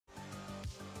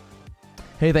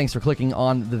Hey, thanks for clicking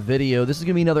on the video. This is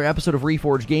going to be another episode of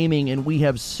Reforge Gaming, and we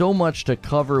have so much to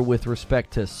cover with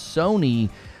respect to Sony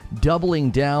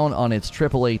doubling down on its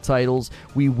AAA titles.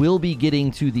 We will be getting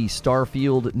to the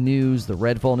Starfield news, the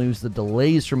Redfall news, the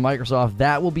delays from Microsoft.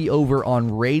 That will be over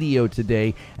on radio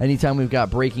today. Anytime we've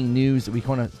got breaking news that we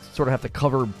kind of sort of have to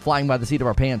cover flying by the seat of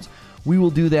our pants, we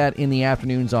will do that in the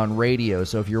afternoons on radio.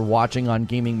 So if you're watching on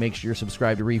gaming, make sure you're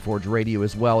subscribed to Reforge Radio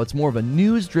as well. It's more of a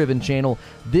news-driven channel.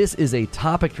 This is a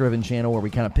topic-driven channel where we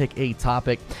kind of pick a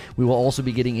topic. We will also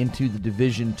be getting into the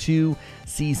Division 2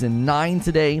 Season 9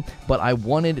 today, but I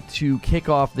wanted to kick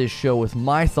off this show with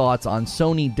my thoughts on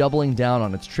Sony doubling down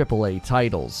on its AAA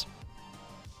titles.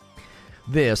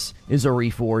 This is a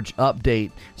Reforge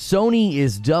update. Sony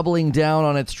is doubling down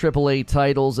on its AAA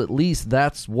titles, at least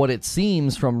that's what it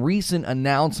seems from recent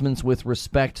announcements with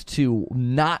respect to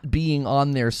not being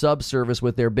on their subservice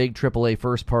with their big AAA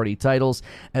first-party titles,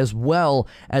 as well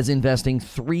as investing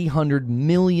 $300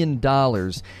 million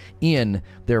in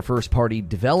their first-party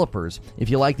developers. If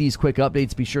you like these quick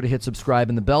updates, be sure to hit subscribe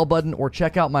and the bell button, or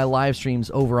check out my live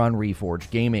streams over on Reforge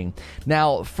Gaming.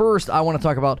 Now, first, I want to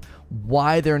talk about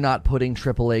why they're not putting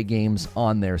AAA games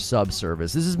on their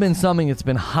subservice. This has been something that's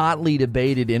been hotly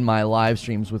debated in my live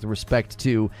streams with respect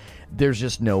to there's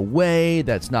just no way,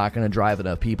 that's not going to drive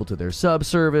enough people to their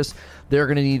subservice. They're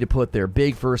going to need to put their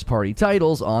big first-party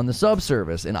titles on the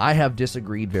subservice, and I have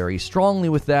disagreed very strongly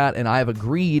with that, and I have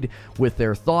agreed with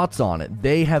their thoughts on it.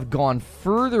 They have gone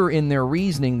further in their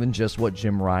reasoning than just what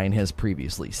Jim Ryan has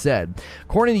previously said.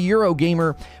 According to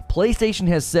Eurogamer, PlayStation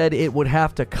has said it would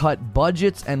have to cut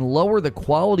budgets and lower the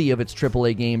quality of its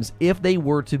AAA games if they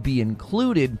were to be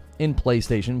included in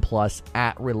PlayStation Plus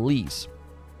at release.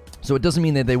 So it doesn't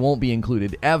mean that they won't be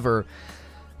included ever.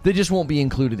 They just won't be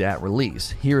included at release.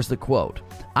 Here's the quote.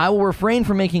 "I will refrain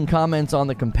from making comments on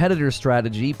the competitor's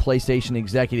strategy," PlayStation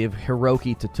executive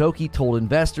Hiroki Totoki told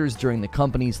investors during the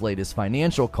company's latest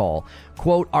financial call.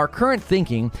 Quote, "Our current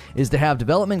thinking is to have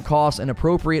development costs and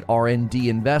appropriate R&D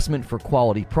investment for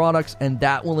quality products, and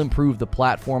that will improve the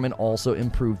platform and also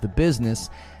improve the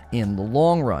business in the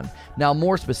long run." Now,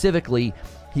 more specifically,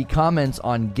 he comments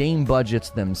on game budgets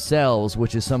themselves,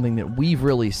 which is something that we've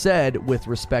really said with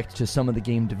respect to some of the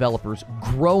game developers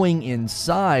growing in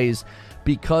size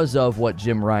because of what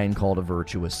Jim Ryan called a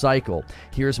virtuous cycle.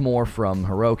 Here's more from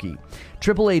Hiroki.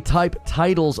 AAA type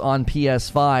titles on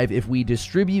PS5, if we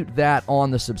distribute that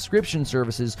on the subscription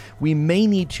services, we may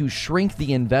need to shrink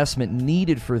the investment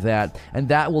needed for that, and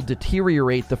that will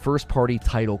deteriorate the first-party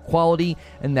title quality,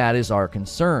 and that is our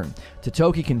concern.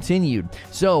 Totoki continued,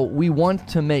 "So we want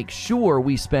to make sure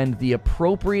we spend the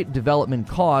appropriate development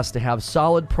costs to have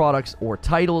solid products or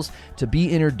titles to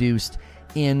be introduced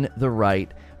in the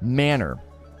right manner."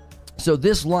 So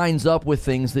this lines up with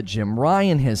things that Jim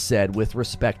Ryan has said with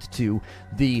respect to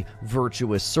the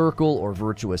virtuous circle or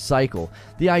virtuous cycle.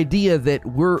 The idea that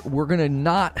we're going to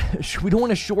not, we don't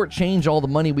want to shortchange all the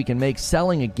money we can make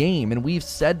selling a game, and we've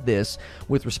said this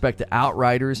with respect to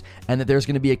Outriders, and that there's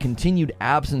going to be a continued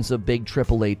absence of big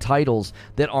AAA titles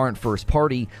that aren't first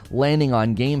party landing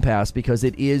on Game Pass because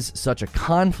it is such a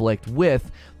conflict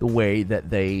with the way that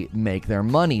they make their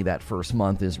money. That first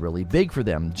month is really big for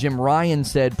them. Jim Ryan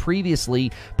said previously,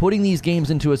 putting these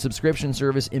games into a subscription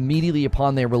service immediately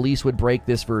upon their release would break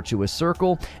this virtuous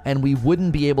circle, and we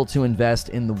wouldn't be able to invest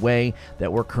in the way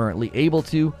that we're currently able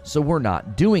to, so we're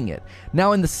not doing it.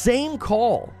 Now, in the same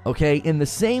call,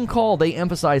 they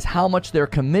emphasize how much they're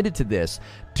committed to this.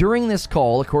 During this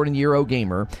call, according to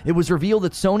Eurogamer, it was revealed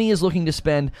that Sony is looking to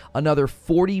spend another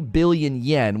 40 billion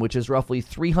yen, which is roughly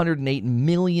 $308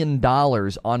 million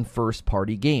on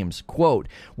first-party games. Quote,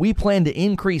 "We plan to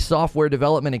increase software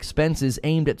development expenses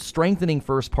aimed at strengthening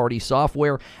first-party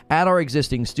software at our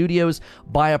existing studios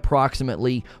by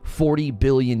approximately 40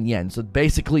 billion yen. So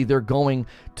basically, they're going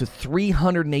to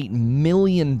 $308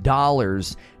 million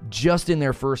just in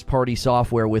their first-party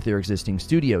software with their existing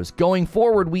studios. Going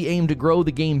forward, we aim to grow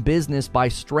the game business by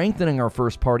strengthening our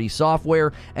first-party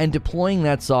software and deploying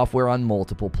that software on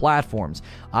multiple platforms."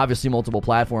 Obviously, multiple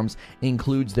platforms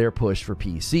includes their push for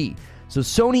PC. So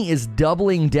Sony is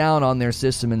doubling down on their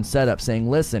system and setup, saying,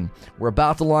 listen, we're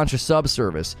about to launch a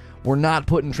subservice. We're not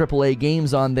putting AAA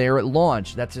games on there at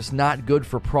launch. That's just not good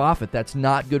for profit. That's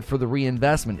not good for the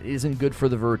reinvestment. It isn't good for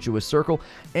the virtuous circle.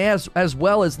 As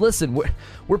well as, listen,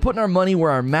 we're putting our money where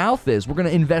our mouth is. We're going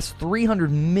to invest $300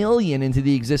 million into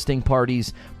the existing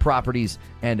parties, properties,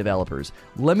 and developers.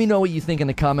 Let me know what you think in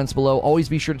the comments below. Always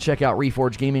be sure to check out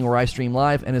Reforge Gaming, where I stream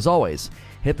live. And as always,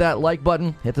 hit that like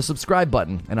button, hit the subscribe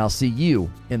button, and I'll see you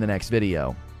in the next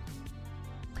video.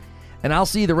 And I'll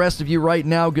see the rest of you right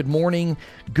now. Good morning,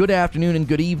 good afternoon, and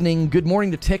good evening. Good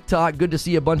morning to TikTok. Good to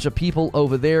see a bunch of people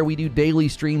over there. We do daily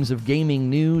streams of gaming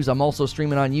news. I'm also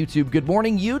streaming on YouTube. Good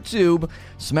morning, YouTube.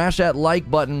 Smash that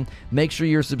like button. Make sure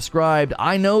you're subscribed.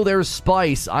 I know there's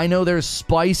spice. I know there's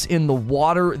spice in the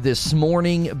water this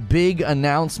morning. Big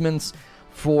announcements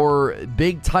for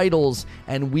big titles,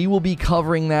 and we will be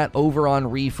covering that over on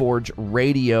Reforge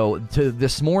Radio.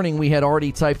 This morning, we had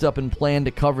already typed up and planned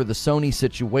to cover the Sony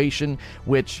situation,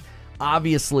 which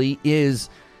obviously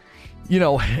is,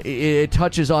 it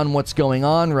touches on what's going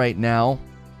on right now.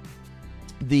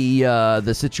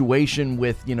 The situation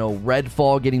with,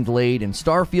 Redfall getting delayed and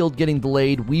Starfield getting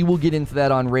delayed. We will get into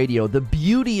that on radio. The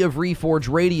beauty of Reforge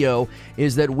Radio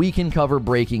is that we can cover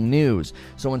breaking news.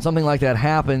 So when something like that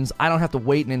happens, I don't have to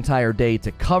wait an entire day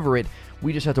to cover it.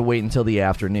 We just have to wait until the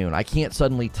afternoon. I can't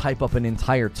suddenly type up an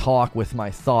entire talk with my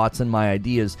thoughts and my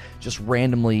ideas just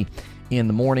randomly in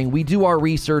the morning. We do our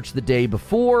research the day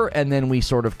before, and then we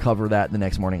sort of cover that the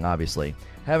next morning, obviously.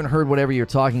 Haven't heard whatever you're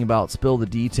talking about. Spill the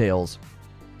details.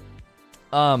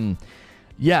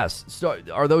 Yes. So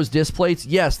are those disc plates?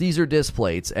 Yes, these are disc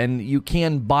plates, and you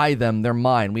can buy them. They're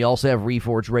mine. We also have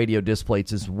Reforge Radio disc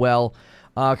plates as well.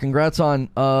 Congrats on,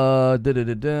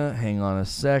 hang on a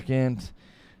second.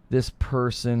 This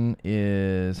person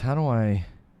is, how do I,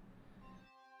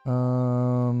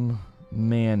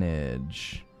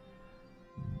 manage?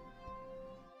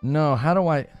 No, how do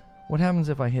I, what happens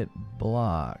if I hit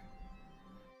block?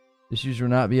 This user will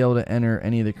not be able to enter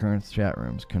any of the current chat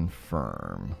rooms.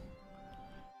 Confirm.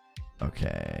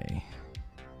 Okay.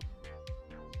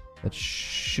 That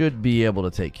should be able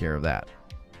to take care of that.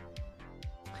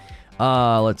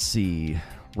 Let's see.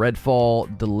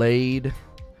 Redfall delayed.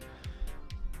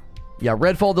 Yeah,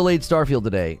 Redfall delayed. Starfield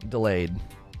today delayed.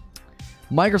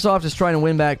 Microsoft is trying to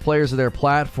win back players of their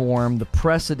platform. The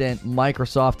precedent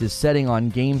Microsoft is setting on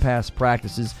Game Pass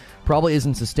practices probably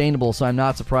isn't sustainable, so I'm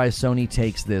not surprised Sony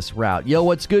takes this route. Yo,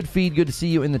 what's good, Feed? Good to see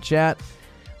you in the chat.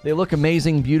 They look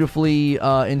amazing, beautifully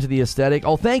into the aesthetic.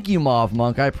 Oh, thank you, Mauve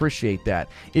Monk. I appreciate that.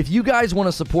 If you guys want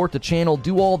to support the channel,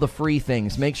 do all the free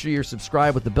things. Make sure you're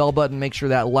subscribed with the bell button. Make sure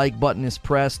that like button is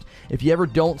pressed. If you ever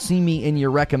don't see me in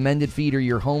your recommended feed or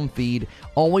your home feed,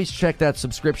 always check that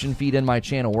subscription feed in my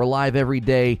channel. We're live every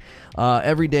day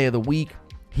of the week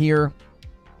here,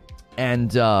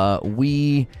 and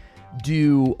we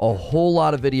do a whole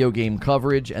lot of video game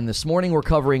coverage. And this morning we're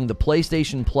covering the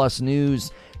PlayStation Plus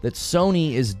news that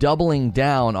Sony is doubling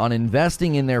down on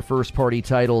investing in their first-party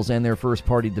titles and their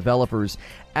first-party developers,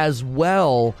 as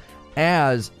well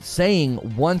as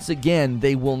saying, once again,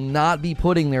 they will not be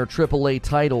putting their AAA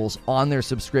titles on their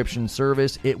subscription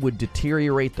service. It would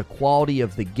deteriorate the quality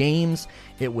of the games.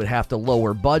 It would have to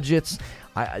lower budgets.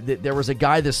 There was a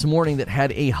guy this morning that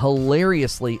had a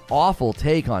hilariously awful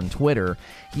take on Twitter.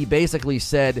 He basically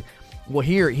said, well,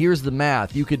 here's the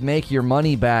math. You could make your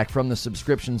money back from the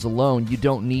subscriptions alone. You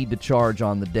don't need to charge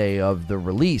on the day of the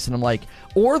release. And I'm like,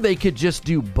 or they could just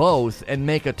do both and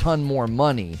make a ton more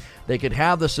money. They could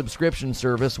have the subscription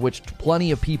service, which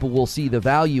plenty of people will see the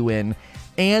value in,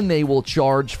 and they will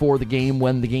charge for the game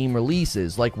when the game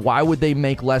releases. Like, why would they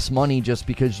make less money just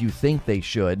because you think they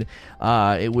should?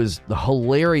 It was the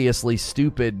hilariously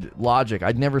stupid logic.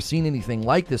 I'd never seen anything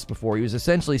like this before. He was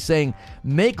essentially saying,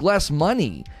 make less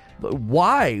money.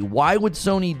 Why? Why would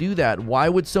Sony do that? Why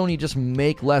would Sony just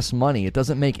make less money? It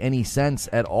doesn't make any sense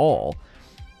at all.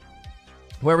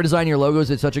 Whoever designed your logos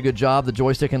did such a good job. The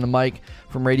joystick and the mic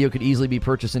from radio could easily be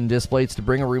purchased in displays to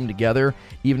bring a room together,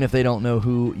 even if they don't know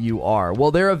who you are.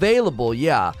 Well, they're available,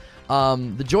 yeah.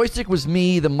 The joystick was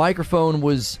me. The microphone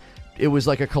was... It was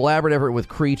like a collaborative effort with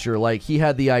Creature. Like, he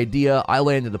had the idea. I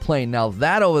landed the plane. Now,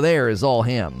 that over there is all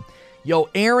him. Yo,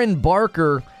 Aaron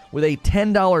Barker with a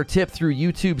 $10 tip through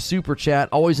YouTube Super Chat.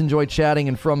 Always enjoy chatting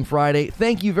and From Friday.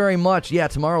 Thank you very much. Yeah,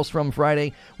 tomorrow's From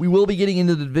Friday. We will be getting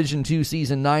into the Division 2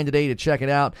 Season 9 today to check it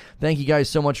out. Thank you guys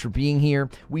so much for being here.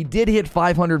 We did hit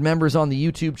 500 members on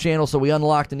the YouTube channel, so we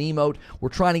unlocked an emote. We're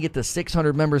trying to get to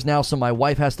 600 members now, so my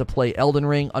wife has to play Elden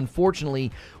Ring.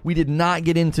 Unfortunately, we did not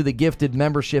get into the Gifted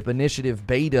Membership Initiative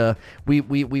beta.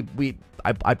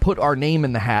 I put our name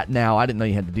in the hat now. I didn't know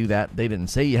you had to do that. They didn't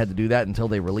say you had to do that until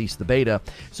they released the beta.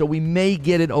 So we may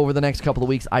get it over the next couple of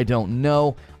weeks. I don't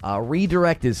know.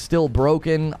 Redirect is still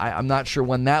broken. I'm not sure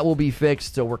when that will be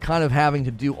fixed, so we're kind of having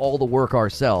to do all the work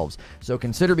ourselves. So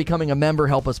consider becoming a member.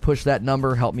 Help us push that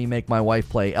number. Help me make my wife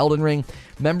play Elden Ring.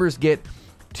 Members get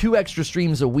 2 extra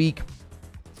streams a week.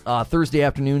 Thursday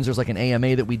afternoons, there's like an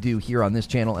AMA that we do here on this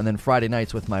channel, and then Friday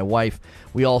nights with my wife,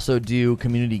 we also do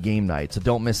community game night, so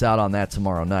don't miss out on that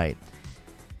tomorrow night.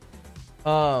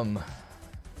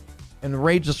 And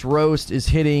Rageous Roast is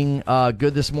hitting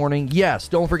good this morning. Yes,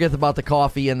 don't forget about the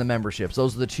coffee and the memberships.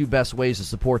 Those are the two best ways to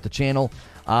support the channel.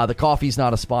 The coffee's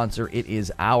not a sponsor. It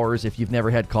is ours. If you've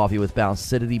never had coffee with Balanced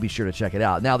Acidity, be sure to check it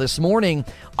out. Now, this morning,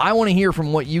 I want to hear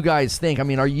from what you guys think. I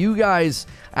mean, are you guys...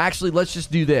 Actually, let's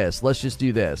just do this. Let's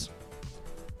do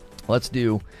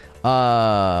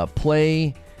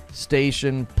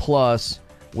PlayStation Plus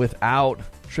without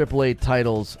AAA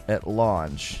titles at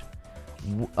launch.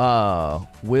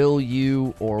 Will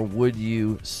you or would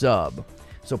you sub?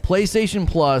 So PlayStation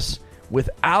Plus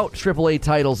without AAA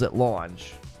titles at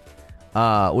launch.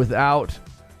 Without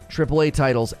AAA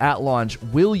titles at launch,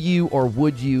 will you or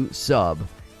would you sub?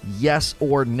 Yes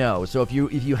or no. So if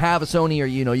you have a Sony, or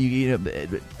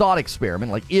you thought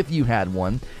experiment, like if you had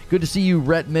one. Good to see you,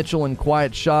 Rhett Mitchell and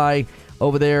Quiet Shy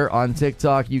over there on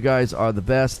TikTok. You guys are the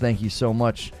best. Thank you so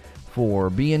much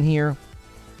for being here.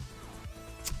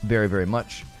 Very, very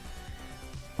much.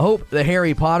 I hope the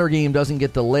Harry Potter game doesn't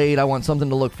get delayed. I want something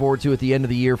to look forward to at the end of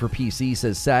the year for PC,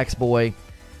 says Sax Boy.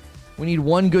 We need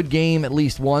one good game, at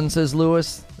least one, says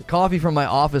Lewis. The coffee from my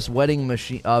office vending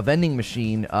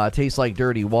machine tastes like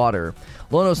dirty water.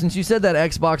 Lono, since you said that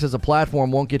Xbox as a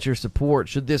platform won't get your support,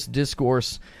 should this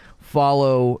discourse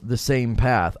follow the same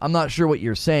path? I'm not sure what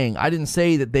you're saying. I didn't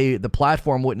say that the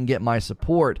platform wouldn't get my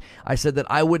support. I said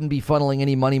that I wouldn't be funneling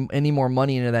any more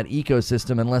money into that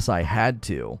ecosystem unless I had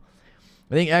to.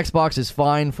 I think Xbox is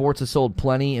fine. Forza sold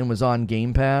plenty and was on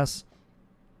Game Pass.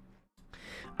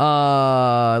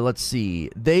 Let's see.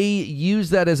 They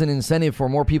use that as an incentive for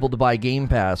more people to buy Game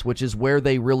Pass, which is where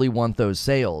they really want those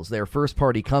sales. They're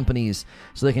first-party companies,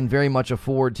 so they can very much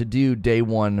afford to do day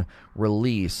one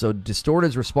release. So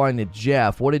Distorted's responding to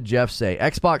Jeff. What did Jeff say?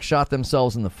 Xbox shot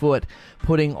themselves in the foot,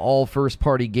 putting all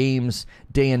first-party games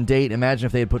day and date. Imagine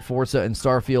if they had put Forza and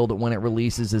Starfield when it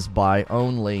releases as buy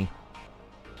only.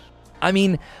 I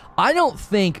mean, I don't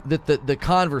think that the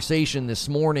conversation this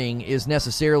morning is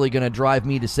necessarily going to drive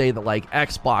me to say that, like,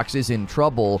 Xbox is in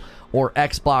trouble or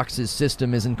Xbox's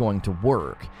system isn't going to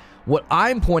work. What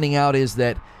I'm pointing out is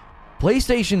that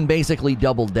PlayStation basically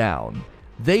doubled down.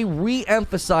 They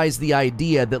re-emphasized the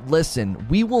idea that, listen,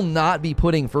 we will not be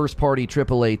putting first-party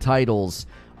AAA titles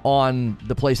on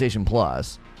the PlayStation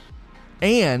Plus.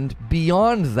 And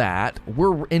beyond that,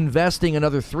 we're investing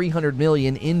another $300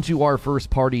 million into our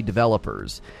first-party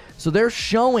developers. So they're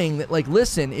showing that, like,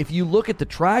 listen, if you look at the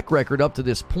track record up to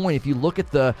this point, if you look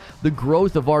at the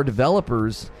growth of our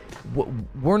developers,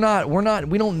 we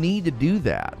don't need to do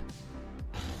that.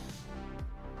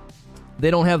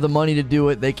 They don't have the money to do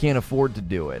it. They can't afford to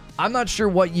do it. I'm not sure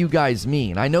what you guys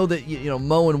mean. I know that,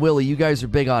 Mo and Willie, you guys are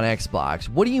big on Xbox.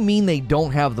 What do you mean they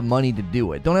don't have the money to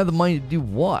do it? Don't have the money to do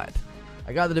what?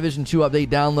 I got the Division 2 update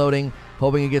downloading,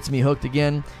 hoping it gets me hooked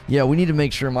again. Yeah, we need to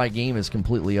make sure my game is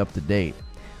completely up to date.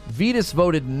 Vetus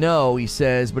voted no, he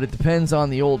says, but it depends on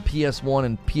the old PS1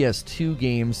 and PS2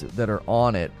 games that are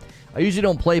on it. I usually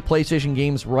don't play PlayStation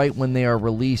games right when they are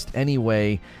released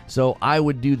anyway, so I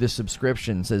would do the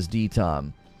subscription, says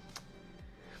D-Tom.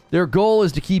 Their goal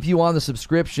is to keep you on the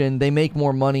subscription. They make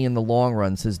more money in the long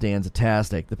run, says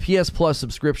Danzatastic. The PS Plus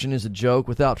subscription is a joke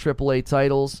without AAA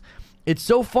titles. It's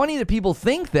so funny that people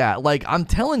think that. Like, I'm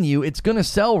telling you, it's going to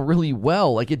sell really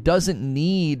well. Like, it doesn't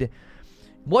need...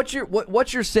 What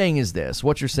you're saying is this.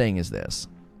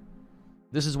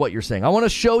 This is what you're saying. I want to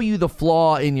show you the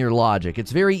flaw in your logic.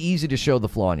 It's very easy to show the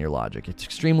flaw in your logic. It's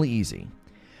extremely easy.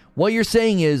 What you're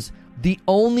saying is the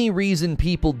only reason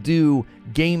people do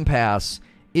Game Pass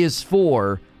is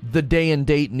for the day and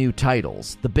date new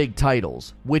titles, the big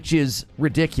titles, which is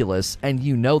ridiculous, and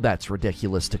you know that's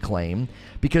ridiculous to claim,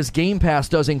 because Game Pass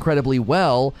does incredibly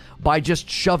well by just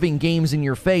shoving games in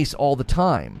your face all the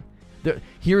time.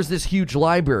 Here's this huge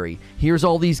library. Here's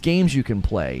all these games you can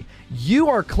play. You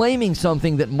are claiming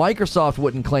something that Microsoft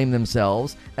wouldn't claim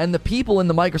themselves, and the people in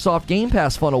the Microsoft Game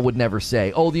Pass funnel would never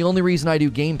say, oh, the only reason I do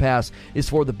Game Pass is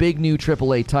for the big new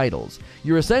AAA titles.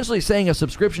 You're essentially saying a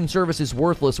subscription service is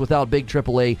worthless without big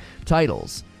AAA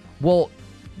titles. Well,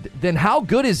 then how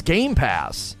good is Game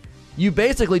Pass? You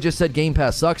basically just said Game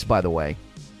Pass sucks, by the way.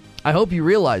 I hope you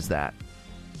realize that.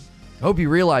 I hope you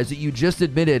realize that you just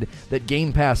admitted that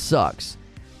Game Pass sucks.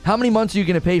 How many months are you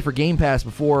going to pay for Game Pass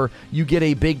before you get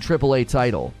a big AAA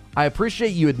title? I appreciate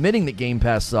you admitting that Game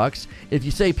Pass sucks. If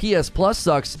you say PS Plus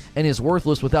sucks and is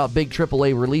worthless without big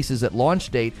AAA releases at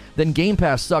launch date, then Game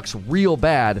Pass sucks real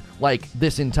bad, like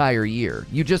this entire year.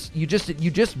 You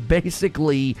just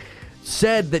basically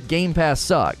said that Game Pass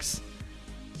sucks.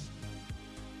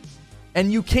 And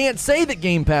you can't say that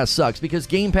Game Pass sucks because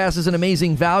Game Pass is an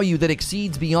amazing value that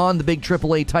exceeds beyond the big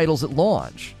AAA titles at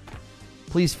launch.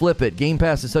 Please flip it. Game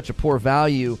Pass is such a poor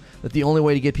value that the only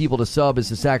way to get people to sub is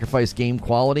to sacrifice game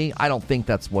quality. I don't think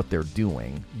that's what they're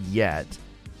doing yet.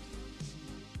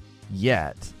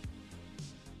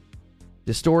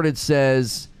 Distorted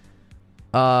says,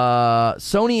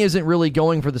 Sony isn't really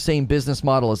going for the same business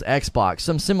model as Xbox.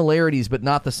 Some similarities, but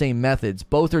not the same methods.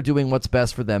 Both are doing what's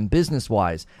best for them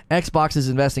business-wise. Xbox is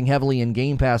investing heavily in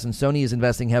Game Pass, and Sony is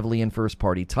investing heavily in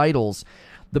first-party titles.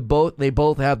 They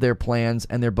both have their plans,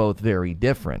 and they're both very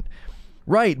different.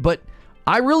 Right, but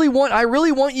I really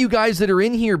want you guys that are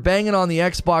in here banging on the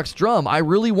Xbox drum, I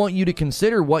really want you to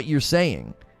consider what you're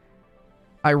saying.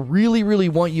 I really, really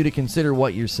want you to consider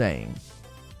what you're saying.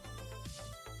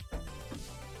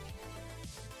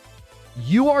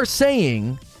 You are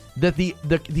saying that the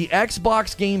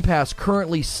Xbox Game Pass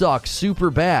currently sucks super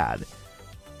bad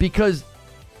because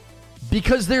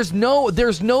there's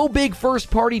no big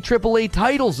first-party AAA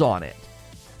titles on it.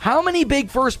 How many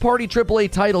big first-party AAA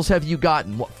titles have you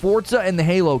gotten? Forza and the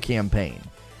Halo campaign.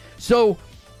 So,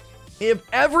 if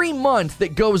every month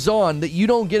that goes on that you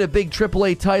don't get a big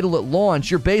AAA title at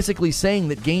launch, you're basically saying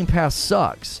that Game Pass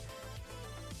sucks.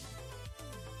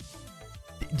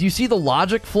 Do you see the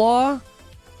logic flaw?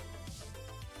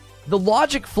 The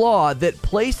logic flaw that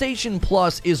PlayStation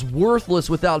Plus is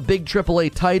worthless without big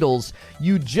AAA titles,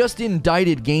 you just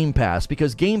indicted Game Pass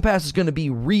because Game Pass is going to be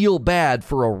real bad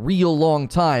for a real long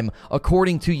time,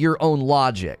 according to your own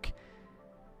logic.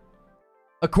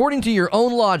 According to your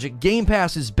own logic, Game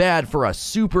Pass is bad for a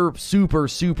super, super,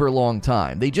 super long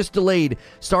time. They just delayed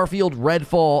Starfield,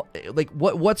 Redfall. Like,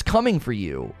 what's coming for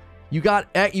you? You got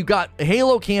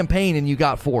Halo campaign and you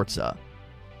got Forza.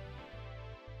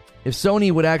 If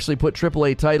Sony would actually put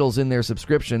AAA titles in their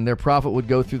subscription, their profit would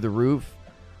go through the roof.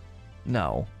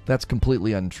 No, that's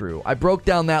completely untrue. I broke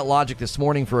down that logic this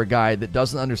morning for a guy that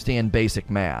doesn't understand basic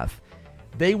math.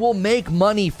 They will make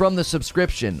money from the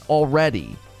subscription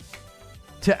already.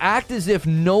 To act as if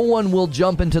no one will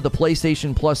jump into the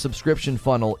PlayStation Plus subscription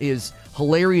funnel is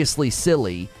hilariously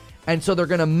silly, and so they're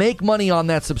going to make money on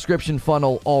that subscription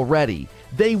funnel already.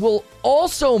 They will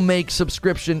also make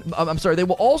they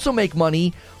will also make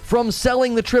money from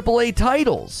selling the AAA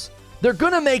titles. They're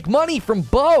going to make money from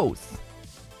both.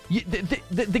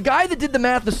 The guy that did the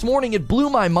math this morning, it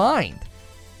blew my mind.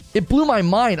 It blew my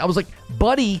mind. I was like,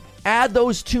 buddy, add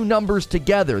those two numbers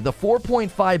together, the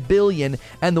 $4.5 billion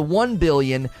and the $1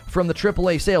 billion from the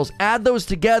AAA sales. Add those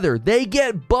together. They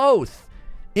get both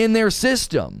in their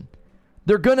system.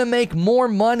 They're going to make more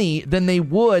money than they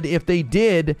would if they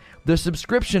did the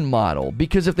subscription model.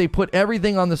 Because if they put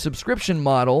everything on the subscription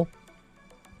model,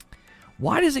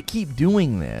 why does it keep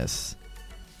doing this?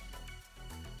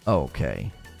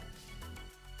 Okay.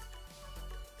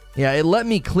 Yeah, it let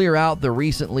me clear out the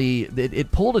recently...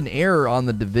 It pulled an error on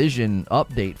the Division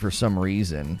update for some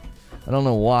reason. I don't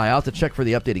know why. I'll have to check for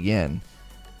the update again.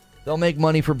 They'll make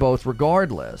money for both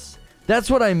regardless. That's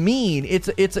what I mean. It's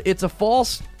a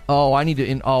false... Oh,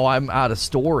 I'm out of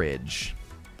storage.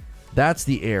 That's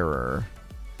the error.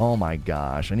 Oh my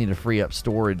gosh. I need to free up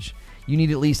storage. You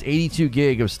need at least 82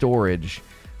 gig of storage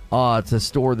to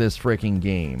store this freaking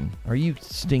game. Are you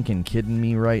stinking kidding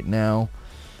me right now?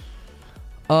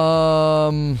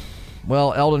 Well,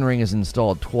 Elden Ring is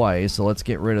installed twice, so let's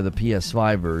get rid of the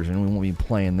PS5 version. We won't be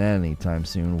playing that anytime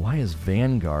soon. Why is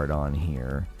Vanguard on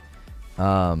here?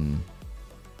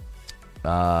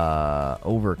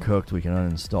 Overcooked, we can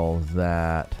uninstall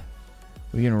that.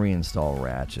 We can reinstall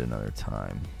Ratchet another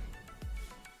time.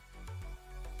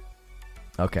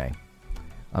 Okay.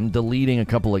 I'm deleting a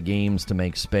couple of games to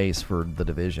make space for The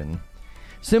Division.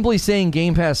 Simply saying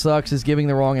Game Pass sucks is giving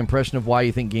the wrong impression of why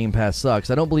you think Game Pass sucks.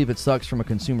 I don't believe it sucks from a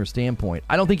consumer standpoint.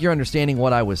 I don't think you're understanding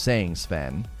what I was saying,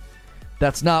 Sven.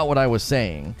 That's not what I was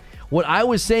saying. What I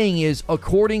was saying is,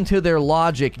 according to their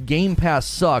logic, Game Pass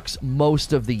sucks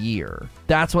most of the year.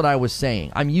 That's what I was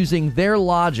saying. I'm using their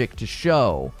logic to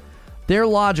show. Their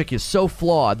logic is so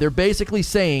flawed. They're basically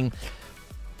saying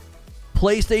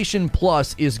PlayStation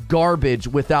Plus is garbage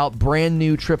without brand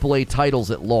new AAA titles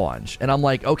at launch. And I'm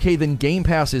like, okay, then Game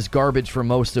Pass is garbage for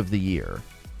most of the year.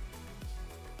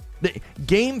 The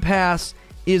Game Pass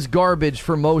is garbage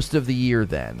for most of the year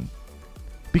then.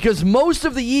 Because most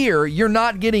of the year, you're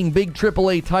not getting big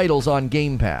AAA titles on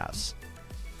Game Pass.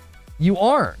 You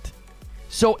aren't.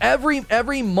 So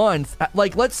every month,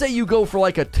 like let's say you go for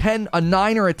like a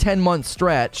 9 or a 10 month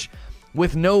stretch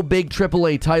with no big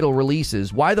AAA title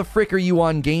releases. Why the frick are you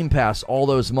on Game Pass all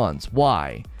those months?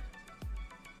 Why?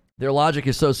 Their logic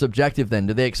is so subjective then.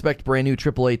 Do they expect brand new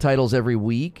AAA titles every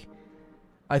week?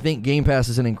 I think Game Pass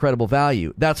is an incredible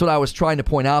value. That's what I was trying to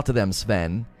point out to them,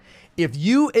 Sven. If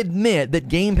you admit that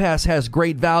Game Pass has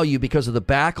great value because of the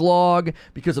backlog,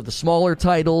 because of the smaller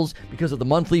titles, because of the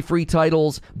monthly free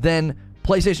titles, then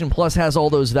PlayStation Plus has all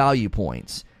those value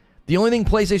points. The only thing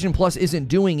PlayStation Plus isn't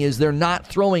doing is they're not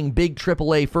throwing big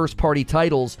AAA first-party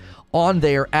titles on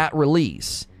there at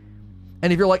release.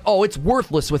 And if you're like, oh, it's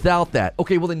worthless without that.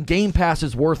 Okay, well then Game Pass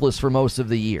is worthless for most of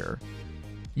the year.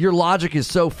 Your logic is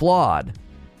so flawed.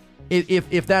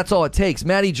 If that's all it takes.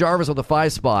 Matty Jarvis with a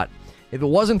 5 spot. If it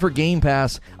wasn't for Game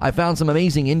Pass, I found some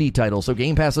amazing indie titles, so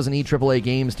Game Pass doesn't need AAA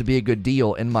games to be a good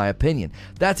deal, in my opinion.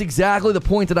 That's exactly the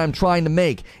point that I'm trying to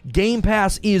make. Game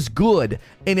Pass is good,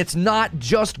 and it's not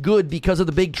just good because of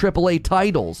the big AAA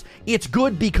titles. It's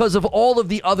good because of all of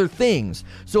the other things.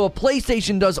 So if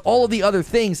PlayStation does all of the other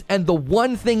things, and the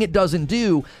one thing it doesn't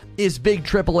do is big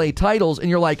AAA titles, and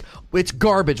you're like, it's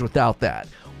garbage without that,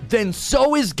 then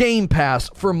so is Game Pass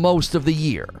for most of the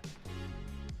year.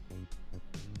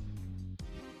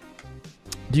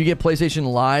 Do you get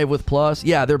PlayStation Live with Plus?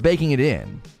 Yeah, they're baking it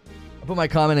in. I put my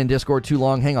comment in Discord too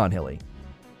long. Hang on, Hilly.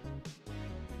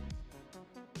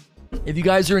 If you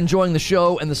guys are enjoying the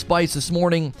show and the spice this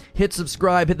morning, hit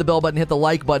subscribe, hit the bell button, hit the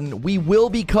like button. We will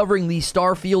be covering the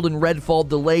Starfield and Redfall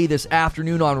delay this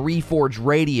afternoon on Reforge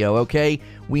Radio, okay?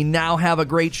 We now have a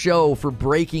great show for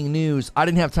breaking news. I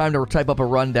didn't have time to type up a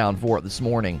rundown for it this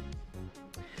morning.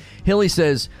 Hilly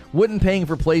says, wouldn't paying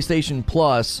for PlayStation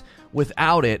Plus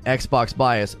without it, Xbox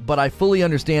bias, but I fully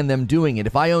understand them doing it.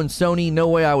 If I owned Sony, no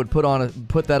way I would put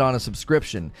that on a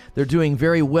subscription. They're doing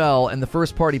very well, and the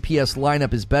first-party PS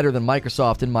lineup is better than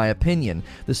Microsoft, in my opinion.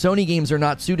 The Sony games are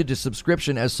not suited to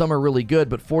subscription, as some are really good,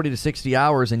 but 40 to 60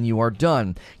 hours and you are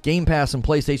done. Game Pass and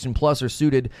PlayStation Plus are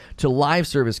suited to live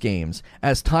service games.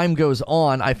 As time goes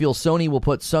on, I feel Sony will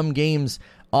put some games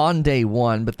on day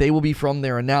one, but they will be from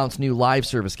their announced new live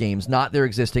service games, not their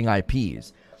existing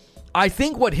IPs. I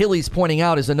think what Hilly's pointing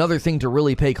out is another thing to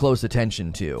really pay close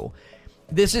attention to.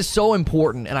 This is so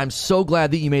important, and I'm so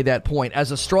glad that you made that point.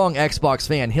 As a strong Xbox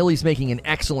fan, Hilly's making an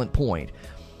excellent point.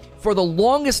 For the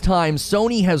longest time,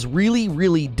 Sony has really,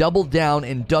 really doubled down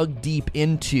and dug deep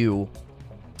into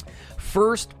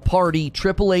first-party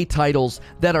AAA titles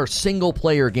that are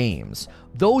single-player games.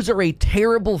 Those are a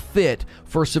terrible fit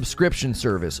for subscription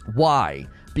service. Why?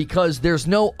 Because there's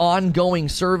no ongoing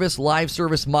service, live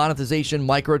service monetization,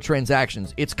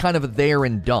 microtransactions. It's kind of there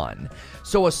and done.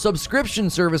 So a subscription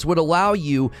service would allow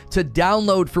you to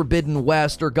download Forbidden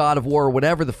West or God of War or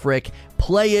whatever the frick,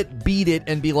 play it, beat it,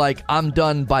 and be like, I'm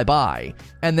done, bye-bye.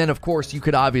 And then, of course, you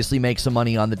could obviously make some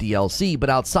money on the DLC. But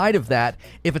outside of that,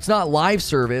 if it's not live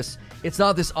service, it's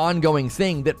not this ongoing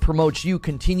thing that promotes you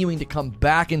continuing to come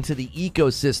back into the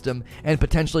ecosystem and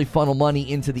potentially funnel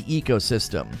money into the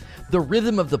ecosystem. The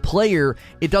rhythm of the player,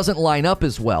 it doesn't line up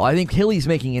as well. I think Hilly's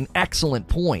making an excellent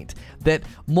point that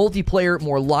multiplayer,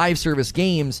 more live service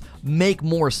games make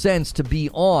more sense to be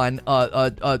on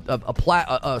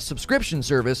a subscription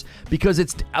service because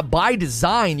it's by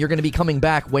design you're going to be coming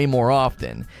back way more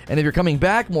often. And if you're coming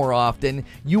back more often,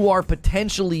 you are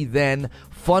potentially then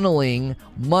funneling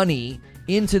money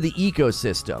into the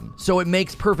ecosystem. So it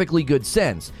makes perfectly good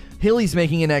sense. Hilly's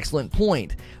making an excellent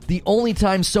point. The only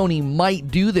time Sony might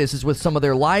do this is with some of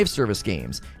their live service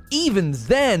games. Even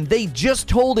then, they just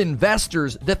told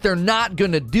investors that they're not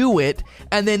going to do it,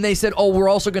 and then they said, "Oh, we're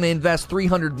also going to invest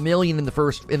 $300 million in the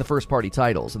first party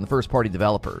titles and the first party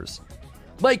developers."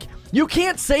 Like, you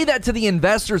can't say that to the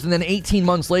investors and then 18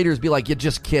 months later be like, "You're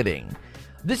just kidding."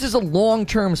 This is a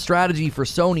long-term strategy for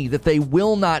Sony that they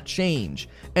will not change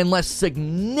unless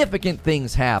significant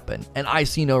things happen, and I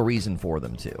see no reason for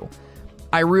them to.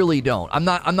 I really don't. I'm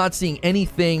not seeing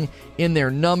anything in their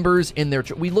numbers, in their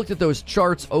we looked at those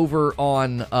charts over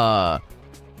on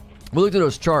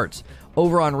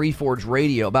Reforge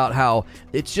Radio about how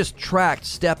it's just tracked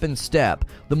step and step.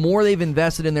 The more they've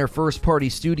invested in their first-party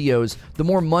studios, the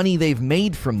more money they've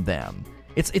made from them.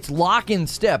 It's lock in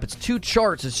step. It's two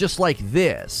charts. It's just like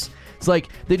this. It's like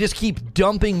they just keep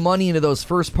dumping money into those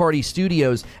first-party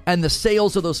studios, and the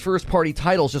sales of those first-party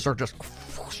titles are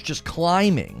just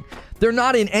climbing. They're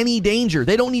not in any danger.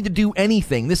 They don't need to do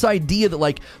anything. This idea that,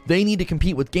 like, they need to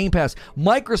compete with Game Pass.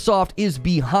 Microsoft is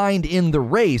behind in the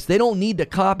race. They don't need to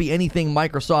copy anything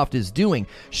Microsoft is doing.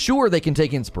 Sure, they can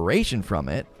take inspiration from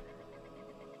it.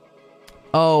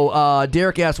 Oh,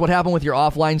 Derek asked, what happened with your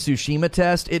offline Tsushima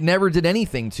test? It never did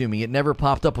anything to me. It never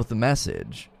popped up with the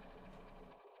message.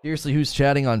 Seriously, who's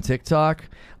chatting on TikTok?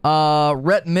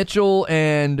 Rhett Mitchell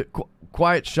and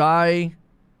Quiet Shy.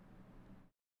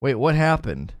 Wait, what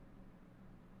happened?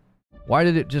 Why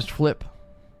did it just flip?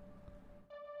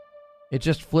 It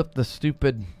just flipped the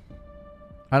stupid...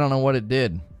 I don't know what it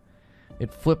did.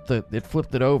 It flipped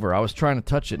it over. I was trying to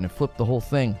touch it and it flipped the whole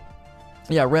thing.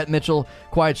 Yeah, Rhett Mitchell,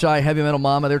 Quiet Shy, Heavy Metal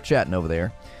Mama, they're chatting over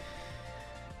there.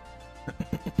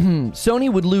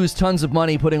 Sony would lose tons of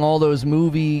money putting all those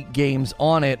movie games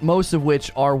on it, most of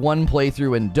which are one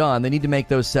playthrough and done. They need to make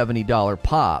those $70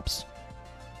 pops.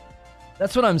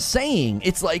 That's what I'm saying.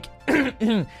 It's like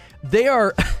they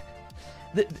are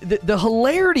the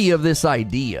hilarity of this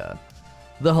idea.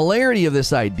 The hilarity of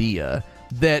this idea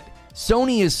that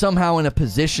Sony is somehow in a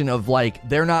position of like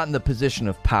they're not in the position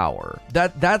of power.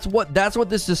 That's what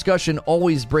this discussion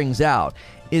always brings out,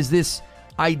 is this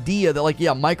idea that like,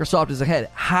 yeah, Microsoft is ahead.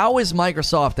 How is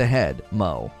Microsoft ahead,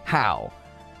 Mo? How?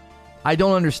 I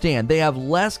don't understand. They have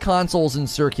less consoles in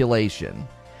circulation.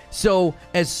 So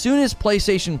as soon as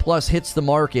PlayStation Plus hits the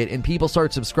market and people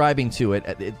start subscribing to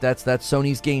it, that's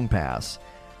Sony's Game Pass.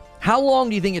 How long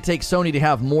do you think it takes Sony to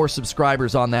have more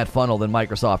subscribers on that funnel than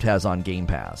Microsoft has on Game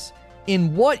Pass?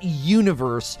 In what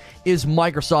universe is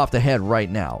Microsoft ahead right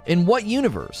now? In what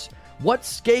universe? What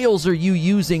scales are you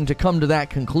using to come to that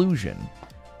conclusion?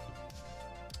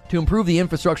 To improve the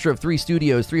infrastructure of 3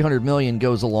 studios, $300 million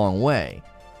goes a long way.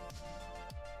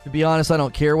 To be honest, I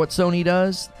don't care what Sony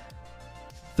does.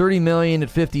 $30 million at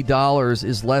 $50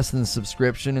 is less than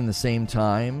subscription in the same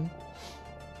time.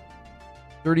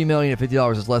 $30 million at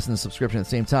 $50 is less than subscription at the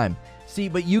same time. See,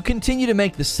 but you continue to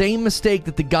make the same mistake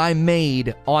that the guy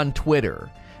made on Twitter.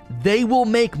 They will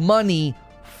make money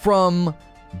from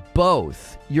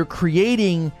both. You're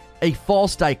creating a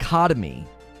false dichotomy.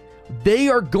 They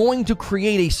are going to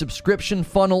create a subscription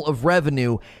funnel of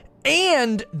revenue,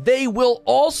 and they will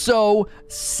also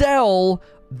sell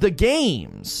the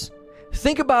games.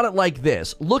 Think about it like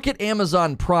this. Look at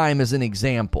Amazon Prime as an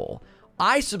example.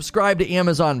 I subscribe to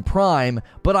Amazon Prime,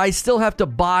 but I still have to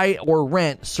buy or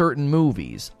rent certain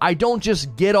movies. I don't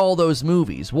just get all those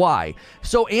movies. Why?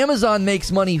 So Amazon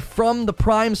makes money from the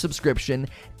Prime subscription,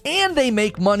 and they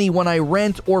make money when I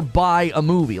rent or buy a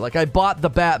movie. Like I bought The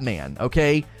Batman,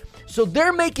 okay? So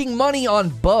they're making money on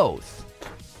both.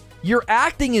 You're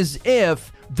acting as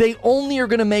if they only are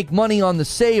going to make money on the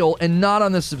sale and not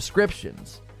on the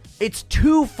subscriptions. It's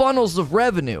 2 funnels of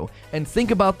revenue. And think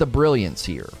about the brilliance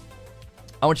here.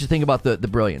 I want you to think about the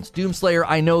brilliance. Doomslayer,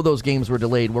 I know those games were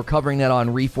delayed. We're covering that on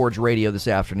Reforge Radio this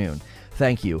afternoon.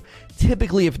 Thank you.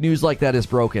 Typically, if news like that is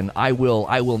broken, I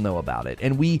will know about it.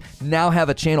 And we now have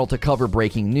a channel to cover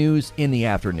breaking news in the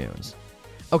afternoons.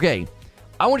 Okay,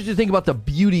 I want you to think about the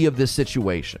beauty of this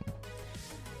situation.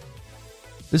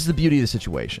 This is the beauty of the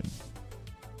situation.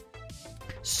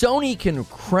 Sony can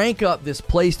crank up this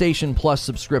PlayStation Plus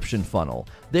subscription funnel.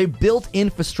 They built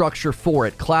infrastructure for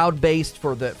it, cloud-based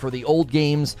for the old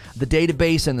games, the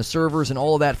database and the servers and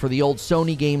all of that for the old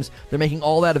Sony games. They're making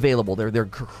all that available. They're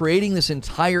creating this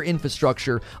entire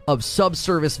infrastructure of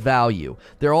subservice value.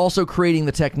 They're also creating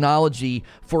the technology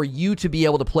for you to be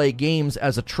able to play games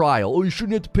as a trial. Oh, you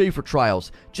shouldn't have to pay for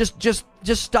trials. Just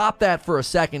stop that for a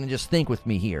second and just think with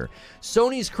me here.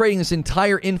 Sony's creating this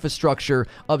entire infrastructure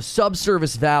of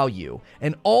subservice value,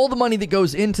 and all the money that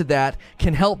goes into that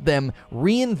can help them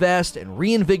reinvest and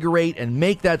reinvigorate and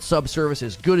make that subservice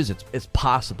as good as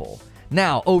possible.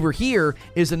 Now, over here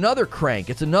is another crank.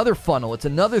 It's another funnel. It's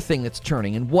another thing that's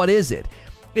turning. And what is it?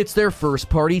 It's their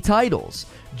first-party titles,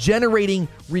 generating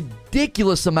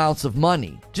ridiculous amounts of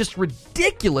money, just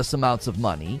ridiculous amounts of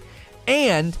money,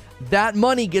 and that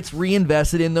money gets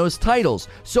reinvested in those titles.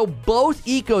 So both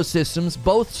ecosystems,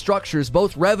 both structures,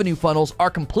 both revenue funnels are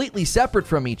completely separate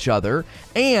from each other,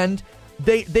 and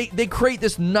they create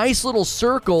this nice little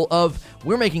circle of,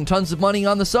 we're making tons of money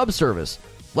on the subservice.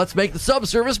 Let's make the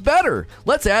subservice better.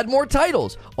 Let's add more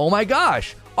titles. Oh my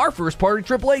gosh, our first-party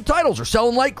AAA titles are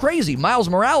selling like crazy. Miles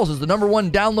Morales is the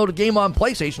 #1 downloaded game on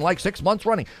PlayStation like 6 months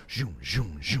running. Zoom,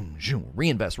 zoom, zoom, zoom.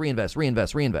 Reinvest, reinvest,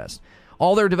 reinvest, reinvest.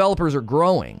 All their developers are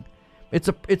growing.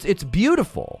 It's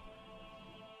beautiful.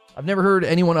 I've never heard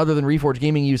anyone other than Reforge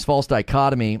Gaming use false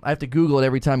dichotomy. I have to Google it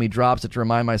every time he drops it to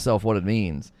remind myself what it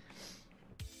means.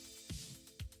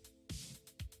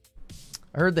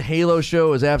 I heard the Halo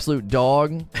show is absolute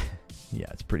dog. Yeah,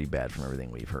 it's pretty bad from everything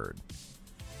we've heard.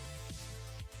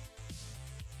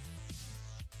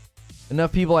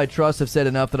 Enough people I trust have said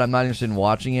enough that I'm not interested in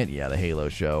watching it. Yeah, the Halo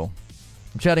show.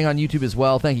 I'm chatting on YouTube as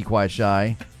well. Thank you, Quiet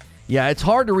Shy. Yeah, it's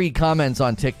hard to read comments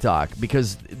on TikTok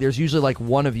because there's usually like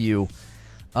one of you.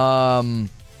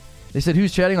 They said,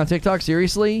 who's chatting on TikTok?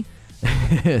 Seriously?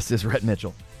 This is Rhett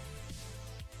Mitchell.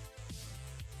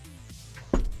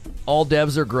 All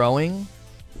devs are growing?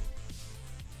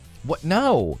 What?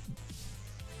 No.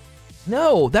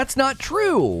 No, that's not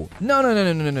true. No.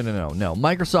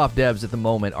 Microsoft devs at the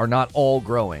moment are not all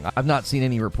growing. I've not seen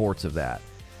any reports of that.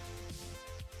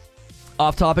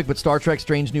 Off topic, but Star Trek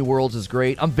Strange New Worlds is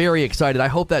great. I'm very excited. I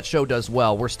hope that show does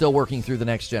well. We're still working through the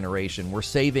next generation. We're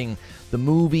saving the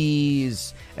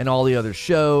movies and all the other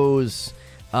shows.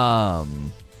 Colt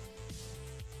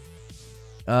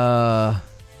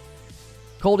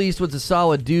Eastwood's a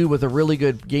solid dude with a really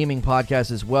good gaming podcast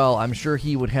as well. I'm sure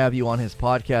he would have you on his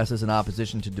podcast as an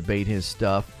opposition to debate his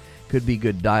stuff. Could be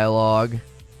good dialogue.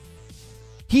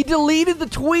 He deleted the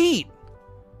tweet.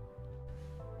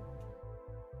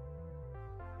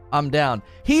 I'm down.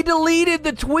 He deleted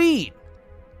the tweet.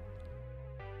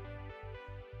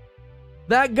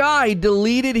 That guy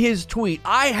deleted his tweet.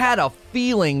 I had a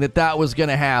feeling that was going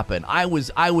to happen. I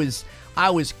was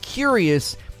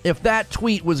curious if that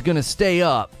tweet was going to stay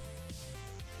up.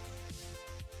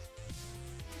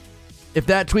 If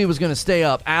that tweet was going to stay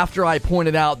up after I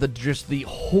pointed out the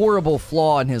horrible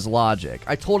flaw in his logic.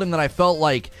 I told him that I felt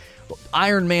like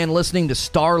Iron Man listening to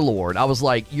Star-Lord. I was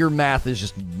like, your math is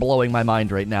just blowing my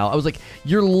mind right now. I was like,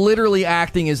 you're literally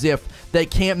acting as if they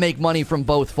can't make money from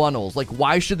both funnels. Like,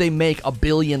 why should they make $1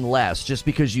 billion less just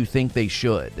because you think they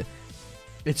should?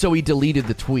 And so he deleted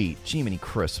the tweet. Jiminy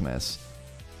Christmas.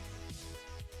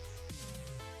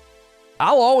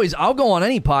 I'll go on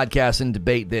any podcast and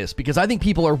debate this because I think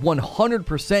people are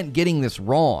 100% getting this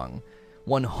wrong.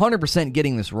 100%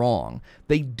 getting this wrong.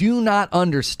 They do not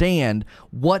understand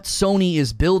what Sony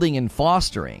is building and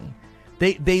fostering.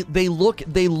 They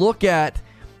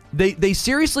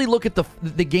seriously look at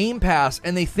the Game Pass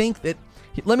and they think that.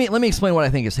 Let me explain what I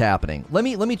think is happening. Let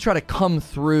me try to come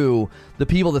through the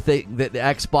people that think that the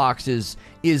Xbox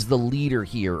is the leader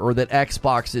here, or that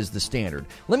Xbox is the standard.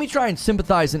 Let me try and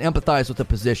sympathize and empathize with the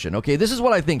position. Okay, this is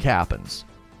what I think happens.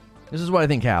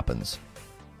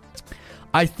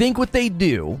 I think what they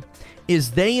do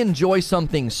is they enjoy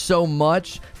something so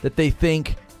much that they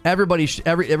think everybody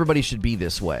should be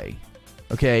this way.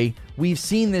 Okay? We've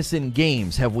seen this in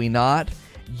games, have we not?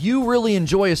 You really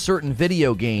enjoy a certain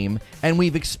video game, and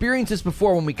we've experienced this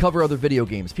before when we cover other video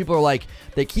games. People are like,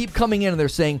 they keep coming in and they're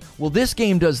saying, well, this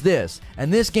game does this,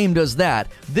 and this game does that.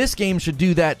 This game should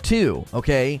do that too,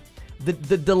 okay?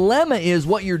 The dilemma is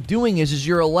what you're doing is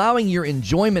you're allowing your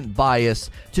enjoyment bias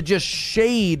to just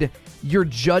shade your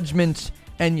judgment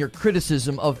and your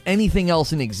criticism of anything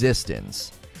else in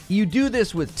existence. You do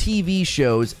this with TV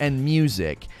shows and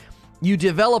music. You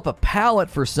develop a palate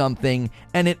for something,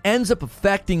 and it ends up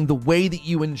affecting the way that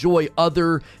you enjoy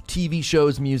other TV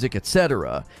shows, music,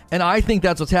 etc. And I think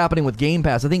that's what's happening with Game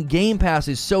Pass. I think Game Pass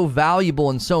is so valuable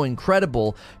and so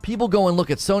incredible. People go and look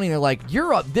at Sony and they're like,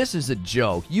 this is a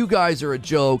joke. You guys are a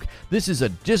joke. This is a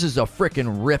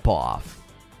freaking ripoff.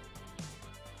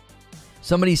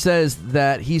 Somebody says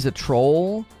that he's a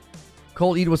troll.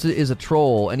 Colt Eastwood is a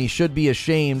troll, and he should be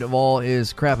ashamed of all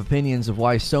his crap opinions of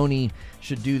why Sony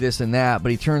should do this and that,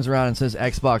 but he turns around and says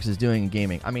Xbox is doing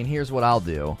gaming. I mean, here's what I'll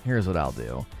do.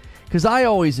 Because I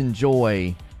always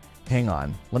enjoy... Hang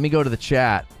on. Let me go to the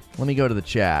chat. Let me just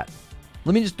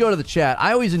go to the chat.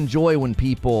 I always enjoy when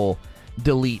people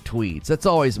delete tweets. That's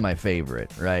always my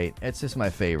favorite, right? It's just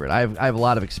my favorite. I have a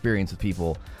lot of experience with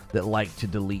people that like to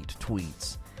delete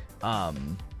tweets.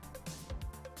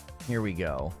 Here we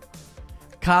go.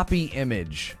 Copy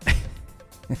image.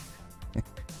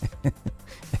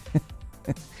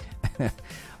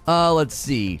 Let's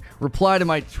see. Reply to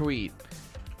my tweet.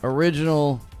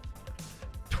 Original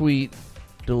tweet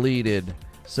deleted.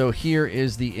 So here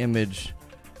is the image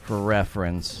for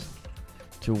reference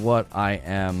to what I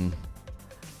am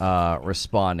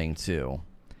responding to.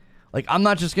 Like, I'm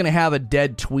not just going to have a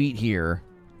dead tweet here.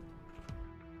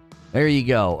 There you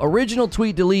go. Original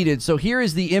tweet deleted. So here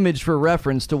is the image for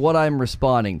reference to what I'm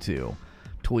responding to.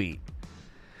 Tweet.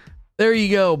 There you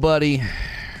go, buddy.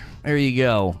 There you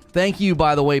go. Thank you,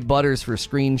 by the way, Butters, for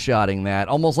screenshotting that.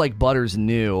 Almost like Butters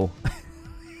knew.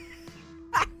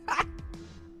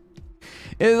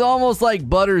 It's almost like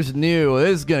Butters knew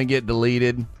this is going to get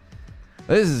deleted.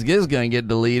 This is going to get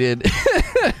deleted.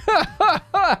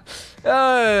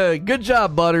 Good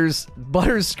job, Butters.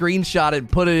 Butters screenshot it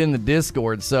and put it in the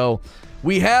Discord, so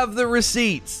we have the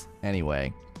receipts.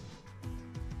 Anyway.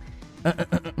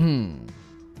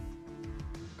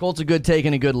 Colt's a good take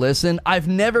and a good listen. I've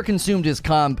never consumed his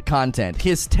content.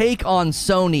 His take on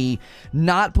Sony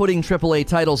not putting AAA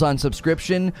titles on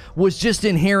subscription was just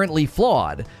inherently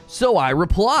flawed. So I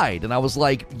replied, and I was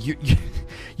like,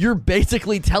 you're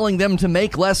basically telling them to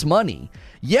make less money.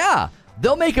 Yeah,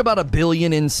 they'll make about $1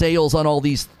 billion in sales on all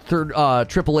these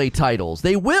AAA titles.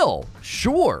 They will,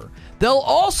 sure. They'll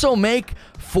also make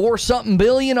 $4-something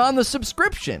billion on the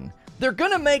subscription. they're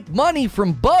going to make money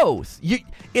from both.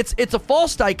 It's a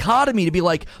false dichotomy to be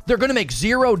like, they're going to make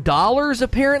 $0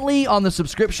 apparently on the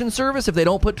subscription service if they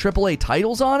don't put AAA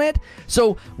titles on it.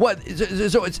 So what?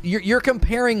 So you're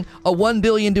comparing a $1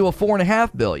 billion to a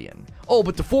 $4.5 billion. Oh,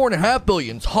 but the $4.5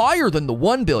 billion's higher than the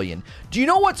 $1 billion. Do you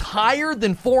know what's higher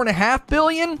than $4.5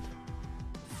 billion?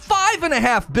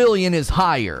 $5.5 billion is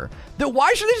higher. Then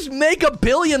why should they just make $1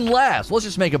 billion less? Let's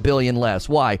just make $1 billion less.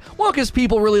 Why? Well, because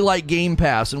people really like Game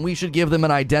Pass, and we should give them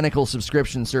an identical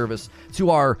subscription service to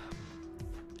our,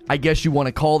 I guess you want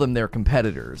to call them their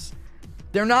competitors.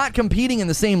 They're not competing in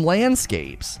the same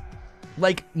landscapes.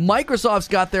 Like, Microsoft's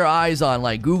got their eyes on,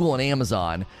 like, Google and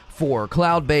Amazon for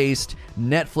cloud-based,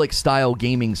 Netflix-style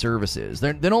gaming services.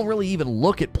 They don't really even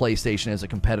look at PlayStation as a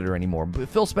competitor anymore. But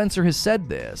Phil Spencer has said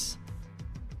this.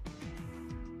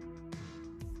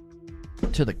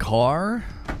 To the car?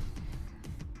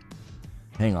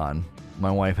 Hang on.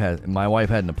 My wife had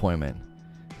an appointment.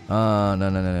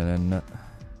 No.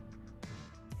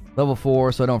 Level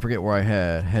 4, so I don't forget where I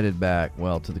headed back.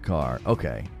 Well, to the car.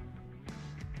 Okay.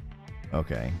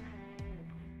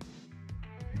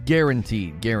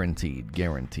 Guaranteed.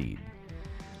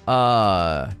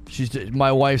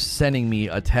 My wife's sending me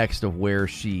a text of where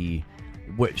she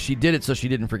did it so she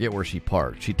didn't forget where she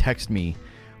parked. She texted me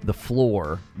the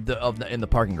floor in the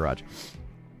parking garage.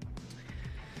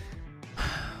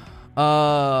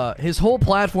 His whole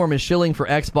platform is shilling for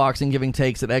Xbox and giving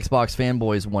takes that Xbox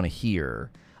fanboys want to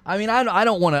hear. I mean, I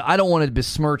don't want to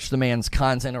besmirch the man's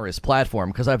content or his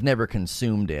platform because I've never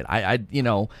consumed it. I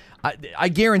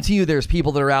guarantee you there's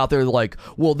people that are out there like,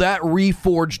 well, that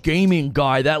Reforged Gaming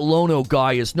guy, that Lono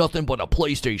guy is nothing but a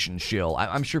PlayStation shill.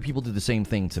 I'm sure people do the same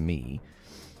thing to me.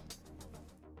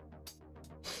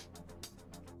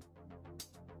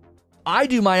 I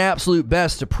do my absolute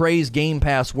best to praise Game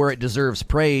Pass where it deserves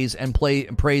praise and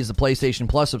praise the PlayStation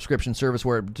Plus subscription service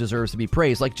where it deserves to be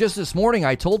praised. Like just this morning,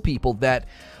 I told people that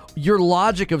your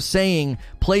logic of saying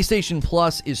PlayStation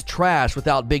Plus is trash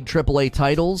without big AAA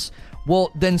titles,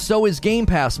 well, then so is Game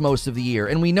Pass most of the year.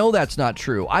 And we know that's not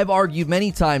true. I've argued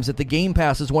many times that the Game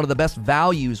Pass is one of the best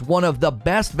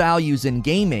values in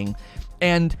gaming.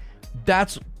 And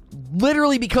that's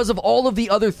literally because of all of the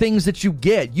other things that you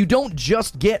get. You don't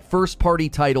just get first-party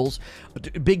titles,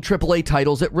 big AAA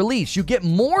titles at release. You get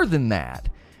more than that.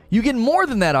 You get more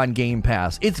than that on Game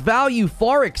Pass. Its value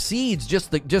far exceeds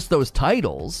just those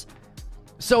titles.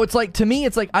 So it's like, to me,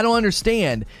 it's like, I don't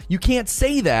understand. You can't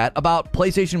say that about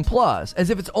PlayStation Plus as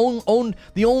if its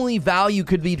the only value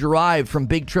could be derived from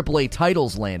big AAA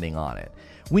titles landing on it.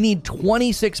 We need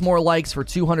 26 more likes for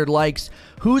 200 likes.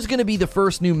 Who's going to be the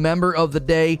first new member of the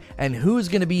day, and who's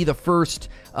going to be the first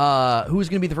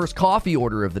coffee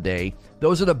order of the day?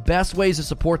 Those are the best ways to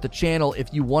support the channel.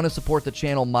 If you want to support the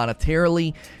channel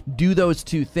monetarily, do those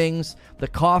two things. The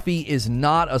coffee is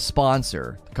not a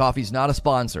sponsor.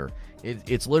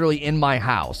 It's literally in my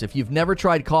house. If you've never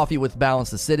tried coffee with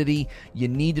balanced acidity, you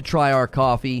need to try our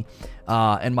coffee.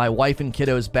 And my wife and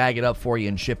kiddos bag it up for you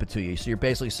and ship it to you. So you're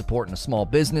basically supporting a small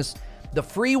business. The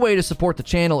free way to support the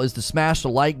channel is to smash the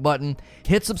like button,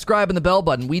 hit subscribe and the bell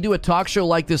button. We do a talk show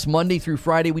like this Monday through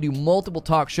Friday. We do multiple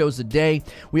talk shows a day.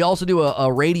 We also do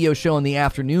a radio show in the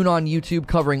afternoon on YouTube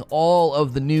covering all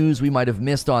of the news we might have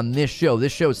missed on this show.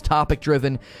 This show is topic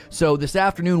driven. So this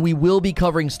afternoon we will be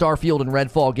covering Starfield and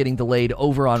Redfall getting delayed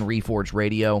over on Reforged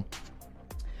Radio.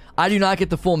 I do not get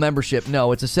the full membership.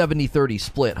 No, it's a 70-30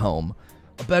 split home.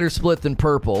 A better split than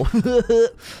purple.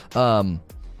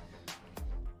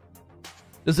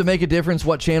 Does it make a difference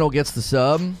what channel gets the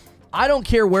sub? I don't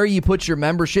care where you put your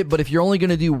membership, but if you're only going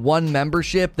to do one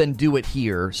membership, then do it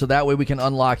here. So that way we can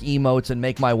unlock emotes and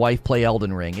make my wife play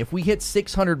Elden Ring. If we hit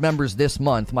 600 members this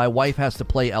month, my wife has to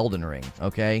play Elden Ring,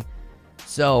 okay?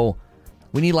 So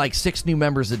we need like 6 new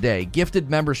members a day. Gifted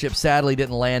membership sadly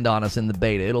didn't land on us in the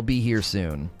beta. It'll be here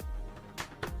soon.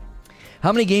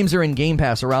 How many games are in Game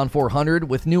Pass? Around 400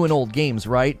 with new and old games,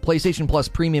 right? PlayStation Plus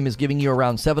Premium is giving you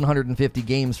around 750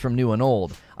 games from new and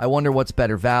old. I wonder what's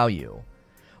better value.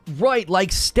 Right,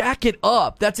 like stack it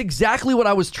up. That's exactly what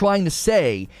I was trying to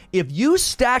say. If you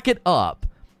stack it up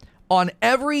on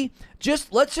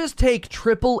let's just take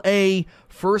AAA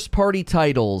first-party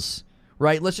titles,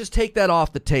 right? Let's just take that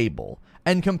off the table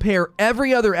and compare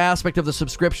every other aspect of the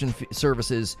subscription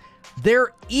services.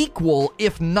 They're equal,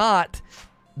 if not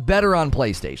better on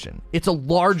PlayStation. It's a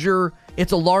larger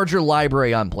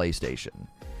library on PlayStation.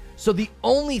 So the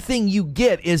only thing you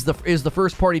get is the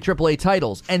first party AAA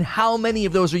titles. And how many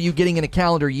of those are you getting in a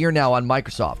calendar year now on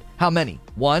Microsoft? How many?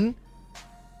 One?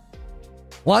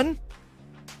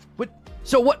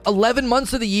 So what, 11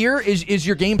 months of the year is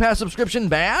your Game Pass subscription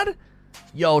bad?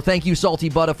 Yo, thank you, Salty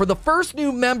Butter. For the first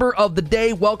new member of the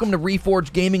day, welcome to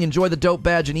Reforged Gaming. Enjoy the dope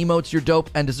badge and emotes. You're dope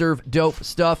and deserve dope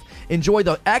stuff. Enjoy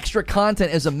the extra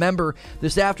content as a member.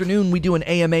 This afternoon, we do an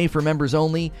AMA for members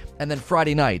only, and then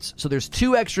Friday nights. So there's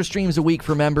 2 extra streams a week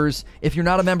for members. If you're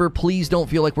not a member, please don't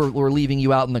feel like we're leaving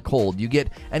you out in the cold. You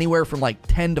get anywhere from like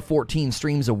 10 to 14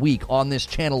 streams a week on this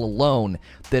channel alone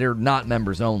that are not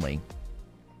members only.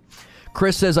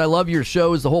 Chris says, I love your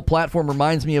shows. The whole platform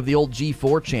reminds me of the old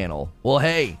G4 channel. Well,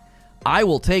 hey, I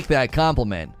will take that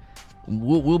compliment.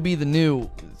 We'll be the new,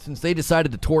 since they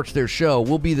decided to torch their show,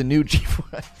 we'll be the new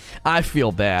G4. I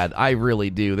feel bad. I really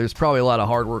do. There's probably a lot of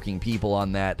hardworking people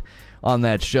on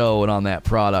that show and on that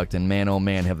product, and man, oh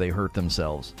man, have they hurt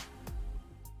themselves.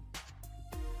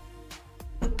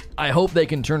 I hope they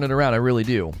can turn it around. I really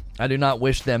do. I do not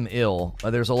wish them ill.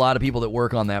 There's a lot of people that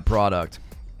work on that product.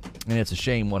 And it's a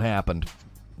shame what happened.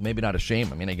 Maybe not a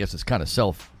shame. I mean, I guess it's kind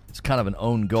of an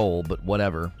own goal, but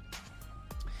whatever.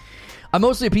 I'm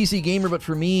mostly a PC gamer, but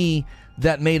for me,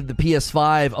 that made the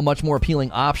PS5 a much more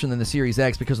appealing option than the Series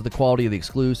X because of the quality of the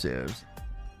exclusives.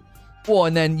 Well,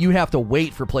 and then you have to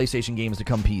wait for PlayStation games to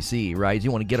come PC, right?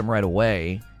 You want to get them right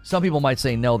away. Some people might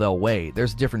say, no, they'll wait.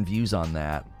 There's different views on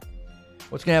that.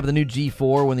 What's going to happen to the new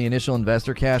G4 when the initial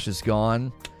investor cash is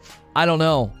gone? I don't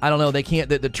know. They can't.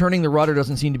 The turning the rudder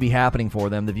doesn't seem to be happening for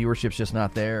them. The viewership's just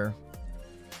not there.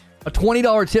 A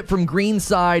 $20 tip from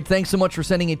Greenside. Thanks so much for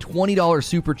sending a $20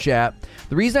 super chat.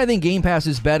 The reason I think Game Pass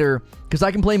is better, because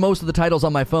I can play most of the titles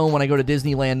on my phone when I go to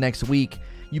Disneyland next week.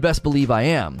 You best believe I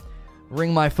am.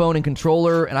 Ring my phone and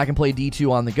controller, and I can play D2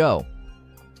 on the go.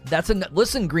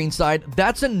 Listen, Greenside,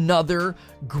 that's another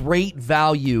great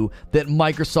value that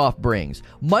Microsoft brings.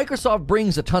 Microsoft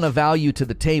brings a ton of value to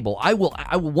the table. I will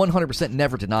 100%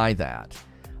 never deny that.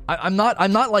 I'm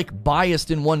not like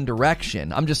biased in one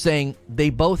direction. I'm just saying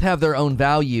they both have their own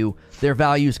value. Their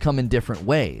values come in different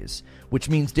ways, which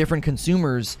means different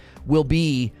consumers will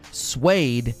be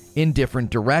swayed in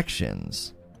different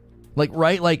directions.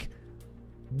 Like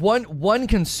one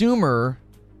consumer,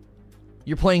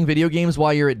 you're playing video games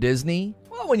while you're at Disney?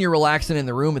 Well, when you're relaxing in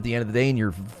the room at the end of the day and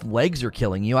your legs are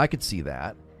killing you, I could see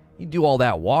that. You do all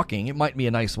that walking, it might be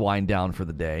a nice wind down for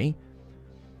the day.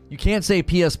 You can't say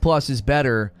PS Plus is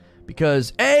better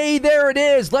because, hey, there it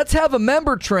is. Let's have a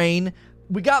member train.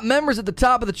 We got members at the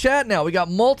top of the chat now. We got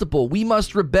multiple. We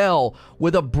Must Rebel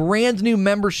with a brand new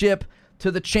membership to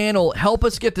the channel. Help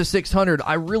us get to 600.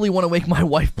 I really want to make my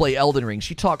wife play Elden Ring.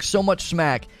 She talks so much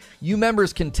smack. You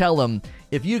members can tell them,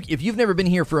 if you've never been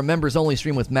here for a members only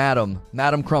stream with Madam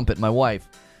Crumpet, my wife,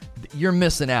 you're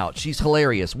missing out. She's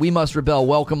hilarious. We Must Rebel.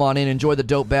 Welcome on in. Enjoy the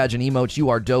dope badge and emotes. You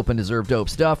are dope and deserve dope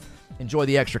stuff. Enjoy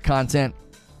the extra content.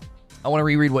 I want to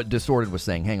reread what Distorted was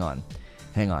saying. Hang on.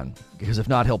 Because if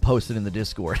not, he'll post it in the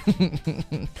Discord.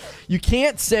 You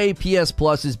can't say PS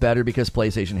Plus is better because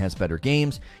PlayStation has better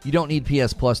games. You don't need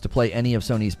PS Plus to play any of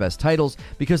Sony's best titles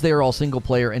because they are all single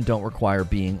player and don't require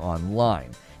being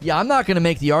online. Yeah, I'm not going to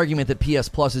make the argument that PS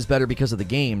Plus is better because of the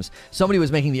games. Somebody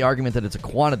was making the argument that it's a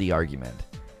quantity argument.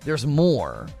 There's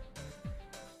more.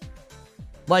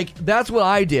 Like, that's what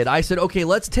I did. I said, okay,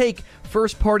 let's take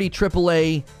first-party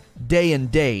AAA day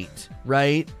and date,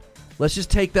 right? Let's just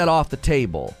take that off the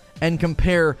table and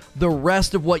compare the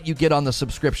rest of what you get on the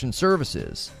subscription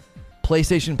services.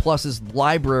 PlayStation Plus's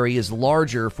library is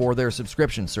larger for their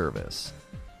subscription service.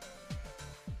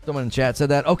 Someone in chat said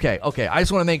that? Okay. I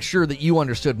just want to make sure that you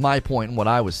understood my point and what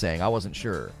I was saying. I wasn't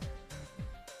sure.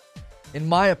 In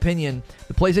my opinion,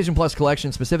 the PlayStation Plus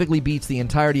collection specifically beats the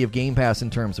entirety of Game Pass in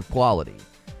terms of quality.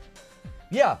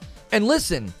 Yeah, and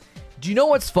listen, do you know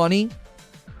what's funny?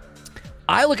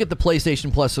 I look at the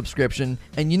PlayStation Plus subscription,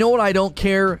 and you know what I don't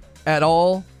care at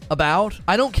all about?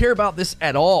 I don't care about this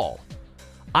at all.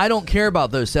 I don't care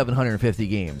about those 750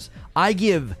 games. I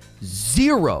give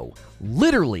zero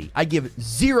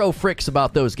fricks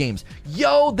about those games.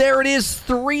 Yo, there it is,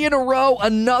 3 in a row.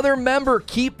 Another member.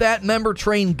 Keep that member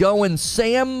train going.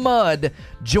 Sam Mudd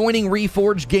joining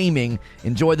Reforged Gaming.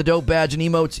 Enjoy the dope badge and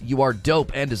emotes. You are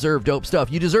dope and deserve dope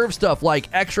stuff. You deserve stuff like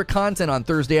extra content on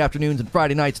Thursday afternoons and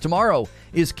Friday nights. Tomorrow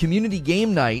is community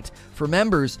game night for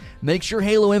members. Make sure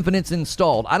Halo Infinite's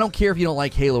installed. I don't care if you don't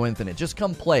like Halo Infinite. Just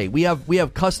come play. We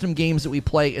have custom games that we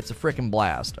play. It's a frickin'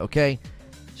 blast, okay?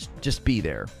 Just be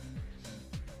there.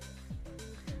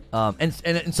 And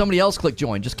somebody else click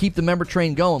join. Just keep the member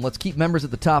train going. Let's keep members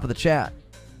at the top of the chat.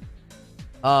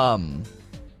 What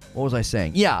was I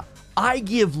saying? Yeah, I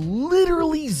give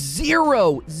literally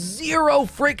zero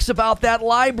fricks about that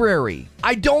library.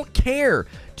 I don't care.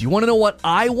 Do you want to know what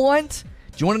I want?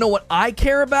 Do you want to know what I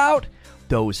care about?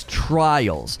 Those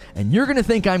trials. And you're going to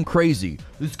think I'm crazy.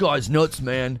 This guy's nuts,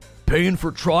 man. paying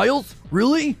for trials?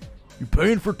 Really? You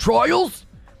paying for trials?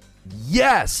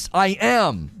 Yes, I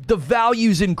am. The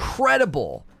value's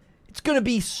incredible. It's going to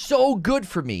be so good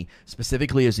for me,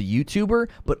 specifically as a YouTuber,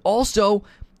 but also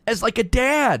as like a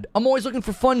dad. I'm always looking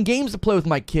for fun games to play with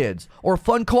my kids or a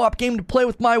fun co-op game to play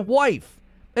with my wife.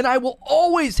 And I will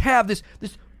always have this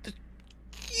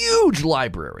huge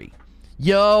library.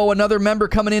 Yo, another member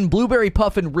coming in, Blueberry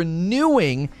Puffin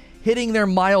renewing, hitting their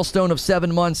milestone of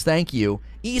 7 months. Thank you.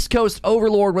 East Coast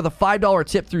Overlord with a $5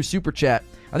 tip through Super Chat.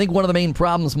 I think one of the main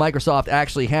problems Microsoft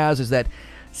actually has is that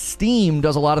Steam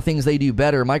does a lot of things they do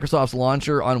better. Microsoft's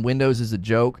launcher on Windows is a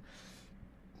joke.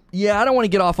 Yeah, I don't want to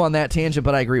get off on that tangent,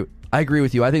 but I agree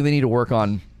with you. I think they need to work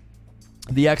on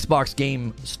the Xbox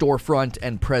game storefront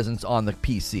and presence on the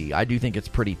PC. I do think it's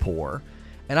pretty poor.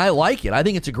 And I like it. I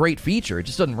think it's a great feature. It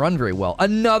just doesn't run very well.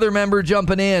 Another member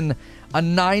jumping in. A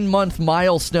 9-month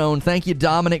milestone. Thank you,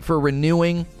 Dominic, for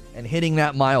renewing and hitting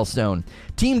that milestone.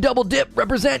 Team Double Dip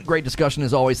represent. Great discussion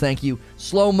as always. Thank you.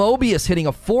 Slow Mobius hitting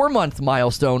a 4-month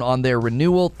milestone on their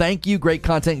renewal. Thank you. Great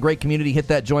content, great community. Hit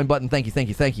that join button. Thank you, thank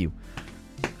you, thank you.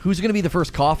 Who's going to be the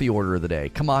first coffee order of the day?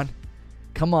 Come on.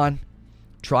 Come on.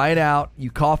 Try it out,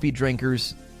 you coffee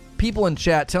drinkers. People in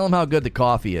chat, tell them how good the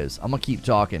coffee is. I'm going to keep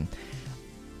talking.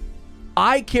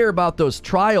 I care about those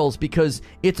trials because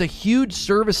it's a huge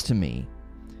service to me.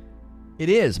 It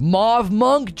is. Mauve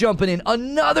Monk jumping in.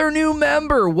 Another new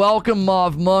member. Welcome,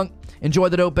 Mauve Monk. Enjoy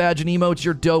the dope badge and emotes.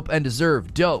 You're dope and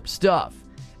deserve dope stuff.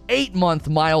 8-month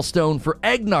milestone for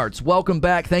Eggnarts. Welcome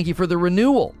back. Thank you for the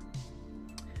renewal.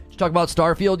 Did you talk about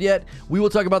Starfield yet? We will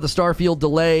talk about the Starfield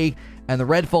delay and the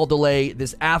Redfall delay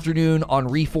this afternoon on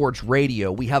Reforged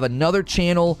Radio. We have another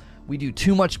channel. We do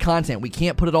too much content. We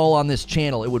can't put it all on this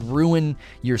channel. It would ruin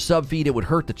your sub feed. It would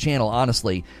hurt the channel,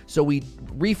 honestly. So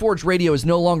Reforged Radio is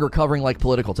no longer covering like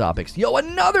political topics. Yo,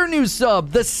 another new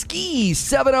sub, the Ski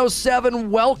 707.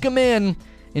 Welcome in.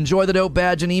 Enjoy the dope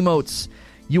badge and emotes.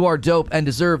 You are dope and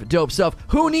deserve dope stuff.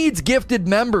 Who needs gifted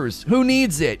members? Who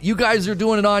needs it? You guys are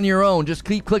doing it on your own. Just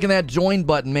keep clicking that join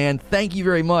button, man. Thank you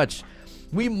very much.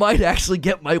 We might actually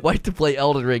get my wife to play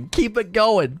Elden Ring. Keep it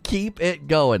going. Keep it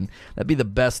going. That'd be the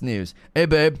best news. Hey,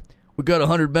 babe, we got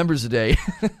 100 members today.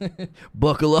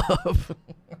 Buckle up.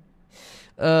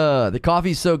 The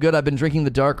coffee's so good. I've been drinking the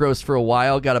dark roast for a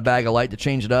while. Got a bag of light to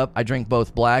change it up. I drink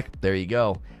both black. There you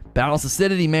go. Balance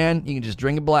acidity, man. You can just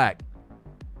drink it black.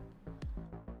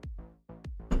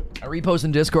 I repost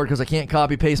in Discord because I can't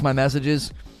copy-paste my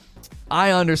messages.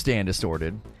 I understand,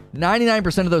 Distorted.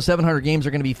 99% of those 700 games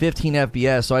are going to be 15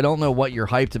 FPS, so I don't know what you're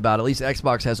hyped about. At least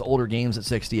Xbox has older games at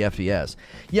 60 FPS.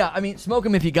 Yeah, I mean, smoke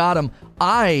them if you got them.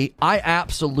 I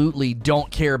absolutely don't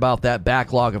care about that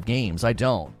backlog of games. I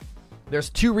don't. There's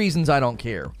 2 reasons I don't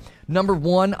care. Number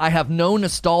 1, I have no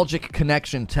nostalgic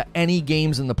connection to any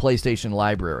games in the PlayStation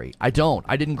library. I don't.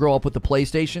 I didn't grow up with the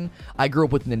PlayStation. I grew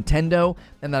up with Nintendo,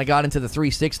 and then I got into the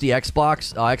 360 Xbox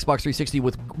 360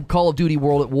 with Call of Duty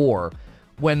World at War.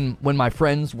 When my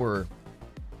friends were,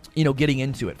 getting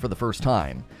into it for the first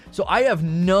time. So I have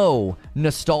no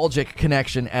nostalgic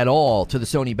connection at all to the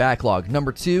Sony backlog.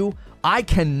 Number 2, I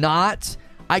cannot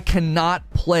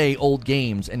play old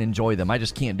games and enjoy them. I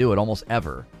just can't do it almost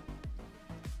ever.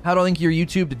 How do I link your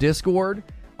YouTube to Discord?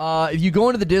 If you go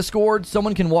into the Discord,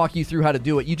 someone can walk you through how to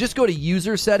do it. You just go to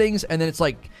user settings, and then it's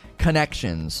like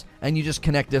connections, and you just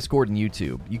connect Discord and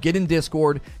YouTube. You get in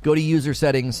Discord, go to user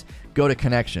settings, go to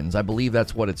connections. I believe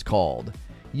that's what it's called.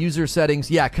 User settings,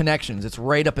 yeah, connections. It's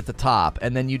right up at the top,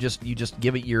 and then you just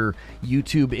give it your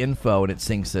YouTube info, and it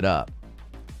syncs it up.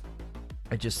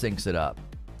 It just syncs it up.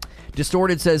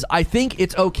 Distorted says, I think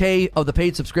it's okay of the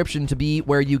paid subscription to be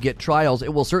where you get trials.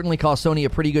 It will certainly cost Sony a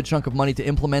pretty good chunk of money to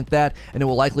implement that, and it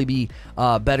will likely be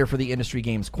better for the industry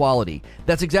game's quality.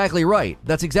 That's exactly right.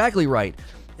 That's exactly right.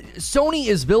 Sony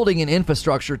is building an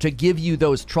infrastructure to give you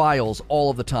those trials all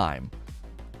of the time.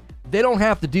 They don't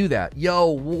have to do that.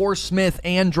 Yo, Warsmith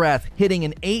Andrath hitting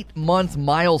an 8-month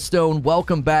milestone.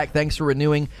 Welcome back. Thanks for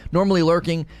renewing. Normally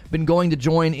lurking. Been going to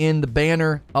join in the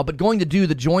banner. But going to do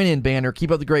the join in banner.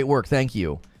 Keep up the great work. Thank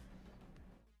you.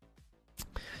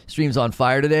 Stream's on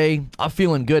fire today. I'm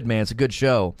feeling good, man. It's a good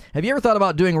show. Have you ever thought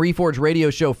about doing Reforged Radio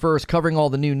show first, covering all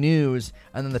the new news,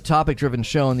 and then the topic-driven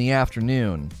show in the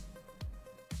afternoon?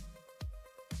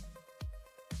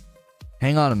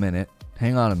 Hang on a minute.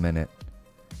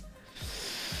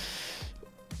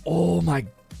 Oh my,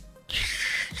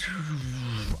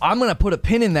 I'm going to put a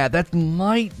pin in that. That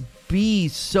might be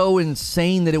so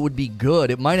insane that it would be good.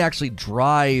 It might actually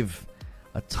drive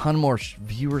a ton more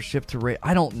viewership to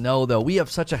I don't know, though. We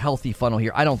have such a healthy funnel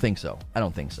here. I don't think so.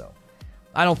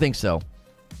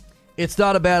 It's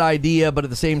not a bad idea, but at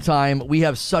the same time, we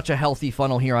have such a healthy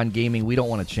funnel here on gaming, we don't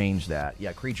want to change that.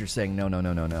 Yeah, Creature's saying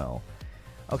no.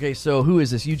 Okay, so who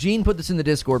is this? Eugene put this in the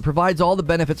Discord. Provides all the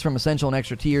benefits from Essential and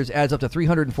Extra tiers. Adds up to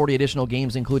 340 additional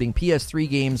games, including PS3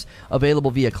 games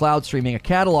available via cloud streaming. A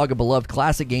catalog of beloved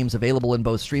classic games available in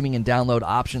both streaming and download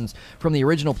options from the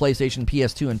original PlayStation,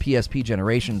 PS2, and PSP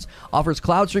generations. Offers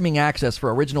cloud streaming access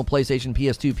for original PlayStation,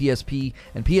 PS2, PSP,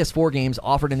 and PS4 games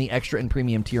offered in the Extra and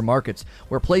Premium tier markets,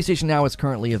 where PlayStation Now is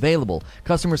currently available.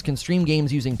 Customers can stream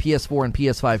games using PS4 and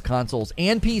PS5 consoles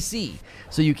and PC,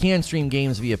 so you can stream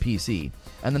games via PC.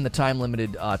 And then the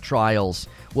time-limited trials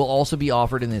will also be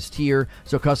offered in this tier,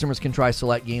 so customers can try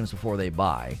select games before they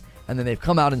buy. And then they've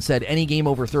come out and said any game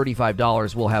over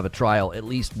 $35 will have a trial, at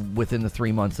least within the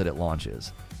 3 months that it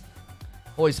launches.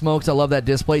 Holy smokes, I love that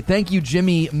display. Thank you,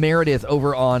 Jimmy Meredith,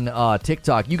 over on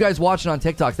TikTok. You guys watching on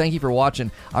TikTok, thank you for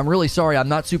watching. I'm really sorry I'm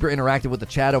not super interactive with the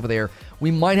chat over there. We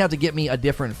might have to get me a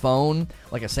different phone,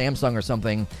 like a Samsung or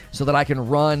something, so that I can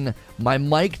run my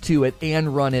mic to it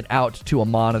and run it out to a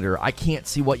monitor. I can't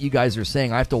see what you guys are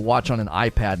saying. I have to watch on an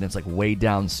iPad, and it's like way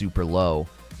down super low.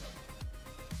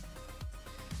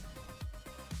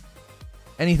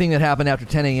 Anything that happened after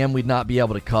 10 a.m. we'd not be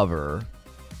able to cover.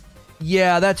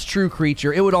 Yeah, that's true,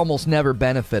 Creature. It would almost never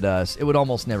benefit us.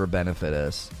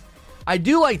 I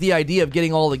do like the idea of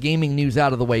getting all the gaming news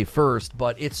out of the way first,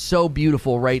 but it's so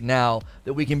beautiful right now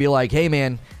that we can be like, hey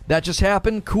man, that just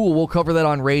happened? Cool, we'll cover that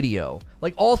on radio.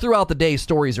 Like, all throughout the day,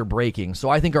 stories are breaking,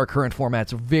 so I think our current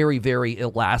format's very, very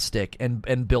elastic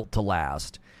and built to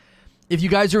last. If you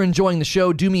guys are enjoying the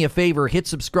show, do me a favor, hit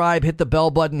subscribe, hit the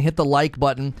bell button, hit the like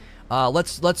button.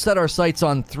 Let's set our sights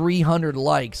on 300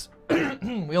 likes.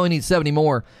 We only need 70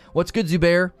 more. What's good,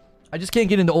 Zubair? I just can't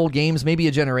get into old games. Maybe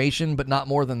a generation, but not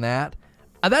more than that.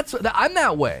 I'm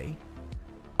that way.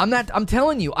 I'm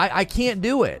telling you, I can't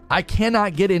do it. I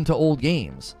cannot get into old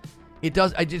games. It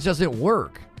just doesn't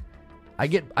work. I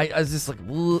just like,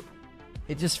 ugh.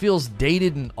 It just feels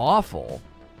dated and awful.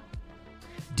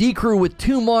 D-Crew with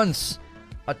 2 months.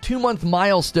 A 2-month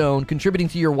milestone, contributing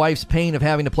to your wife's pain of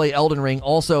having to play Elden Ring.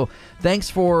 Also, thanks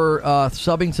for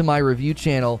subbing to my review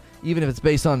channel, even if it's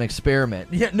based on an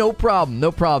experiment. Yeah, no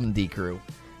problem, D-Crew.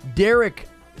 Derek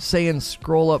saying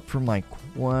scroll up for my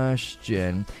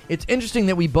question. It's interesting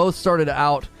that we both started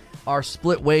out our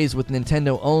split ways with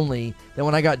Nintendo only. Then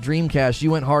when I got Dreamcast,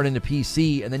 you went hard into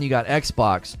PC, and then you got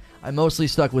Xbox. I mostly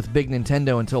stuck with big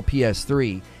Nintendo until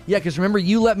PS3. Yeah, because remember,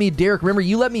 Derek,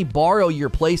 you let me borrow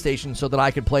your PlayStation so that I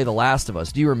could play The Last of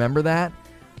Us. Do you remember that?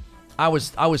 I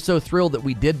was so thrilled that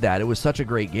we did that. It was such a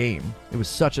great game. It was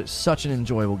such an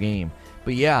enjoyable game.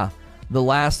 But yeah, The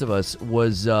Last of Us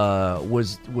was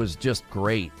just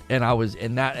great. And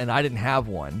I didn't have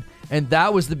one. And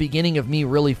that was the beginning of me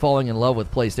really falling in love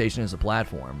with PlayStation as a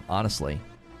platform, honestly.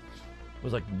 It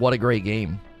was like, what a great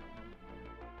game.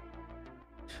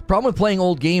 Problem with playing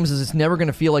old games is it's never going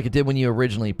to feel like it did when you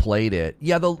originally played it.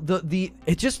 Yeah, the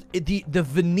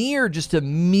veneer just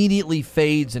immediately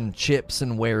fades and chips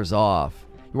and wears off.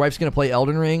 Your wife's going to play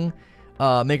Elden Ring?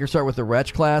 Make her start with the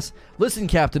Wretch class? Listen,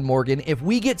 Captain Morgan, if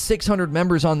we get 600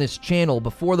 members on this channel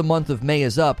before the month of May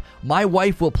is up, my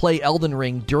wife will play Elden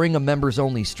Ring during a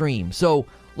members-only stream. So,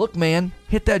 look, man,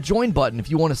 hit that join button if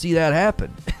you want to see that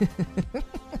happen.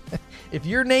 If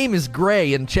your name is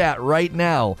Gray in chat right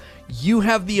now, you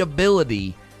have the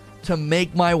ability to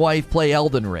make my wife play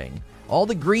Elden Ring. All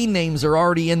the green names are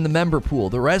already in the member pool.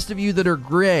 The rest of you that are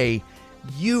gray,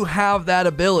 you have that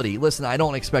ability. Listen, I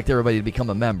don't expect everybody to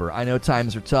become a member. I know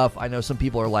times are tough. I know some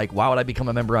people are like, why would I become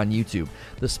a member on YouTube?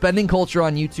 The spending culture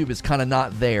on YouTube is kind of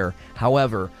not there.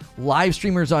 However, live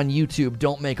streamers on YouTube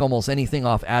don't make almost anything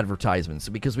off advertisements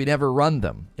because we never run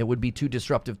them. It would be too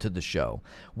disruptive to the show.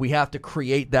 We have to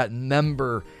create that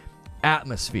member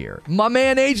atmosphere. My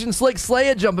man Agent Slick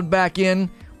Slaya jumping back in.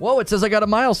 Whoa, it says I got a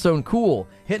milestone. Cool.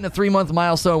 Hitting a 3-month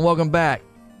milestone. Welcome back.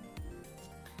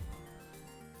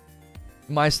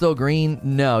 Am I still green?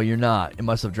 No, you're not. It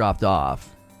must have dropped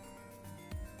off.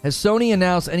 Has Sony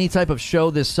announced any type of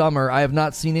show this summer? I have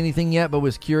not seen anything yet, but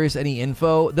was curious any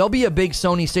info. There'll be a big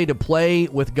Sony State of Play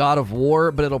with God of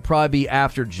War, but it'll probably be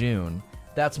after June.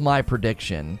 That's my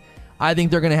prediction. I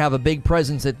think they're going to have a big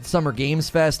presence at Summer Games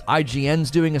Fest.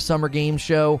 IGN's doing a Summer Games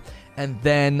show. And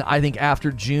then I think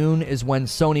after June is when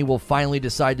Sony will finally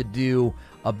decide to do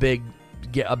a big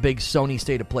Sony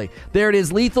State of Play. There it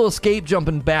is. Lethal Escape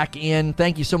jumping back in.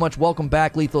 Thank you so much. Welcome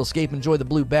back, Lethal Escape. Enjoy the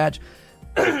blue badge.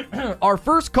 Our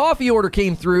first coffee order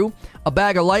came through. A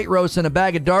bag of light roast and a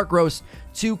bag of dark roast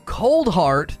to Cold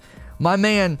Heart. My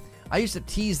man, I used to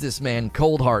tease this man,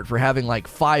 Cold Heart, for having like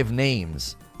 5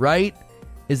 names, right?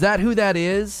 Is that who that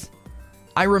is?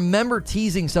 I remember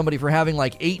teasing somebody for having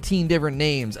like 18 different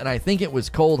names, and I think it was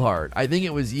Cold Heart. I think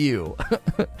it was you.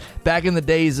 back in the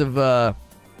days of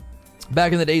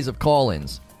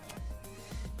call-ins.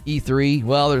 E3?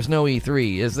 Well, there's no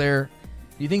E3, is there?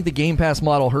 Do you think the Game Pass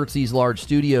model hurts these large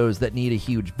studios that need a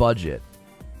huge budget?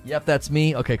 Yep, that's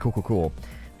me. Okay, cool.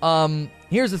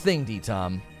 Here's the thing,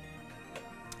 D-Tom.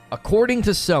 According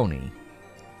to Sony,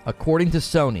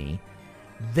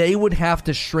 they would have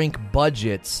to shrink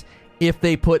budgets if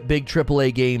they put big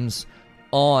AAA games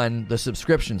on the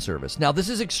subscription service. Now, this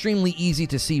is extremely easy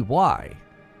to see why.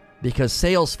 Because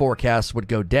sales forecasts would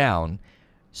go down,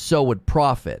 so would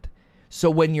profit. So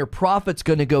when your profit's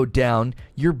going to go down,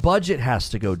 your budget has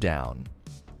to go down.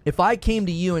 If I came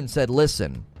to you and said,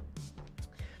 listen,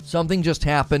 something just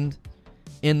happened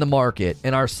in the market,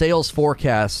 and our sales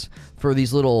forecasts for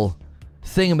these little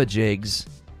thingamajigs,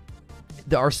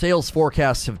 our sales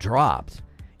forecasts have dropped.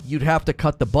 You'd have to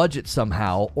cut the budget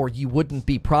somehow, or you wouldn't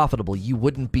be profitable. You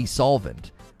wouldn't be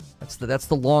solvent. That's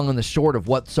the long and the short of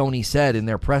what Sony said in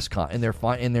their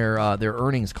their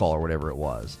earnings call or whatever it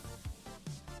was.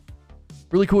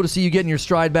 Really cool to see you getting your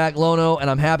stride back, Lono, and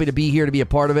I'm happy to be here to be a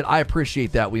part of it. I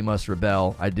appreciate that. We must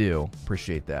rebel. I do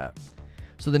appreciate that.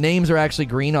 So the names are actually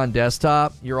green on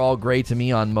desktop. You're all gray to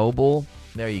me on mobile.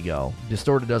 There you go.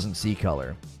 Distorted doesn't see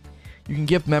color. You can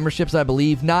gift memberships, I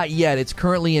believe. Not yet. It's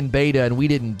currently in beta, and we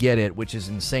didn't get it, which is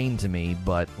insane to me,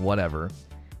 but whatever.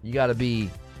 You got to be...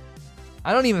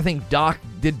 I don't even think Doc...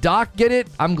 Did Doc get it?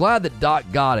 I'm glad that Doc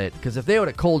got it, because if they would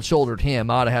have cold-shouldered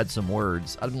him, I would have had some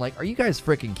words. I'd been like, are you guys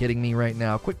freaking kidding me right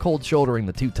now? Quit cold-shouldering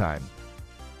the two-time.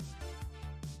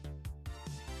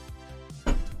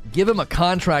 Give him a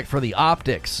contract for the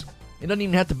optics. It doesn't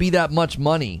even have to be that much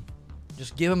money.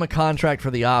 Just give him a contract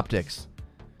for the optics.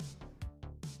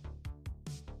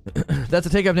 That's a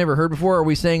take I've never heard before. Are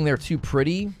we saying they're too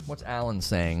pretty? What's Alan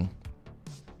saying?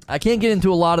 I can't get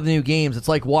into a lot of the new games. It's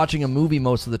like watching a movie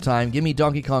most of the time. Give me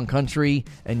Donkey Kong Country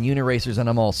and Uniracers and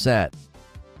I'm all set.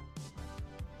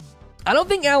 I don't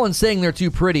think Alan's saying they're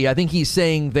too pretty. I think he's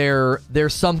saying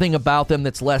there's something about them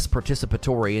that's less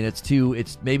participatory, and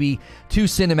it's maybe too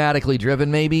cinematically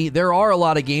driven, maybe. There are a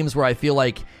lot of games where I feel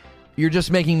like you're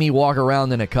just making me walk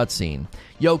around in a cutscene.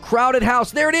 Yo, Crowded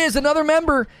House. There it is. Another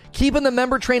member. Keeping the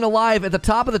member train alive. At the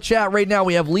top of the chat right now,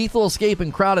 we have Lethal Escape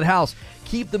and Crowded House.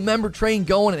 Keep the member train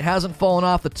going. It hasn't fallen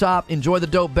off the top. Enjoy the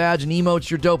dope badge and emotes.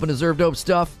 You're dope and deserve dope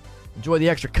stuff. Enjoy the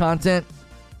extra content.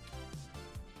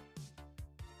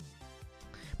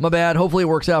 My bad. Hopefully it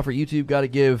works out for YouTube. Got to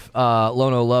give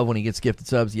Lono love when he gets gifted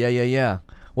subs. Yeah.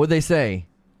 What'd they say?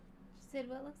 She said,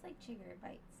 well, it looks like Chigger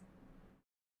bites.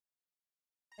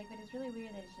 Like, but it's really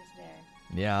weird that it's just there.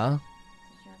 Yeah. So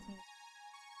she wants me to...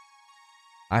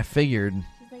 I figured.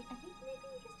 She's like, I think maybe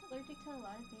you're just allergic to a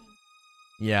lot of things.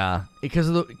 Yeah. Because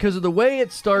of the way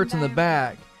it starts in the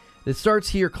back. It starts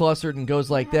here clustered and goes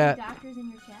like that. Doctors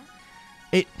in your chat?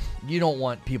 You don't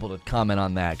want people to comment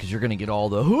on that because you're going to get all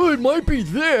the, oh, it might be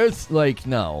this. Like,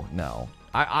 no.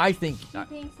 I think... She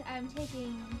thinks I'm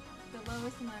taking the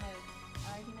lowest amount of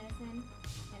allergy medicine,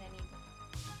 and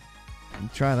I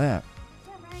need... Try that.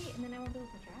 Yeah, right, and then I won't be able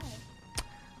to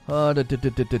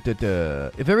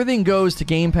drive. If everything goes to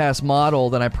Game Pass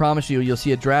model, then I promise you'll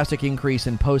see a drastic increase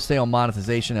in post-sale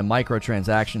monetization and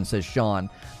microtransactions, says Sean.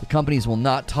 The companies will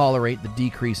not tolerate the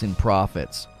decrease in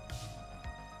profits.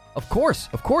 Of course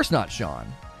not,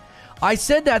 Sean. I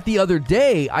said that the other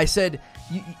day. I said,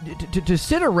 to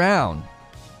sit around,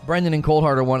 Brendan and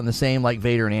Coldheart are one and the same, like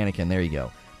Vader and Anakin. There you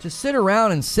go. To sit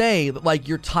around and say that, like,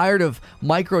 you're tired of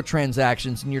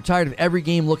microtransactions and you're tired of every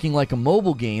game looking like a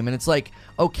mobile game, and it's like,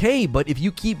 okay, but if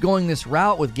you keep going this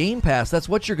route with Game Pass, that's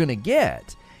what you're going to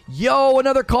get. Yo,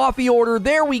 another coffee order.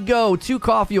 There we go. 2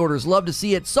 coffee orders. Love to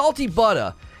see it. Salty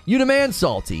Butter. You demand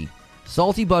Salty.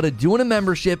 Salty Butter doing a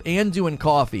membership and doing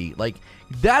coffee. Like,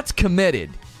 that's committed.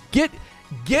 Get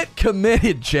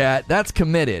committed, chat. That's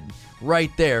committed. Right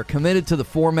there. Committed to the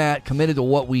format. Committed to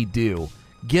what we do.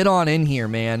 Get on in here,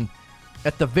 man.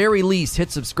 At the very least,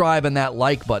 hit subscribe and that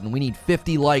like button. We need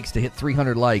 50 likes to hit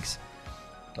 300 likes.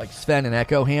 Like Sven and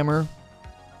Echo Hammer.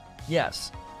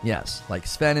 Yes. Like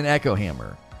Sven and Echo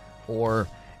Hammer. Or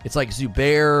it's like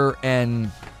Zubair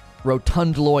and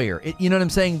Rotund Lawyer. You know what I'm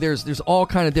saying? There's all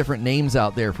kind of different names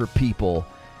out there for people.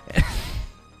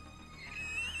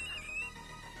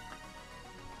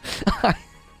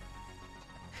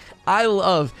 I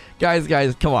love guys.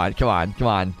 Come on.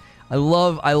 I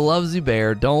love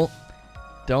Zubair. Don't.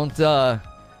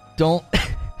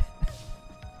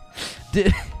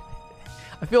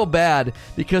 I feel bad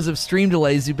because of stream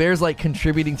delays. Zubair's like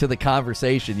contributing to the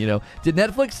conversation. You know, did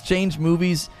Netflix change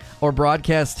movies or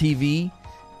broadcast TV?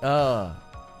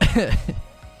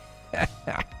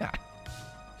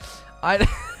 I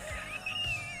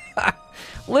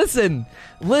listen.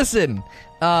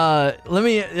 Let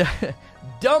me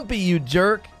Dumpy, you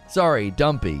jerk. Sorry,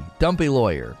 Dumpy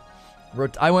lawyer.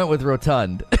 I went with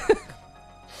rotund.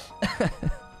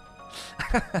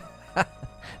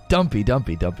 Dumpy.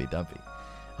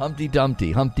 Humpty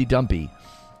Dumpty.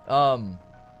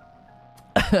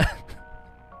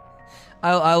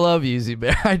 I love you,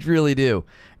 Z-Bear. I really do.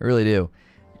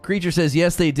 Creature says,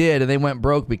 yes, they did, and they went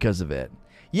broke because of it.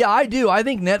 Yeah, I do. I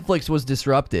think Netflix was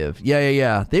disruptive.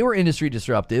 Yeah. They were industry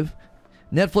disruptive.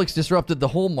 Netflix disrupted the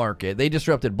whole market. They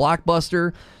disrupted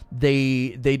Blockbuster.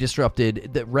 They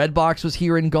disrupted that Redbox was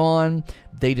here and gone.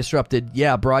 They disrupted,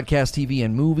 broadcast TV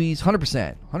and movies.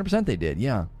 100% they did.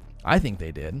 Yeah, I think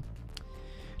they did.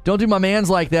 Don't do my mans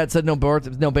like that, said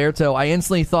Noberto. I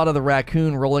instantly thought of the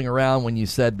raccoon rolling around when you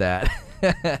said that.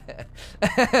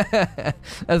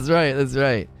 That's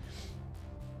right.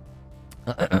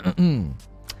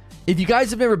 If you guys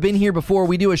have never been here before,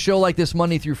 we do a show like this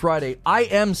Monday through Friday. I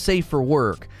am safe for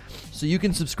work, so you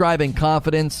can subscribe in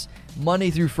confidence. Monday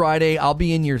through Friday, I'll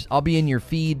be in your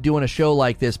feed doing a show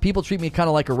like this. People treat me kind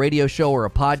of like a radio show or a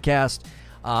podcast.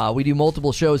 We do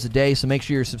multiple shows a day, so make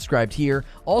sure you're subscribed here.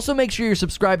 Also, make sure you're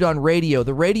subscribed on radio.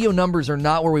 The radio numbers are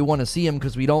not where we want to see them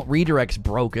because Redirect's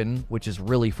broken, which is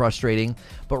really frustrating.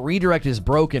 But Redirect is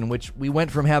broken, which we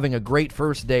went from having a great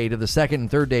first day to the second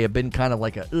and third day have been kind of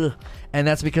like a ugh. And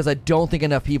that's because I don't think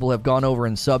enough people have gone over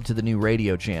and subbed to the new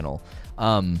radio channel.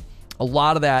 A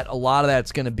lot of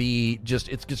that's going to be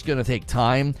it's just going to take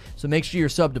time. So make sure you're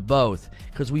subbed to both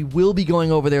because we will be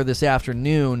going over there this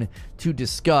afternoon to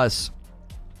discuss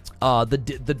the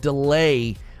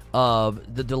delays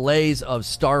of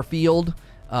Starfield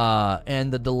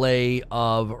and the delay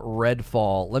of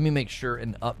Redfall. Let me make sure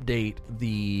and update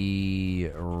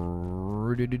the.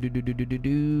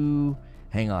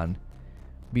 Hang on.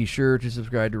 Be sure to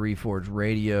subscribe to Reforge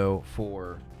Radio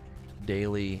for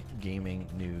daily gaming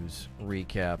news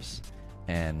recaps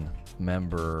and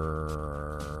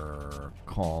member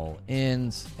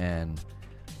call-ins and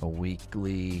a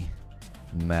weekly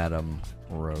Madam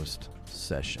Roast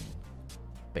session.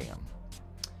 Bam.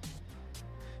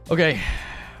 Okay.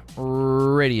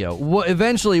 Radio.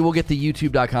 Eventually, we'll get to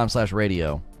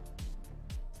youtube.com/radio.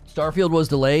 Starfield was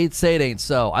delayed. Say it ain't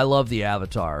so. I love the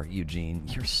avatar, Eugene.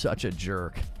 You're such a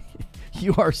jerk.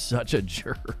 You are such a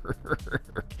jerk.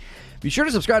 Be sure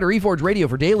to subscribe to Reforge Radio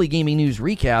for daily gaming news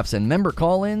recaps and member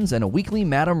call-ins and a weekly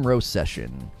Madam Roast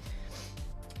session.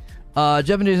 Jeff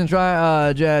and Jason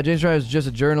James Try is just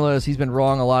a journalist. He's been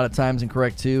wrong a lot of times and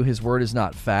correct too. His word is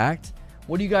not fact.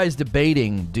 What are you guys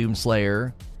debating,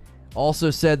 Doomslayer?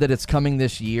 Also said that it's coming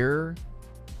this year.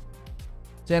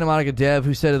 Santa Monica Dev,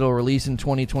 who said it'll release in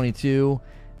 2022,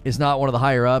 is not one of the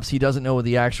higher ups. He doesn't know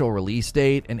the actual release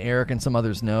date, and Eric and some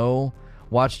others know.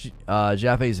 Watched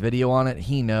Jaffe's video on it.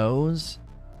 He knows.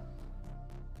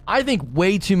 I think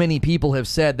way too many people have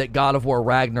said that God of War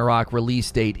Ragnarok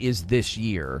release date is this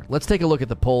year. Let's take a look at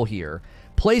the poll here.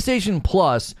 PlayStation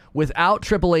Plus, without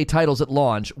AAA titles at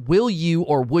launch, will you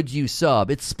or would you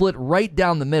sub? It's split right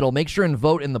down the middle. Make sure and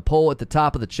vote in the poll at the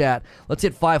top of the chat. Let's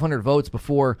hit 500 votes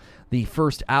before the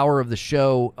first hour of the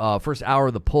show, first hour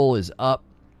of the poll is up.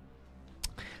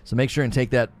 So make sure and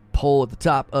take that poll at the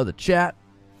top of the chat.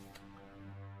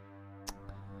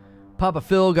 Papa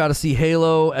Phil got to see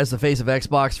Halo as the face of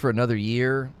Xbox for another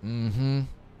year. I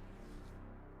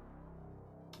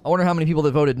wonder how many people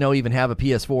that voted no even have a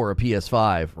PS4 or a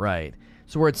PS5. Right.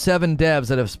 So we're at 7 devs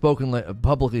that have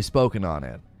publicly spoken on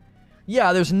it.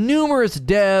 Yeah, there's numerous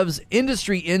devs,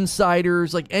 industry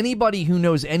insiders, like anybody who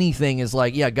knows anything is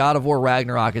like, yeah, God of War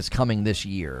Ragnarok is coming this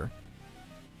year.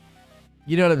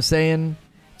 You know what I'm saying?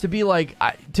 To be like,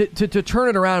 to turn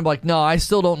it around and be like, no, I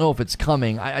still don't know if it's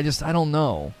coming. I don't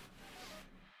know.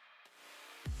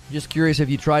 Just curious if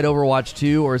you tried Overwatch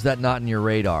 2, or is that not in your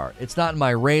radar? It's not in my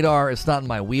radar. It's not in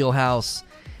my wheelhouse.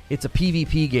 It's a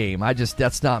PvP game.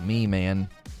 That's not me, man.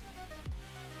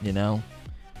 You know?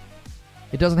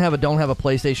 It doesn't have don't have a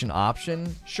PlayStation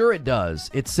option. Sure it does.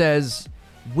 It says,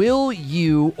 will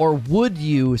you or would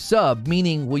you sub?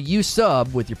 Meaning, will you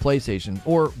sub with your PlayStation?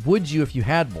 Or would you if you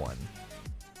had one?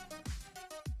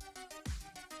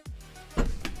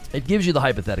 It gives you the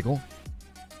hypothetical.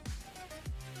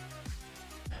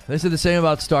 They said the same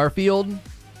about Starfield.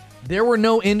 There were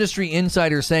no industry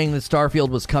insiders saying that Starfield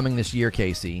was coming this year,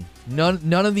 Casey. None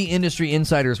of the industry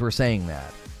insiders were saying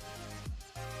that.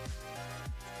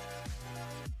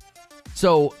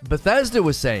 So Bethesda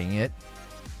was saying it.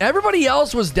 Everybody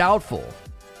else was doubtful.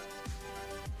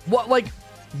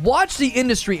 Watch the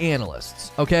industry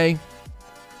analysts, okay?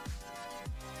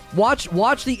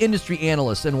 Watch the industry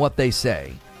analysts and what they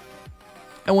say.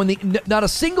 And when not a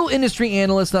single industry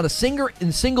analyst, not a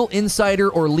single insider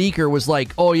or leaker was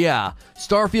like, oh yeah,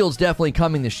 Starfield's definitely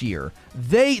coming this year.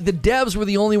 The devs were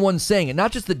the only ones saying it.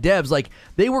 Not just the devs, like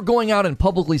they were going out and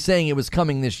publicly saying it was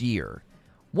coming this year.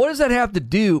 What does that have to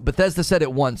do? Bethesda said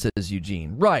it once, says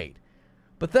Eugene. Right.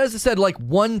 Bethesda said like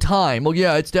one time, well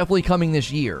yeah, it's definitely coming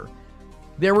this year.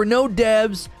 There were no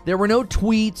devs, there were no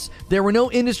tweets, there were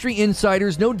no industry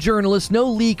insiders, no journalists, no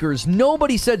leakers.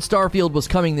 Nobody said Starfield was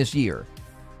coming this year.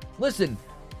 Listen,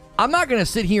 I'm not going to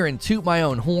sit here and toot my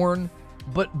own horn,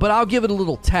 but I'll give it a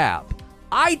little tap.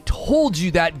 I told you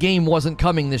that game wasn't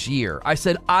coming this year. I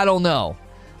said, I don't know.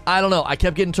 I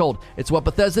kept getting told, it's what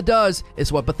Bethesda does.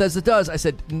 It's what Bethesda does. I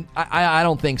said, I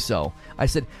don't think so. I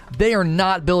said, they are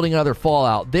not building another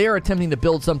Fallout. They are attempting to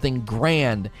build something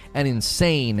grand and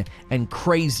insane and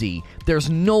crazy. There's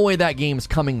no way that game's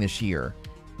coming this year.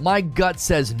 My gut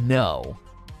says no.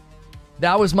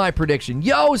 That was my prediction.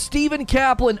 Yo, Stephen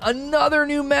Kaplan, another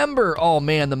new member. Oh,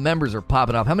 man, the members are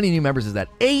popping up. How many new members is that?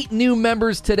 8 new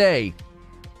members today.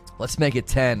 Let's make it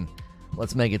 10.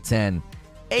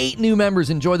 8 new members.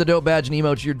 Enjoy the dope badge and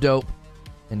emotes. You're dope,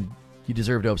 and you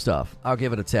deserve dope stuff. I'll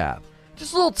give it a tap.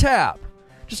 Just a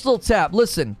little tap.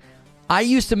 Listen, I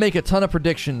used to make a ton of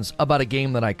predictions about a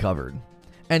game that I covered.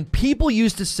 And people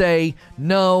used to say,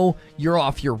 no, you're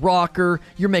off your rocker.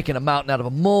 You're making a mountain out of a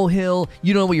molehill.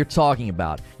 You don't know what you're talking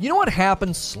about. You know what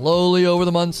happened slowly over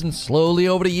the months and slowly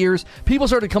over the years? People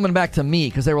started coming back to me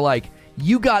because they were like,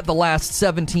 you got the last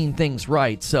 17 things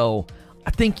right. So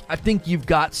I think you've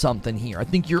got something here. I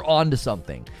think you're onto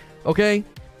something. Okay?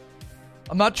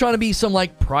 I'm not trying to be some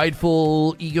like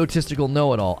prideful, egotistical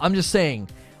know-it-all. I'm just saying,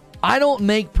 I don't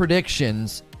make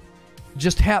predictions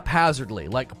just haphazardly.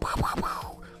 Like,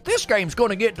 this game's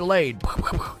going to get delayed.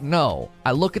 No.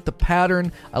 I look at the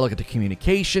pattern. I look at the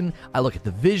communication. I look at the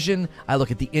vision. I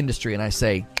look at the industry, and I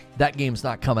say, that game's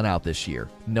not coming out this year.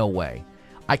 No way.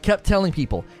 I kept telling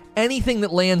people, anything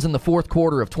that lands in the fourth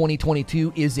quarter of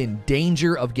 2022 is in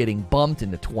danger of getting bumped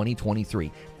into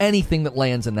 2023. Anything that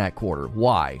lands in that quarter.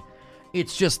 Why?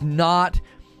 It's just not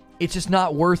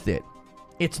worth it.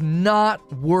 It's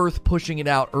not worth pushing it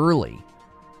out early.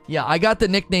 Yeah, I got the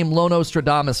nickname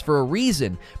Lonostradamus for a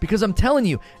reason, because I'm telling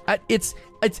you,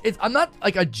 I'm not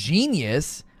like a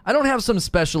genius. I don't have some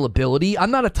special ability.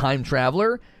 I'm not a time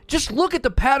traveler. Just look at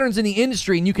the patterns in the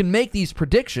industry and you can make these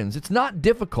predictions. It's not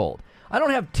difficult. I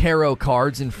don't have tarot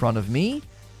cards in front of me.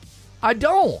 I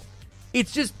don't.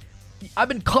 It's just, I've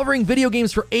been covering video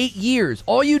games for 8 years.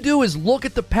 All you do is look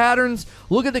at the patterns,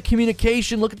 look at the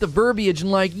communication, look at the verbiage,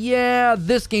 and like, yeah,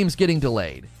 this game's getting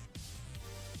delayed.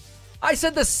 I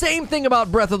said the same thing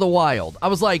about Breath of the Wild. I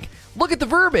was like, look at the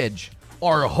verbiage.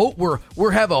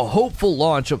 We're have a hopeful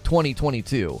launch of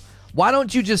 2022. Why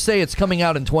don't you just say it's coming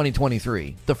out in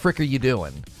 2023? The frick are you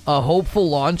doing? A hopeful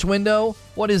launch window?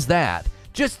 What is that?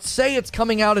 Just say it's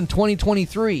coming out in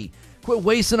 2023. Quit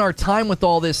wasting our time with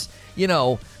all this,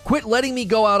 quit letting me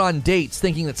go out on dates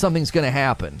thinking that something's going to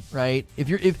happen, right? If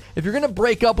you're going to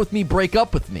break up with me,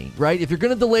 right? If you're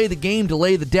going to delay the game,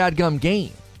 delay the dadgum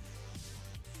game.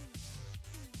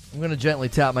 I'm going to gently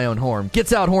tap my own horn.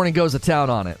 Gets out horn and goes to town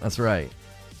on it. That's right.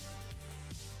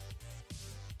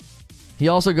 He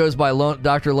also goes by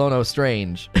Dr. Lono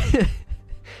Strange.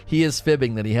 He is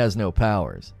fibbing that he has no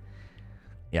powers.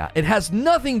 Yeah, it has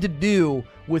nothing to do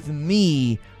with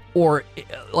me or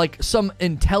like some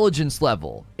intelligence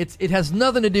level. It has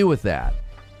nothing to do with that.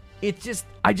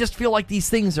 I just feel like these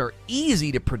things are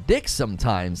easy to predict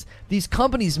sometimes. These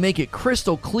companies make it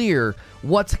crystal clear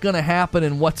what's going to happen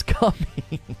and what's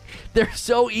coming. They're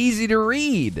so easy to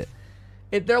read.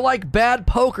 They're like bad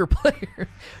poker players.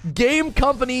 Game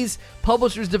companies,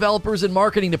 publishers, developers, and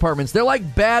marketing departments, they're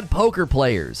like bad poker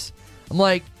players. I'm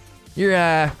like,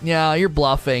 you're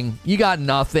bluffing. You got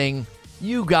nothing.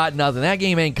 That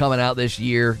game ain't coming out this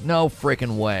year. No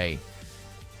frickin' way.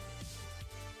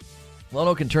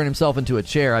 Lono can turn himself into a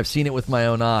chair. I've seen it with my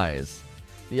own eyes.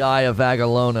 The eye of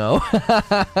Vagalono.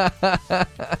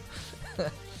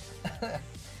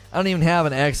 I don't even have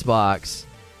an Xbox.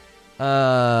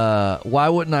 Why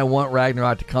wouldn't I want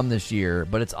Ragnarok to come this year?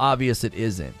 But it's obvious it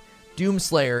isn't.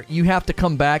 Doomslayer, you have to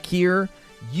come back here.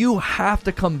 You have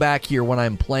to come back here when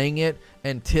I'm playing it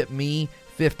and tip me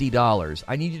 $50.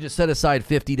 I need you to set aside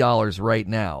 $50 right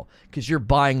now because you're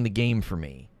buying the game for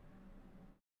me.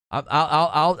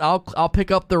 I'll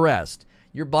pick up the rest.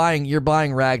 You're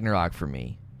buying Ragnarok for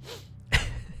me.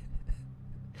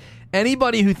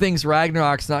 Anybody who thinks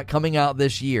Ragnarok's not coming out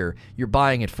this year, you're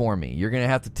buying it for me. You're going to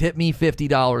have to tip me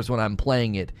 $50 when I'm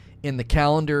playing it in the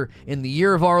calendar, in the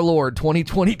year of our Lord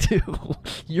 2022,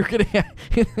 you're gonna have,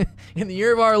 in the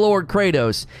year of our Lord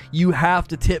Kratos, you have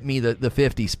to tip me the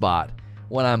 50 spot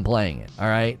when I'm playing it. All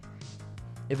right.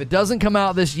 If it doesn't come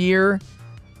out this year,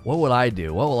 what would I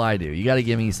do? What will I do? You got to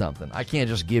give me something. I can't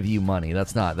just give you money.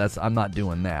 I'm not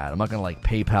doing that. I'm not gonna like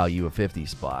PayPal you a 50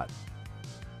 spot.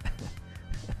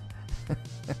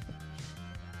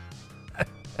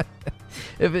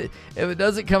 If it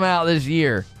doesn't come out this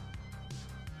year,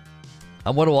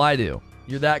 what will I do?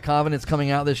 You're that confident it's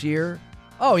coming out this year?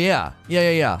 Oh, yeah.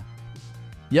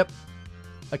 Yep.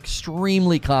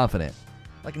 Extremely confident.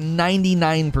 Like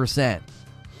 99%.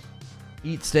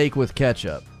 Eat steak with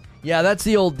ketchup. Yeah, that's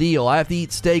the old deal. I have to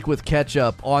eat steak with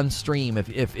ketchup on stream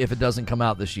if it doesn't come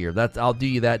out this year. I'll do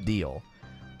you that deal.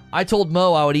 I told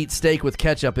Mo I would eat steak with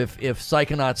ketchup if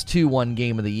Psychonauts 2 won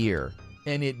Game of the Year.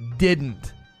 And it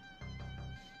didn't.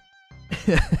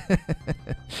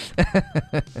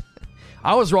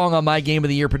 I was wrong on my Game of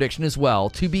the Year prediction as well.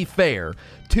 To be fair,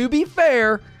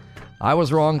 I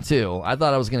was wrong too. I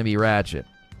thought I was going to be Ratchet.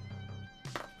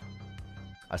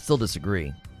 I still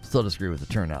disagree. With the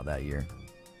turnout that year.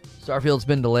 Starfield's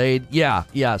been delayed. Yeah.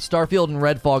 Starfield and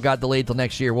Redfall got delayed till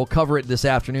next year. We'll cover it this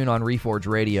afternoon on Reforge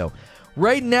Radio.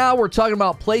 Right now, we're talking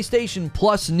about PlayStation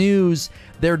Plus news.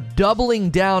 They're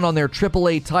doubling down on their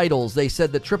AAA titles. They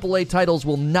said the AAA titles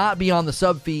will not be on the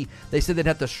sub fee. They said they'd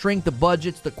have to shrink the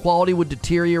budgets, the quality would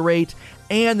deteriorate,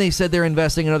 and they said they're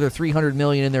investing another $300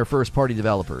 million in their first-party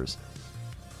developers.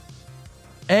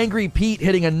 Angry Pete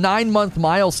hitting a 9-month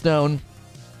milestone.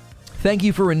 Thank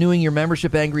you for renewing your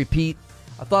membership, Angry Pete.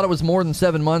 I thought it was more than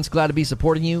 7 months. Glad to be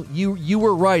supporting you. You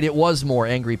were right. It was more,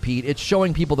 Angry Pete. It's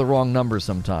showing people the wrong numbers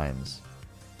sometimes.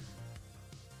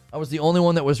 I was the only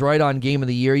one that was right on Game of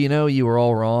the Year. You were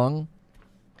all wrong.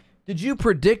 Did you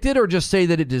predict it or just say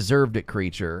that it deserved it,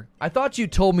 Creature? I thought you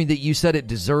told me that you said it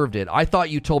deserved it. I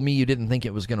thought you told me you didn't think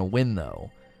it was going to win,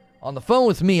 though. On the phone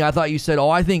with me, I thought you said,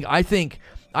 I think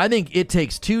It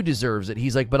Takes Two deserves it.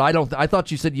 He's like, but I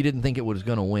thought you said you didn't think it was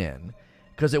going to win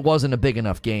because it wasn't a big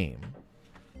enough game.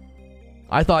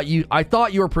 I thought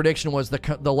your prediction was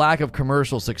the lack of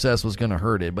commercial success was going to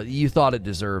hurt it, but you thought it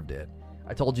deserved it.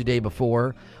 I told you day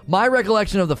before. My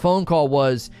recollection of the phone call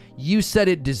was you said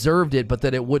it deserved it, but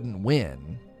that it wouldn't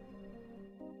win.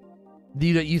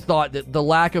 You thought that the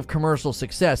lack of commercial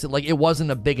success, it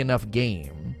wasn't a big enough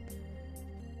game.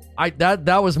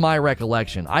 That was my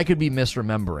recollection. I could be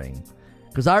misremembering.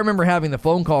 Because I remember having the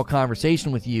phone call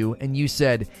conversation with you, and you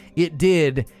said it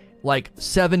did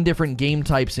 7 different game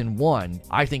types in one.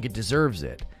 I think it deserves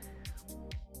it.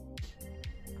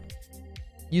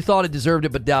 You thought it deserved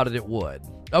it, but doubted it would.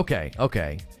 Okay.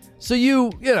 So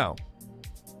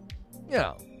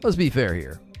let's be fair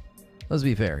here.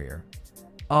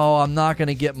 Oh, I'm not going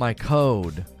to get my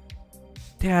code.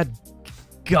 Dad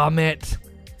gummit.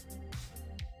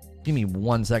 Give me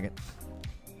 1 second.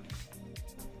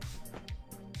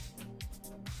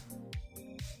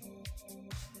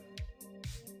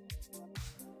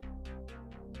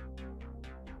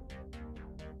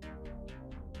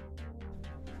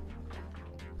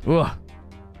 Ugh.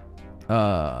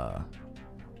 I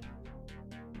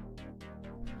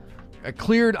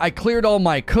cleared all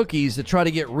my cookies to try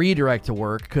to get redirect to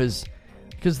work because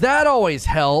that always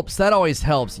helps. That always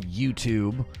helps,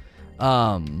 YouTube.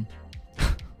 That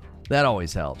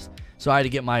always helps. So I had to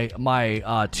get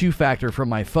my two-factor from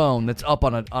my phone that's up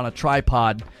on a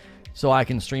tripod so I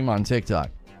can stream on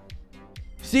TikTok.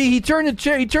 See, he turned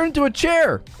into a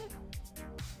chair.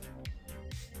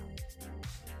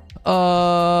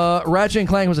 Ratchet and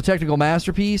Clank was a technical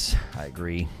masterpiece. I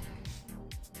agree.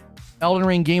 Elden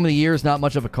Ring Game of the Year is not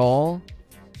much of a call.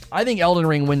 I think Elden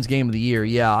Ring wins Game of the Year.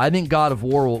 Yeah, I think God of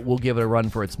War will give it a run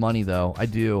for its money, though. I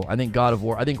do. I think God of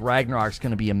War. I think Ragnarok's going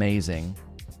to be amazing.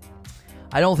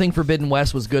 I don't think Forbidden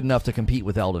West was good enough to compete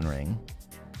with Elden Ring.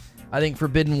 I think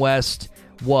Forbidden West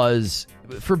has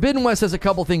a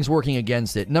couple things working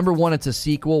against it. Number one, it's a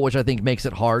sequel, which I think makes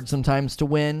it hard sometimes to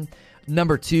win.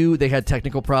 Number two, they had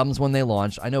technical problems when they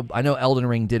launched. I know Elden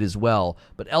Ring did as well,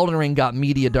 but Elden Ring got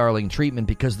media darling treatment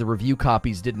because the review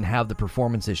copies didn't have the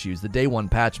performance issues. The day one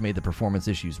patch made the performance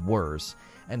issues worse,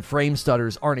 and frame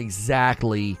stutters aren't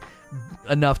exactly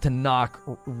enough to knock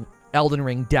Elden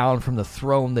Ring down from the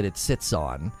throne that it sits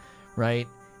on, right?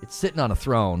 It's sitting on a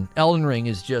throne. Elden Ring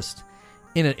is just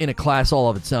in a class all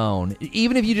of its own.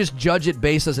 Even if you just judge it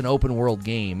based as an open world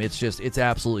game, it's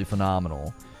absolutely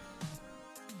phenomenal.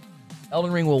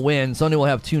 Elden Ring will win. Sony will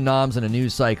have 2 noms in a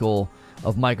news cycle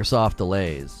of Microsoft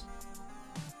delays.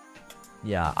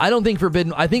 Yeah, I don't think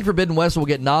Forbidden. I think Forbidden West will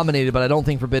get nominated, but I don't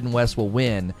think Forbidden West will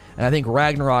win. And I think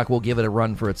Ragnarok will give it a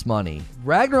run for its money.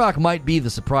 Ragnarok might be the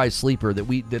surprise sleeper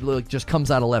that just comes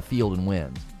out of left field and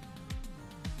wins.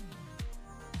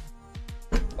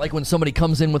 Like when somebody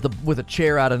comes in with a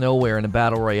chair out of nowhere in a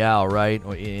battle royale, right?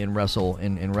 In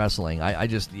wrestling, I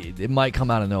just it might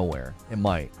come out of nowhere. It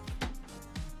might.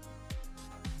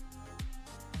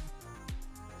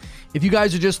 If you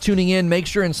guys are just tuning in, make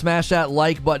sure and smash that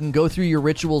like button. Go through your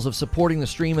rituals of supporting the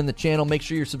stream and the channel. Make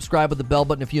sure you're subscribed with the bell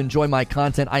button if you enjoy my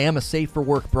content. I am a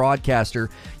safe-for-work broadcaster.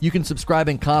 You can subscribe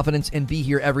in confidence and be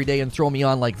here every day and throw me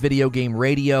on like Video Game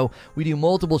Radio. We do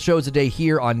multiple shows a day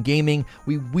here on gaming.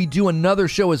 We do another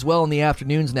show as well in the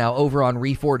afternoons now over on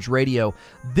Reforged Radio.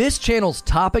 This channel's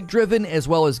topic-driven as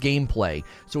well as gameplay.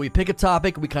 So we pick a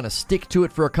topic, we kind of stick to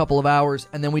it for a couple of hours,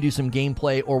 and then we do some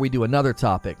gameplay or we do another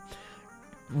topic.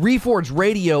 Reforged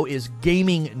Radio is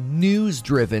gaming news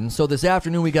driven, so this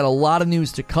afternoon we got a lot of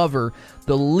news to cover.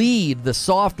 The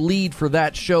soft lead for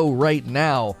that show right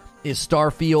now is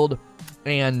Starfield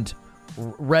and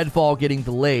Redfall getting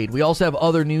delayed. We also have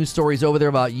other news stories over there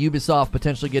about Ubisoft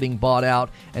potentially getting bought out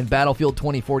and Battlefield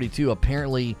 2042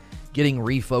 apparently getting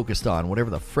refocused on, whatever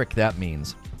the frick that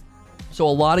means. So a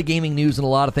lot of gaming news and a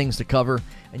lot of things to cover,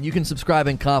 and you can subscribe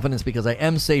in confidence because I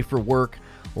am safe for work.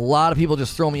 A lot of people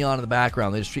just throw me on in the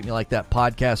background. They just treat me like that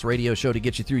podcast radio show to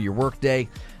get you through your workday.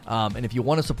 And if you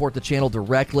want to support the channel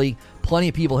directly, plenty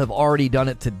of people have already done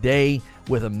it today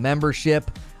with a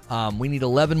membership. We need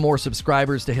 11 more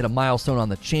subscribers to hit a milestone on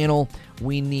the channel.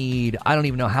 We need, I don't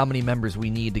even know how many members we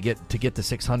need to get to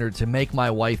 600 to make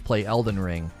my wife play Elden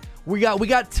Ring. We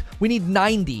need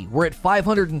 90. We're at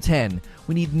 510.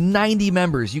 We need 90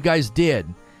 members. You guys did.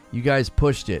 You guys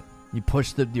pushed it.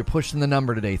 You're pushing the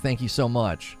number today. Thank you so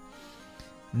much.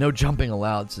 No jumping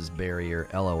allowed, says Barrier.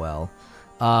 LOL.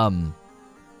 Thank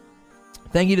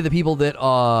you to the people that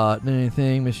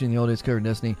anything missing the old days covered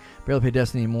Destiny. Barely play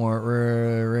Destiny anymore.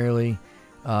 Rarely.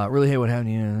 Really hate what happened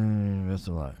to you. Best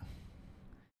of luck.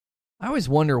 I always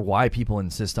wonder why people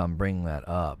insist on bringing that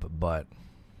up, but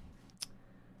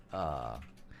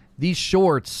these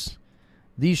shorts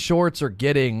are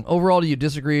getting. Overall, do you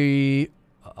disagree?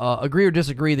 Agree or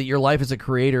disagree that your life as a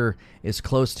creator is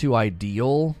close to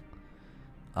ideal?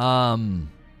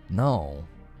 No.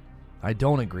 I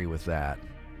don't agree with that.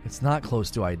 It's not close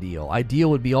to ideal.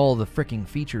 Ideal would be all the freaking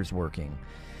features working.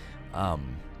 A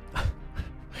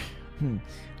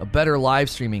better live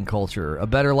streaming culture, a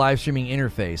better live streaming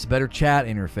interface, a better chat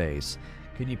interface.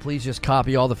 Could you please just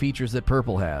copy all the features that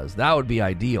Purple has? That would be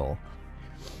ideal.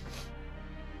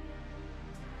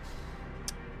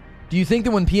 Do you think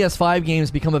that when PS5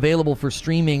 games become available for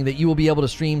streaming that you will be able to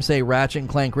stream, say, Ratchet &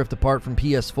 Clank Rift Apart from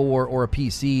PS4 or a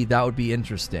PC? That would be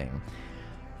interesting.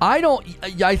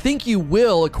 I think you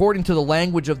will, according to the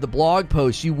language of the blog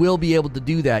post, you will be able to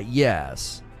do that,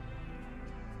 yes.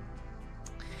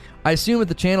 I assume if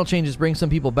the channel changes bring some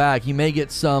people back, you may get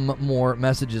some more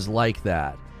messages like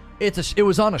that. It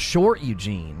was on a short,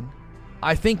 Eugene.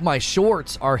 I think my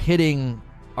shorts are getting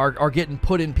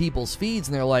put in people's feeds,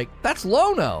 and they're like, that's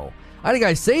Lono. I had a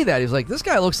guy say that. He's like, this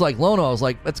guy looks like Lono. I was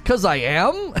like, that's because I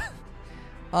am?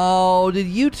 Oh, did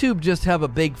YouTube just have a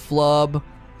big flub?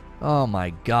 Oh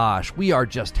my gosh, we are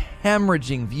just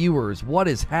hemorrhaging viewers. What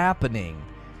is happening?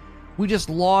 We just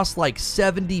lost like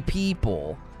 70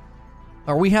 people.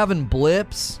 Are we having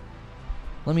blips?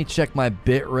 Let me check my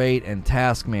bitrate and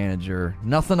task manager.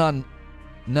 Nothing on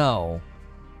my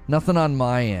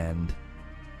end.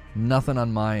 Nothing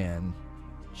on my end.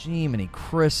 Jiminy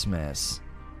Christmas.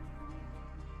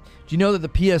 Do you know that the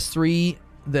PS3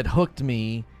 that hooked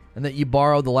me and that you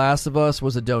borrowed The Last of Us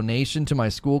was a donation to my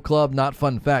school club? Not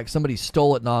fun fact. Somebody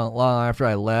stole it not long after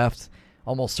I left.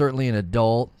 Almost certainly an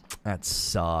adult. That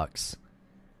sucks.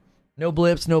 No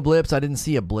blips, no blips. I didn't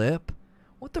see a blip.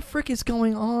 What the frick is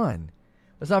going on?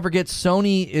 Let's not forget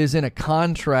Sony is in a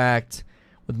contract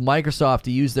with Microsoft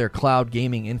to use their cloud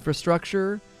gaming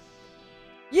infrastructure.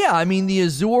 Yeah, I mean, the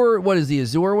Azure, what is the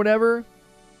Azure whatever?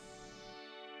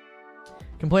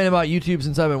 Complain about YouTube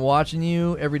since I've been watching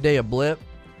you. Every day a blip.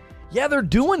 Yeah, they're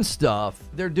doing stuff.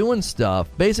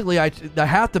 Basically, I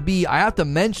have to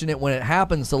mention it when it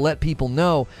happens to let people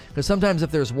know. Because sometimes if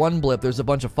there's one blip, there's a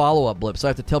bunch of follow-up blips. So I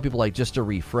have to tell people, like, just to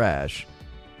refresh.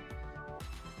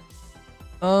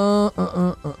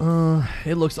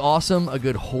 It looks awesome. A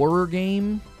good horror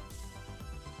game.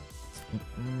 I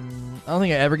don't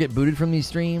think I ever get booted from these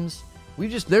streams.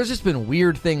 There's just been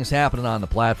weird things happening on the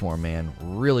platform, man.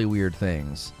 Really weird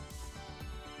things.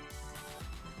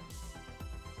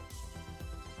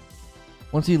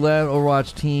 Once he left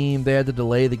Overwatch team, they had to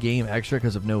delay the game extra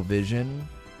because of no vision.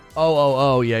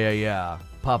 Oh, yeah.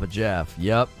 Papa Jeff,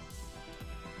 yep.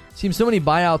 Seems so many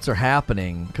buyouts are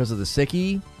happening because of the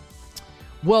sickie.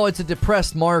 Well, it's a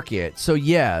depressed market, so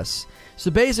yes. So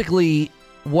basically,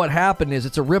 what happened is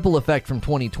it's a ripple effect from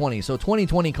 2020. So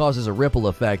 2020 causes a ripple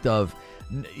effect of,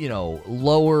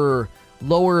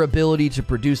 lower ability to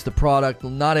produce the product,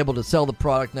 not able to sell the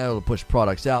product, not able to push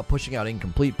products out, pushing out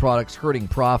incomplete products, hurting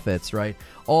profits, right?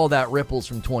 All that ripples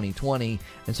from 2020,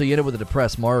 and so you end up with a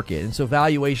depressed market. And so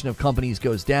valuation of companies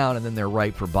goes down, and then they're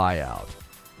ripe for buyout.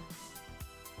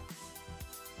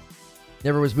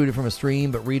 Never was booted from a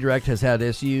stream, but redirect has had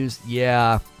issues.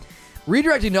 Yeah.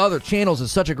 Redirecting to other channels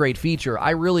is such a great feature.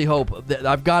 I really hope that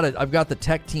I've got the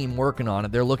tech team working on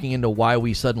it. They're looking into why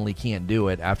we suddenly can't do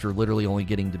it after literally only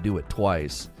getting to do it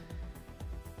twice.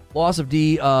 Loss of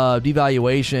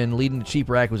devaluation leading to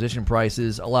cheaper acquisition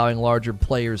prices, allowing larger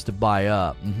players to buy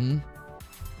up.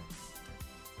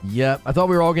 Yep. I thought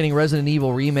we were all getting Resident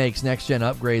Evil remakes, next-gen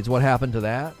upgrades. What happened to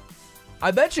that? I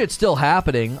bet you it's still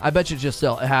happening.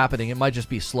 It might just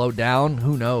be slowed down.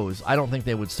 Who knows? I don't think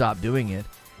they would stop doing it.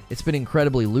 It's been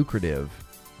incredibly lucrative.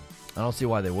 I don't see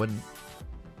why they wouldn't.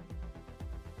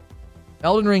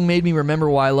 Elden Ring made me remember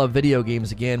why I love video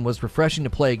games again. Was refreshing to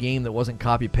play a game that wasn't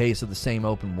copy-paste of the same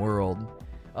open world.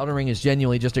 Elden Ring is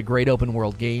genuinely just a great open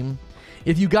world game.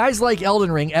 If you guys like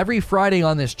Elden Ring, every Friday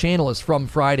on this channel is From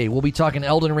Friday. We'll be talking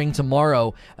Elden Ring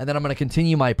tomorrow, and then I'm going to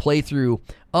continue my playthrough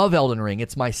of Elden Ring.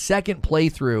 It's my second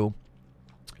playthrough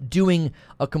doing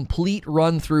a complete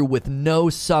run-through with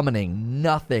no summoning,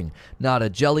 nothing. Not a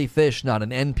jellyfish, not an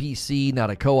NPC,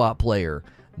 not a co-op player,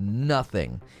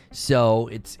 nothing. So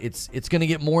it's going to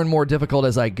get more and more difficult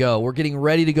as I go. We're getting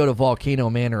ready to go to Volcano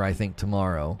Manor, I think,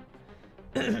 tomorrow.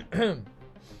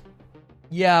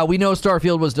 Yeah, we know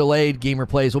Starfield was delayed, Gamer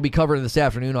Plays. We'll be covering it this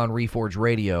afternoon on Reforge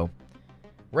Radio.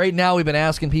 Right now, we've been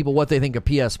asking people what they think of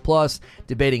PS Plus,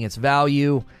 debating its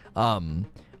value.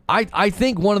 I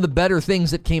think one of the better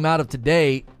things that came out of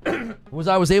today was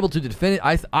I was able to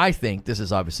I think, this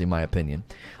is obviously my opinion,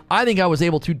 I think I was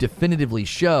able to definitively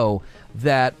show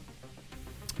that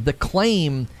the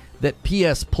claim that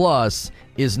PS Plus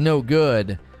is no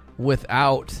good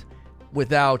without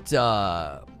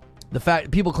the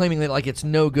fact people claiming that like it's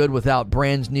no good without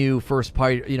brand new first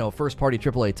party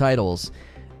AAA titles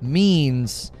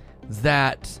means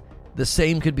that the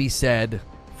same could be said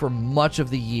for much of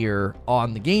the year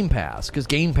on the Game Pass, because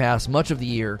Game Pass much of the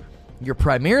year you're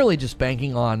primarily just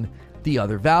banking on the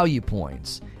other value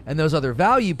points, and those other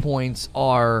value points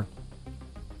are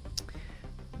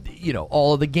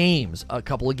all of the games, a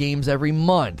couple of games every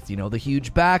month, the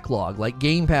huge backlog. Like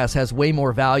Game Pass has way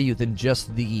more value than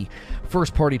just the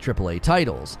first-party AAA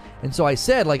titles. And so I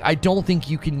said, I don't think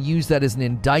you can use that as an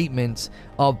indictment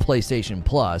of PlayStation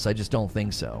Plus. I just don't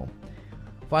think so.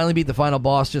 Finally beat the final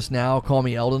boss just now. Call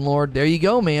me Elden Lord. There you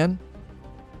go, man.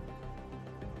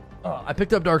 I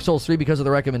picked up Dark Souls 3 because of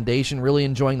the recommendation. Really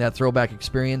enjoying that throwback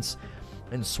experience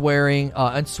and sweating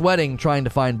trying to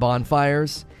find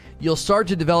bonfires. You'll start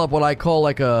to develop what I call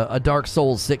like a Dark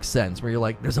Souls sixth sense, where you're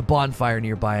like, there's a bonfire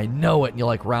nearby, I know it, and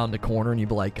you'll round the corner and you'll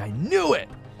be like, I knew it.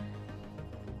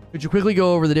 Could you quickly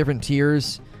go over the different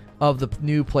tiers of the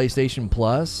new PlayStation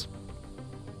Plus?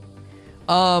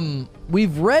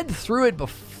 We've read through it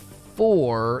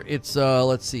before. It's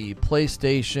let's see,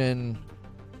 PlayStation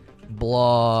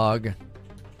Blog,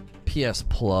 PS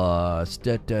Plus,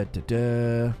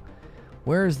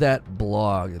 Where's that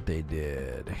blog that they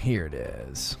did? Here it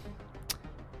is.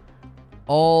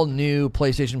 All new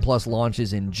PlayStation Plus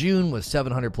launches in June with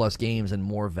 700 plus games and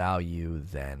more value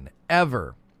than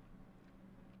ever.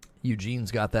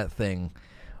 Eugene's got that thing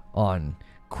on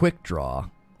Quick Draw.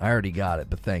 I already got it,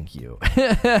 but thank you. You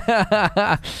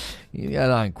got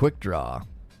it on Quick Draw.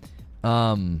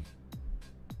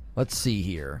 Let's see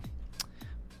here.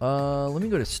 Let me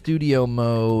go to studio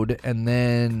mode, and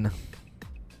then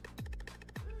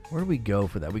where do we go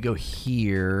for that? We go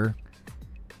here,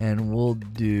 and we'll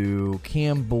do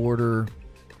cam border,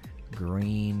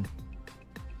 green,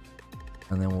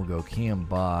 and then we'll go cam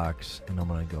box, and I'm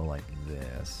going to go like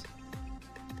this.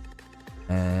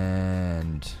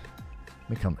 And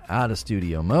we come out of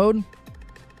studio mode.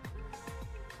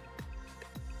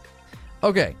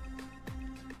 Okay.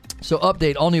 So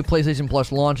update, all new PlayStation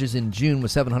Plus launches in June with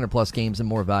 700 plus games and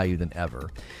more value than ever.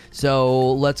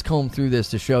 So let's comb through this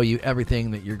to show you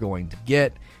everything that you're going to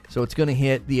get. So it's going to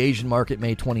hit the Asian market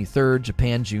May 23rd,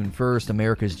 Japan June 1st,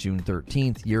 America's June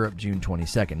 13th, Europe June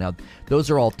 22nd. Now,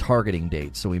 those are all targeting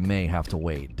dates, so we may have to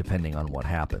wait depending on what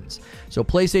happens. So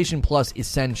PlayStation Plus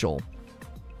Essential.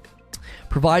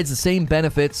 provides the same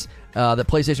benefits that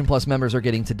PlayStation Plus members are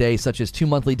getting today, such as 2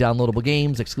 monthly downloadable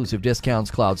games, exclusive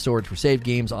discounts, cloud storage for saved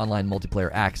games, online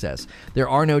multiplayer access. There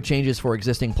are no changes for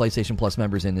existing PlayStation Plus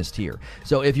members in this tier.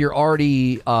 So if you're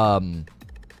already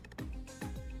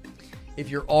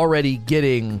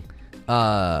getting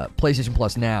PlayStation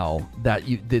Plus now, that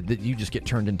you just get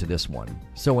turned into this one.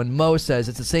 So when Mo says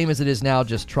it's the same as it is now,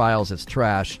 just trials, it's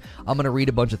trash, I'm going to read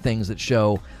a bunch of things that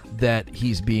show that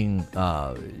he's being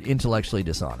intellectually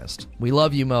dishonest. We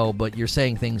love you, Mo, but you're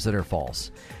saying things that are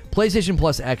false. PlayStation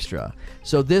Plus Extra.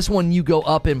 So this one, you go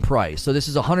up in price. So this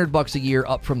is $100 a year,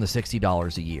 up from the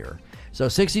 $60 a year. So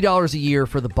 $60 a year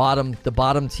for the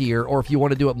bottom tier, or if you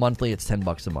want to do it monthly, it's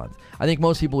 $10 a month. I think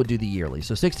most people would do the yearly.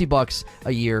 So $60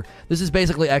 a year. This is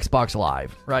basically Xbox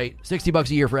Live, right? $60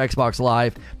 a year for Xbox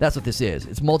Live. That's what this is.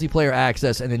 It's multiplayer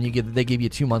access, and then they give you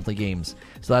 2 monthly games.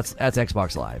 So that's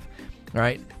Xbox Live. All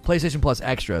right, PlayStation Plus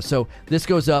Extra. So this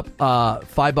goes up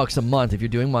 $5 a month if you're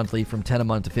doing monthly, from 10 a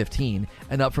month to 15,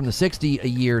 and up from the 60 a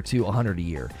year to 100 a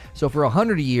year. So for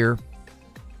 100 a year,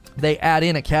 they add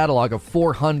in a catalog of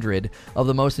 400 of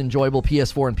the most enjoyable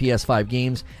PS4 and PS5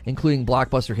 games, including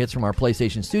blockbuster hits from our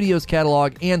PlayStation Studios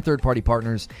catalog and third-party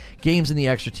partners. Games in the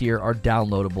extra tier are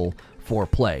downloadable for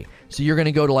play. So you're going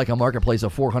to go to like a marketplace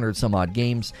of 400 some odd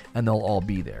games, and they'll all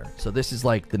be there. So this is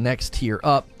like the next tier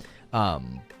up.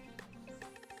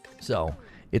 So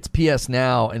it's PS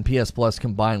Now and PS Plus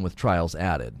combined with trials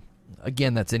added.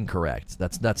 Again, that's incorrect.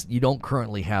 That's you don't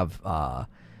currently have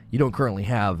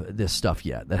this stuff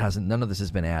yet. None of this has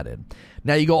been added.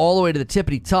 Now you go all the way to the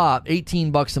tippity top,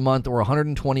 $18 a month or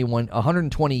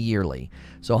 $120 yearly.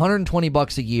 So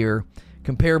 $120 a year,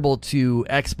 comparable to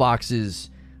Xbox's.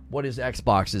 What is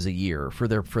Xbox's a year for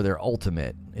their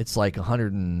Ultimate? It's like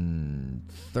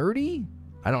 $130.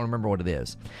 I don't remember what it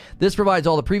is. This provides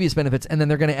all the previous benefits, and then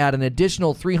they're going to add an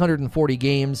additional 340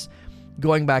 games,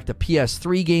 going back to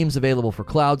PS3 games available for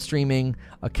cloud streaming,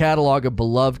 a catalog of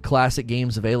beloved classic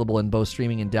games available in both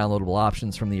streaming and downloadable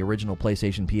options from the original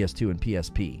PlayStation, PS2, and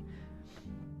PSP.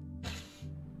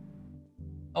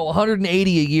 Oh, $180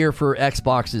 a year for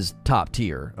Xbox's top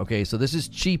tier. Okay, so this is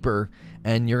cheaper,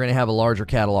 and you're going to have a larger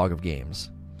catalog of games.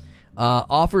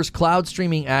 Offers cloud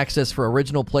streaming access for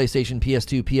original PlayStation,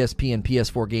 PS2, PSP, and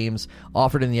PS4 games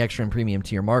offered in the extra and premium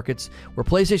tier markets. Where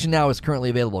PlayStation Now is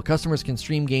currently available, customers can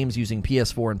stream games using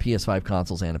PS4 and PS5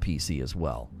 consoles and a PC as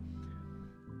well.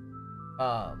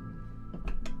 I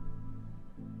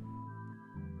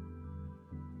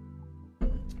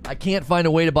can't find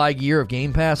a way to buy a year of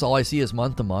Game Pass. All I see is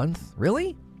month to month.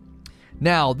 Really?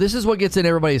 Now, this is what gets in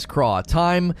everybody's craw.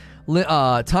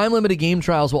 Time-limited game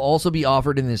trials will also be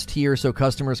offered in this tier so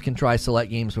customers can try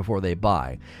select games before they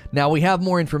buy. Now, we have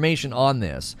more information on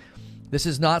this. This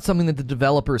is not something that the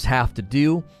developers have to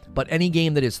do, but any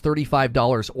game that is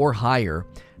 $35 or higher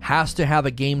has to have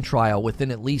a game trial within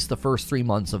at least the first 3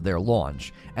 months of their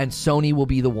launch, and Sony will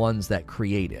be the ones that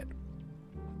create it.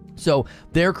 So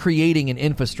they're creating an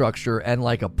infrastructure and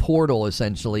like a portal,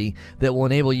 essentially, that will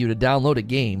enable you to download a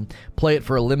game, play it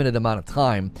for a limited amount of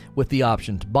time with the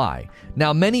option to buy.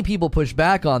 Now, many people push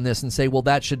back on this and say, well,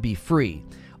 that should be free.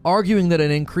 Arguing that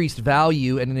an increased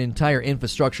value and an entire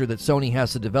infrastructure that Sony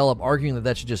has to develop, arguing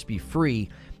that should just be free,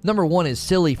 number one, is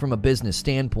silly from a business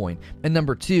standpoint. And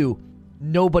number two,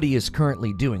 nobody is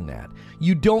currently doing that.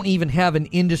 You don't even have an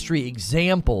industry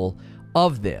example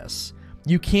of this.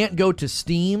 You can't go to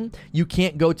Steam, you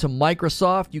can't go to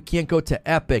Microsoft, you can't go to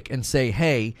Epic and say,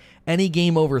 hey, any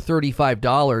game over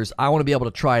 $35, I want to be able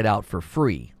to try it out for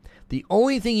free. The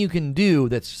only thing you can do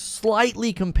that's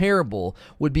slightly comparable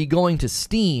would be going to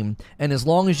Steam, and as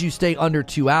long as you stay under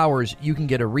 2 hours, you can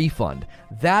get a refund.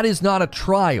 That is not a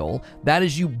trial. That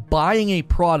is you buying a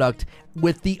product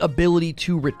with the ability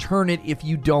to return it if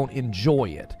you don't enjoy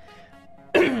it.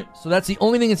 So that's the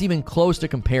only thing that's even close to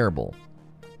comparable.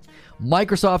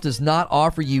 Microsoft does not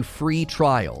offer you free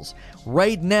trials.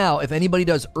 Right now, if anybody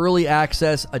does early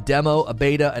access, a demo, a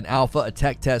beta, an alpha, a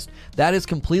tech test, that is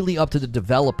completely up to the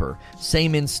developer.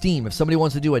 Same in Steam. If somebody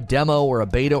wants to do a demo or a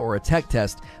beta or a tech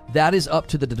test, that is up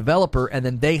to the developer, and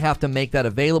then they have to make that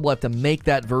available, have to make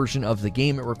that version of the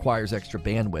game. It requires extra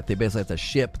bandwidth. They basically have to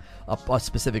ship a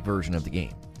specific version of the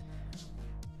game.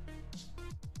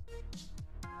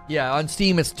 Yeah, on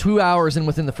Steam, it's 2 hours and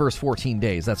within the first 14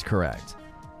 days. That's correct.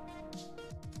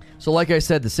 So like I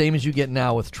said, the same as you get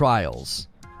now with trials.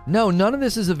 No, none of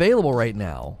this is available right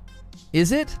now.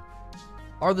 Is it?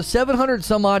 Are the 700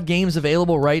 some odd games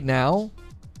available right now?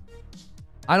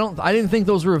 I didn't think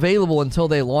those were available until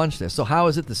they launched this. So how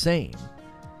is it the same?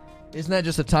 Isn't that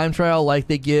just a time trial like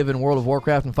they give in World of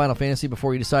Warcraft and Final Fantasy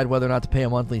before you decide whether or not to pay a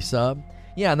monthly sub?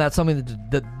 Yeah, and that's something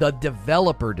that the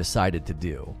developer decided to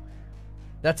do.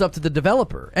 That's up to the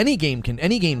developer. Any game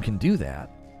can do that.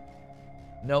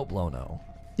 Nope, Lono.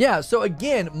 Yeah, so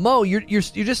again, Mo, you're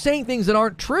just saying things that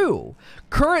aren't true.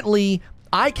 Currently,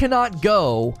 I cannot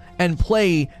go and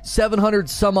play 700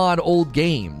 some odd old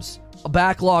games, a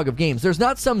backlog of games. There's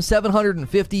not some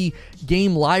 750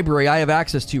 game library I have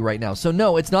access to right now. So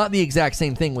no, it's not the exact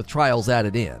same thing with trials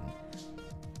added in.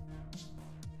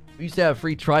 We used to have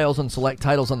free trials on select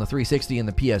titles on the 360 and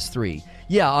the PS3.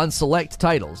 Yeah, on select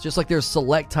titles, just like there's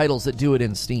select titles that do it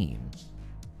in Steam.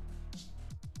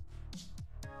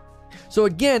 So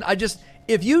again,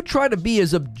 if you try to be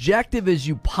as objective as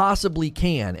you possibly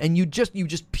can, and you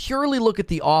just purely look at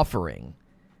the offering,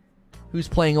 who's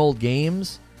playing old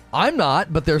games? I'm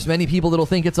not, but there's many people that'll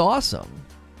think it's awesome.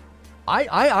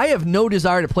 I have no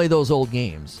desire to play those old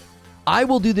games. I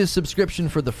will do this subscription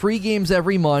for the free games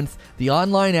every month, the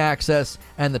online access,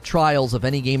 and the trials of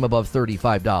any game above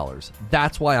 $35.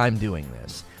 That's why I'm doing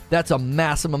this. That's a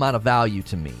massive amount of value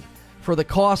to me. For the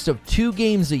cost of 2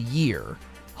 games a year,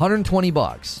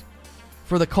 $120.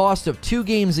 For the cost of 2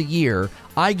 games a year,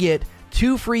 I get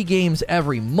 2 free games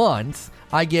every month.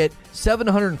 I get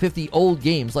 750 old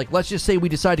games. Like, let's just say we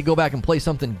decide to go back and play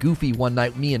something goofy one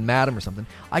night, me and Madam or something.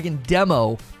 I can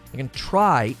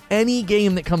try any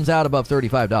game that comes out above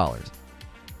 $35.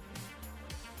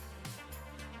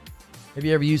 Have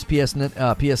you ever used PS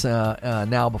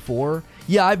Now before?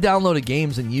 Yeah, I've downloaded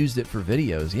games and used it for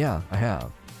videos. Yeah, I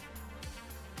have.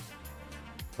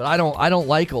 But I don't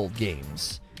like old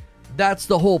games. That's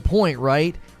the whole point,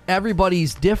 right?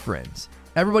 Everybody's different.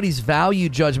 Everybody's value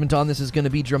judgment on this is going to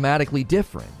be dramatically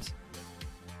different.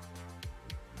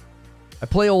 I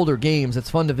play older games. It's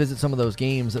fun to visit some of those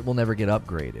games that will never get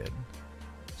upgraded.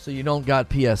 So you don't got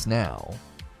PS Now.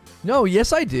 No,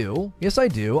 yes I do. Yes I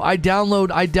do. I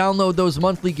download those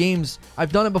monthly games.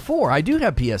 I've done it before. I do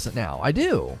have PS Now. I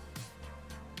do.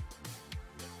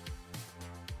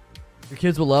 Your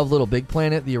kids will love Little Big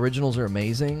Planet. The originals are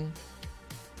amazing.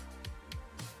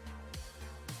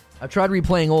 I've tried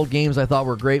replaying old games I thought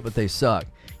were great, but they suck.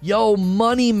 Yo,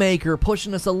 Moneymaker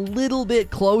pushing us a little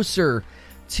bit closer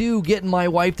to getting my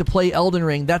wife to play Elden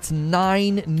Ring. That's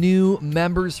 9 new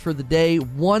members for the day.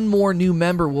 1 more new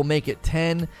member will make it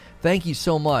 10. Thank you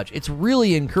so much. It's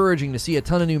really encouraging to see a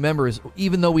ton of new members,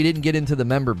 even though we didn't get into the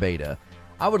member beta.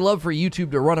 I would love for YouTube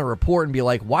to run a report and be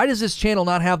like, why does this channel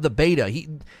not have the beta?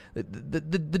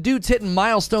 The dude's hitting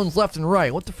milestones left and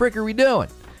right. What the frick are we doing?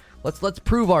 Let's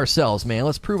prove ourselves, man.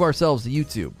 Let's prove ourselves to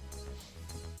YouTube.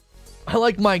 I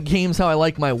like my games how I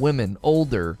like my women,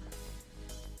 older.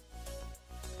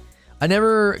 I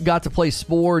never got to play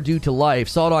Spore due to life.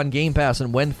 Saw it on Game Pass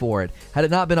and went for it. Had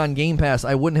it not been on Game Pass,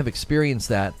 I wouldn't have experienced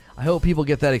that. I hope people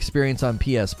get that experience on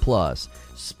PS Plus.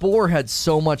 Spore had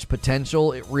so much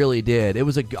potential. It really did. It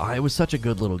was such a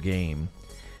good little game.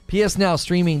 PS Now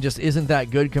streaming just isn't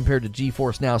that good compared to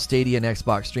GeForce Now, Stadia, and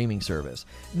Xbox streaming service.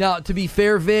 Now, to be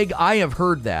fair, Vig, I have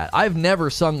heard that. I've never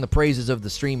sung the praises of the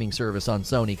streaming service on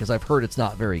Sony because I've heard it's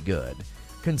not very good.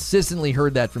 Consistently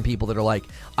heard that from people that are like,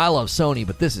 I love Sony,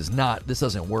 but this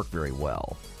doesn't work very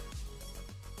well.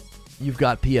 You've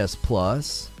got PS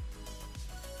Plus.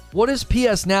 What is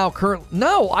PS Now current?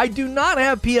 No, I do not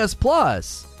have PS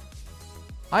Plus.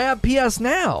 I have PS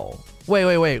Now.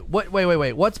 Wait.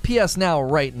 Wait. What's PS Now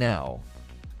right now?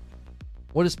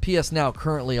 What is PS Now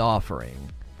currently offering?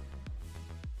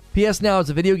 PS Now is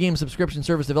a video game subscription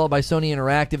service developed by Sony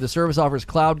Interactive. The service offers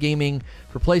cloud gaming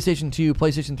for PlayStation 2,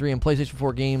 PlayStation 3, and PlayStation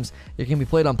 4 games. It can be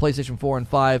played on PlayStation 4 and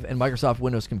 5 and Microsoft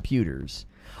Windows computers.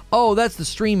 Oh, that's the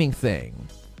streaming thing.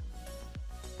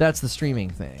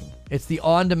 It's the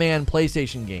on-demand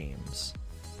PlayStation games.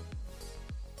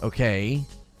 Okay.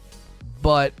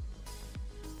 But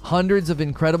hundreds of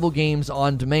incredible games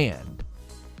on demand.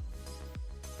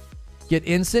 Get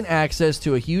instant access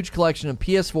to a huge collection of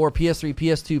PS4, PS3,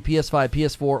 PS2, PS5,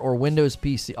 PS4, or Windows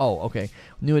PC. Oh, okay.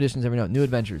 New editions every night. New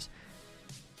adventures.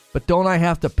 But don't I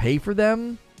have to pay for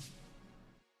them?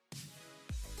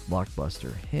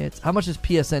 Blockbuster hits. How much is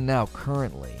PSN Now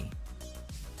currently?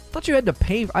 I thought you had to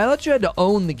pay. I thought you had to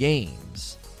own the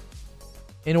games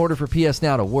in order for PS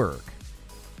Now to work.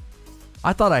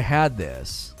 I thought I had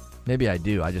this. Maybe I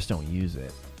do. I just don't use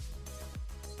it.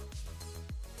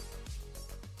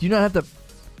 Do you not have to...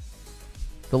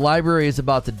 The library is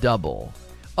about to double.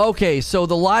 Okay, so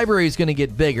the library is going to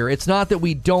get bigger. It's not that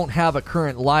we don't have a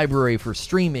current library for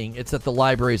streaming. It's that the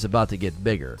library is about to get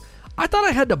bigger. I thought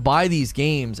I had to buy these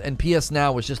games, and PS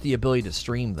Now was just the ability to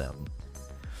stream them.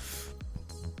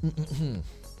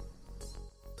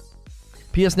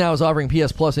 PS Now is offering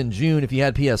PS Plus in June. If you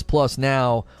had PS Plus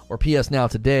now or PS Now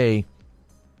today,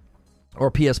 Or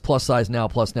PS Plus size now,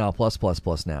 plus now,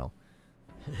 plus now.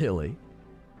 Hilly.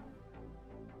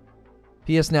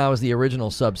 PS Now is the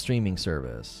original sub-streaming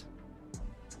service.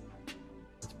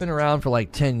 It's been around for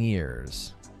like 10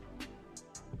 years.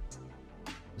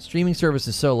 The streaming service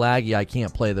is so laggy I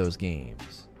can't play those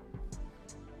games.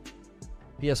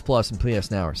 PS Plus and PS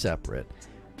Now are separate.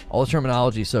 All the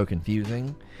terminology is so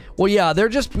confusing. Well, yeah, they're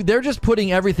just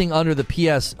putting everything under the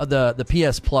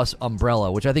PS Plus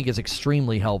umbrella, which I think is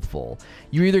extremely helpful.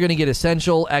 You're either going to get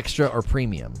Essential, Extra, or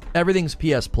Premium. Everything's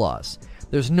PS Plus.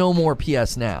 There's no more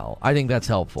PS Now. I think that's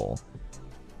helpful.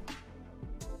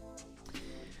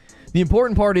 The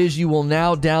important part is you will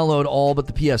now download all but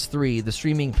the PS3. The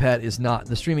streaming part is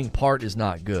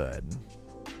not good.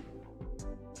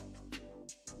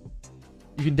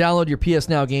 You can download your PS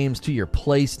Now games to your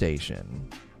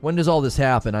PlayStation. When does all this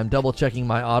happen? I'm double checking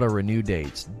my auto renew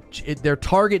dates. Their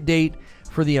target date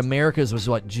for the Americas was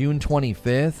what, June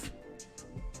 25th?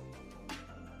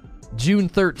 June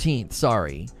 13th,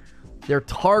 sorry. They're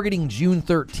targeting June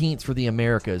 13th for the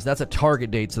Americas. That's a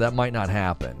target date, so that might not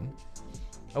happen.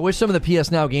 I wish some of the PS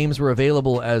Now games were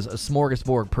available as a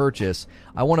smorgasbord purchase.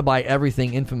 I want to buy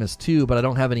everything Infamous 2, but I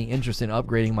don't have any interest in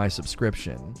upgrading my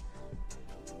subscription.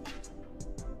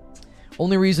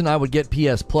 Only reason I would get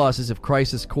PS Plus is if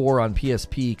Crisis Core on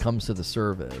PSP comes to the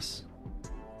service.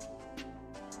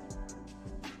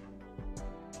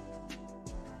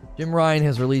 Jim Ryan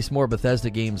has released more Bethesda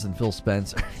games than Phil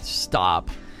Spencer.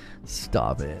 Stop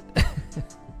it.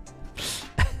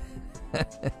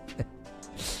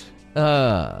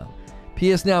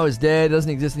 PS Now is dead. It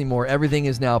doesn't exist anymore. Everything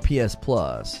is now PS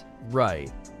Plus.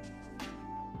 Right.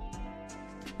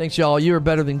 Thanks, y'all. You are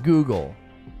better than Google.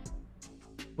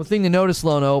 One thing to notice,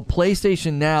 Lono,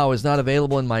 PlayStation Now is not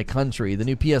available in my country. The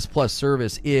new PS Plus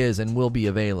service is and will be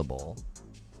available.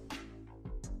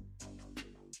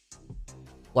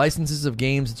 Licenses of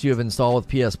games that you have installed with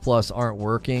PS Plus aren't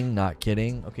working. Not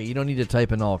kidding. Okay, you don't need to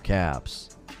type in all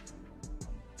caps.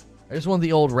 I just want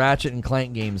the old Ratchet and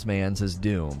Clank games, man, says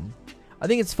Doom. I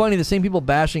think it's funny, the same people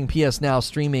bashing PS Now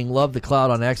streaming love the cloud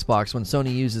on Xbox when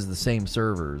Sony uses the same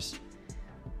servers.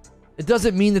 It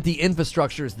doesn't mean that the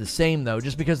infrastructure is the same, though,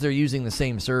 just because they're using the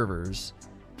same servers.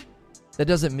 That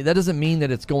doesn't mean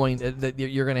that it's going that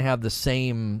you're going to have the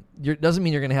same. Doesn't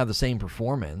mean you're going to have the same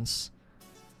performance.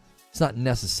 It's not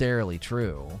necessarily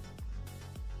true.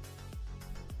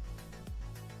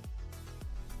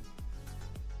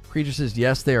 Creature says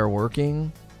yes, they are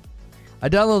working. I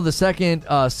downloaded the second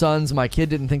Sons. My kid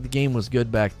didn't think the game was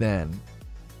good back then.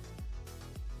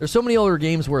 There's so many older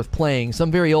games worth playing. Some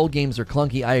very old games are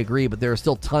clunky, I agree, but there are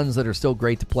still tons that are still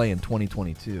great to play in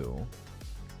 2022.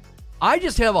 I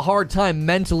just have a hard time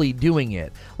mentally doing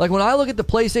it. Like, when I look at the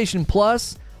PlayStation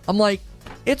Plus, I'm like,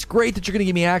 it's great that you're going to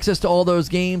give me access to all those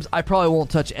games. I probably won't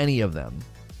touch any of them.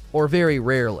 Or very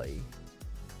rarely.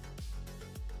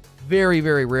 Very,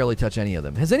 very rarely touch any of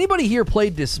them. Has anybody here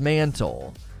played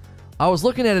Dismantle? I was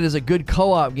looking at it as a good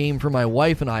co-op game for my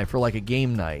wife and I for like a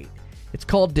game night. It's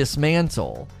called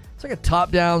Dismantle. It's like a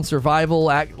top-down survival,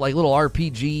 like little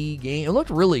RPG game. It looked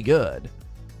really good.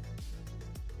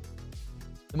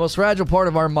 The most fragile part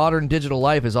of our modern digital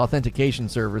life is authentication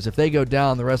servers. If they go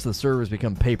down, the rest of the servers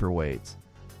become paperweights.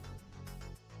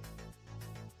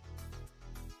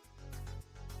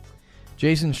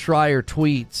 Jason Schreier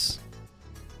tweets,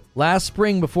 last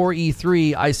spring before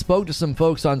E3, I spoke to some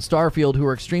folks on Starfield who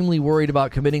were extremely worried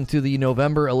about committing to the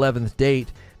November 11th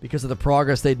date because of the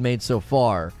progress they'd made so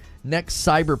far. Next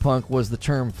Cyberpunk was the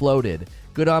term floated.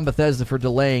 Good on Bethesda for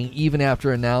delaying even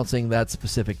after announcing that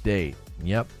specific date.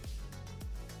 Yep.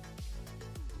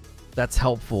 That's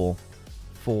helpful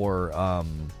for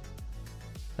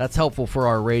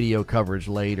our radio coverage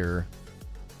later.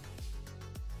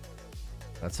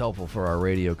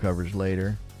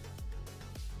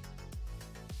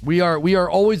 We are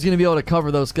always going to be able to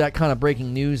cover that kind of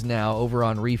breaking news now over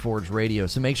on Reforged Radio,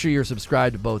 so make sure you're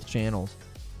subscribed to both channels.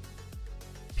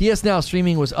 PS Now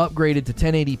streaming was upgraded to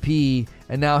 1080p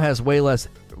and now has way less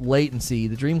latency.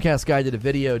 The Dreamcast guy did a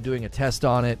video doing a test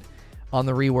on it on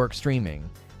the rework streaming.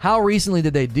 How recently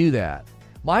did they do that?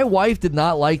 My wife did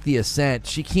not like the Ascent.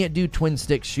 She can't do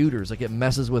twin-stick shooters. Like, it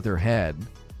messes with her head.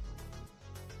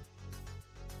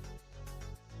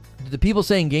 The people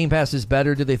saying Game Pass is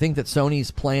better, do they think that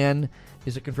Sony's plan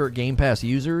is to convert Game Pass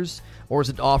users, or is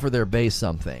it to offer their base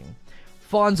something?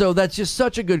 Fonzo, that's just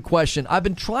such a good question. I've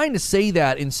been trying to say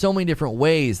that in so many different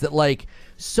ways, that, like,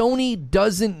 Sony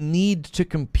doesn't need to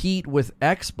compete with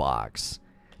Xbox.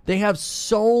 They have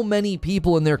so many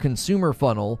people in their consumer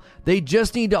funnel. They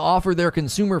just need to offer their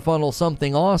consumer funnel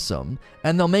something awesome,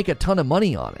 and they'll make a ton of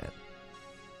money on it.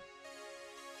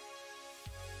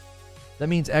 That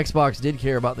means Xbox did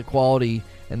care about the quality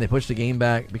and they pushed the game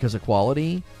back because of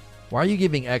quality. Why are you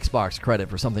giving Xbox credit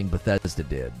for something Bethesda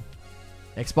did?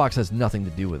 Xbox has nothing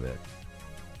to do with it.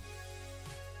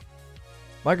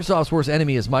 Microsoft's worst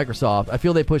enemy is Microsoft. I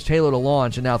feel they pushed Halo to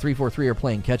launch and now 343 are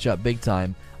playing catch up big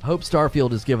time. I hope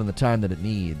Starfield is given the time that it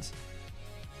needs.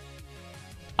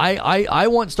 I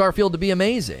want Starfield to be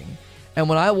amazing. And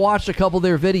when I watched a couple of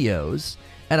their videos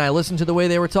and I listened to the way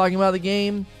they were talking about the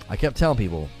game, I kept telling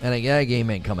people, and that game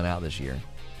ain't coming out this year.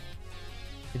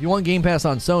 If you want Game Pass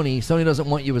on Sony, Sony doesn't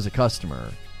want you as a customer.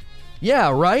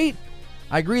 Yeah, right?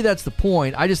 I agree that's the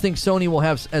point. I just think Sony will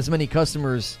have as many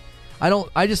customers.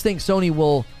 I just think Sony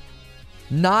will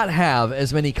not have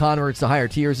as many converts to higher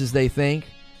tiers as they think.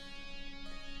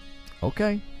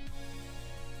 Okay.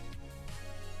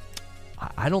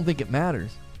 I don't think it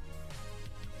matters.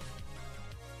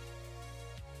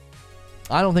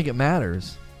 I don't think it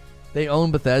matters. They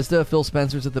own Bethesda. Phil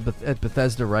Spencer's at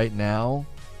Bethesda right now.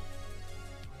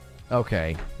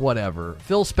 Okay, whatever.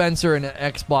 Phil Spencer and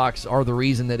Xbox are the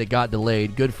reason that it got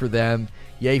delayed. Good for them.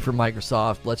 Yay for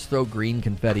Microsoft. Let's throw green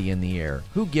confetti in the air.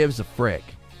 Who gives a frick?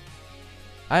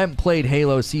 I haven't played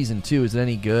Halo Season 2. Is it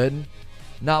any good?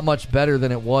 Not much better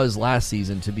than it was last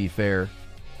season, to be fair.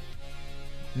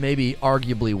 Maybe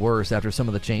arguably worse after some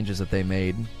of the changes that they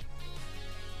made.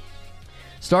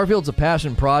 Starfield's a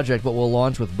passion project, but will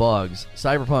launch with bugs.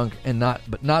 Cyberpunk and not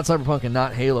Cyberpunk and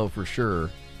not Halo for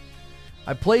sure.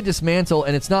 I played Dismantle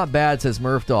and it's not bad, says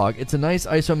Murphdog. It's a nice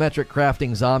isometric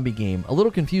crafting zombie game. A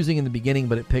little confusing in the beginning,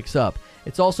 but it picks up.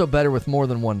 It's also better with more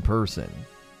than one person.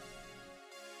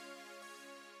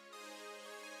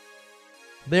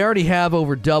 They already have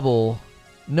over double.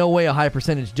 No way a high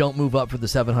percentage don't move up for the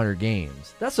 700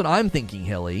 games. That's what I'm thinking,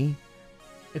 Hilly.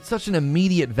 It's such an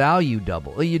immediate value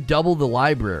double. You double the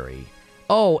library.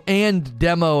 Oh, and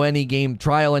demo any game,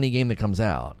 trial any game that comes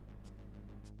out.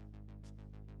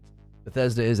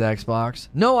 Bethesda is Xbox.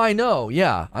 No, I know.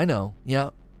 Yeah, I know. Yeah.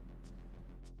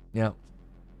 Yeah.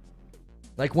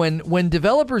 Like when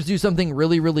developers do something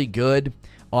really, really good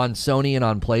on Sony and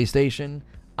on PlayStation,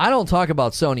 I don't talk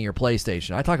about Sony or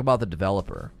PlayStation. I talk about the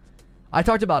developer. I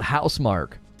talked about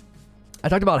Housemarque.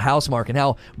 And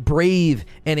how brave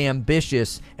and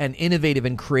ambitious and innovative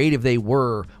and creative they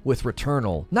were with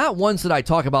Returnal. Not once did I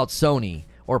talk about Sony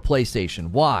or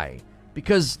PlayStation. Why?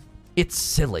 Because it's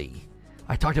silly.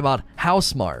 I talked about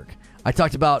Housemarque. I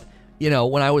talked about,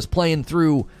 when I was playing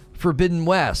through Forbidden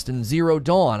West and Zero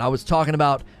Dawn, I was talking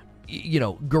about,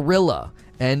 Guerrilla.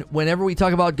 And whenever we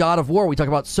talk about God of War, we talk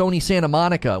about Sony Santa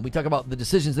Monica. We talk about the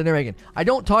decisions that they're making. I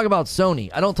don't talk about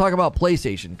Sony. I don't talk about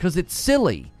PlayStation because it's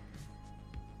silly.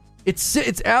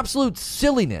 It's absolute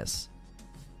silliness.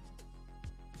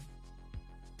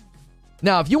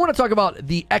 Now, if you want to talk about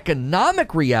the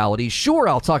economic reality, sure,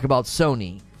 I'll talk about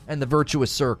Sony and the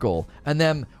virtuous circle and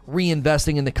them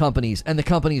reinvesting in the companies and the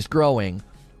companies growing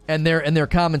and their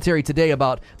commentary today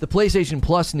about the PlayStation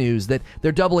Plus news that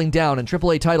they're doubling down and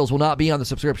AAA titles will not be on the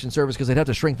subscription service because they'd have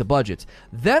to shrink the budgets.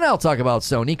 Then I'll talk about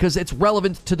Sony because it's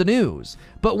relevant to the news.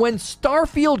 But when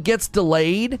Starfield gets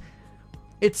delayed,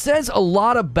 it says a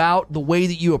lot about the way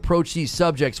that you approach these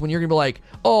subjects when you're going to be like,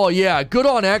 oh yeah, good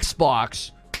on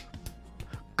Xbox.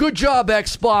 Good job,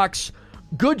 Xbox.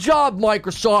 Good job,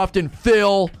 Microsoft and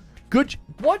Phil.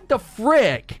 What the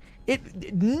frick? It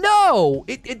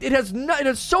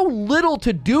has so little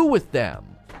to do with them.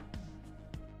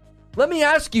 Let me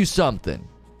ask you something.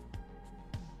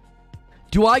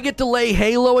 Do I get to lay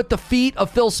Halo at the feet of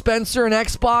Phil Spencer and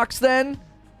Xbox then?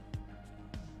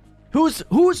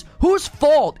 Whose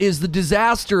fault is the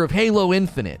disaster of Halo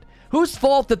Infinite? Whose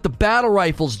fault that the battle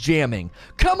rifle's jamming?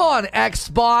 Come on,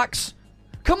 Xbox.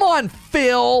 Come on,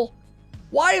 Phil.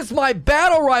 Why is my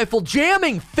battle rifle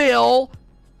jamming, Phil?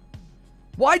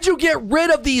 Why'd you get rid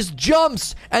of these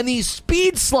jumps and these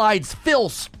speed slides, Phil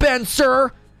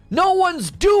Spencer? No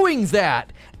one's doing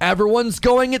that. Everyone's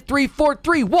going at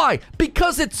 343. Why?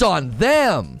 Because it's on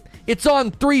them. It's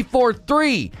on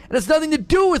 343. It has nothing to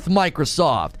do with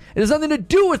Microsoft. It has nothing to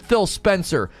do with Phil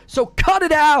Spencer. So cut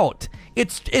it out.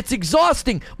 It's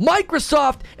exhausting.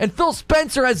 Microsoft and Phil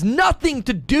Spencer has nothing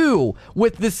to do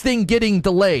with this thing getting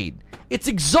delayed. It's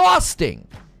exhausting.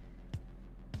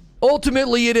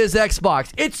 Ultimately, it is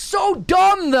Xbox. It's so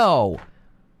dumb, though.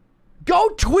 Go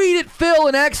tweet at Phil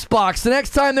and Xbox the next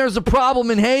time there's a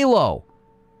problem in Halo.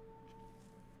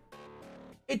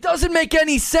 It doesn't make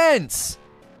any sense.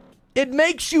 It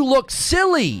makes you look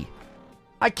silly.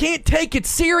 I can't take it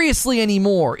seriously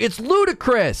anymore. It's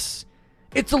ludicrous.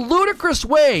 It's a ludicrous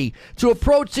way to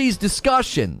approach these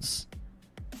discussions.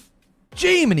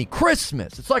 Jiminy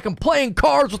Christmas. It's like I'm playing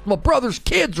cards with my brother's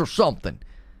kids or something.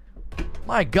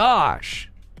 My gosh.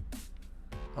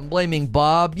 I'm blaming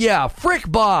Bob. Yeah,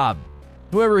 frick Bob.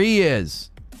 Whoever he is.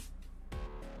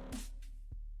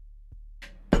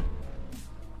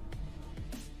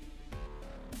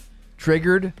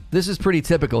 Triggered? This is pretty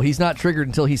typical. He's not triggered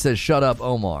until he says, shut up,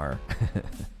 Omar.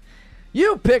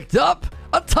 You picked up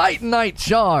a Titanite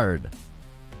shard.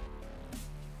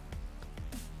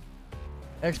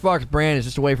 Xbox brand is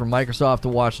just a way for Microsoft to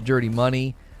watch dirty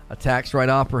money. A tax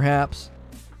write-off, perhaps.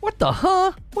 What the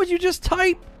huh? What'd you just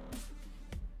type?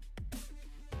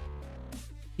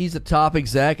 He's a top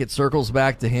exec. It circles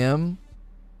back to him.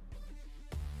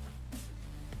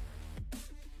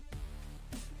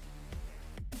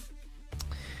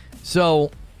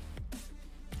 So,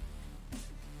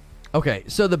 okay.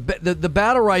 So the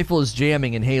battle rifle is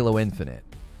jamming in Halo Infinite.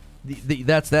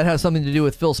 That has something to do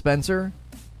with Phil Spencer.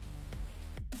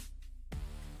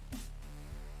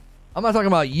 I'm not talking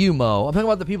about you, Mo. I'm talking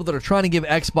about the people that are trying to give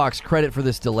Xbox credit for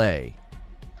this delay.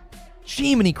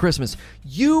 Jiminy Christmas.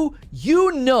 You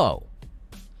know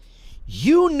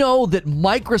that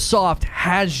Microsoft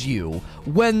has you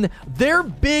when their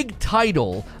big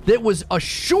title that was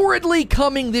assuredly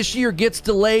coming this year gets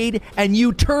delayed, and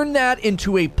you turn that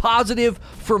into a positive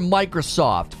for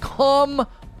Microsoft. Come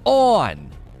on.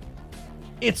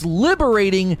 It's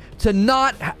liberating to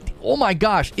not... Oh my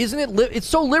gosh, isn't it? It's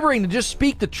so liberating to just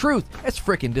speak the truth. That's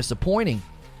freaking disappointing.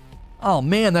 Oh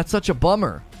man, that's such a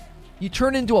bummer. You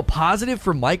turn into a positive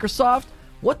for Microsoft?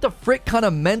 What the frick kind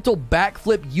of mental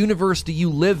backflip universe do you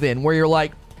live in where you're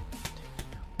like,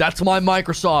 that's my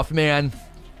Microsoft, man.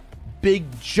 Big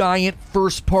giant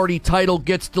first party title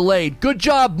gets delayed. Good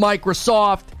job,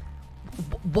 Microsoft.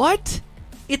 What?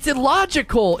 It's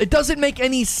illogical. It doesn't make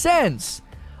any sense.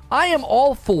 I am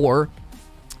all for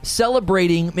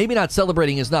celebrating, maybe not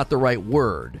celebrating is not the right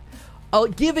word,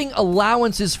 giving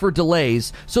allowances for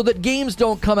delays so that games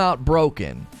don't come out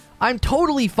broken. I'm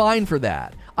totally fine for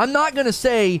that. I'm not going to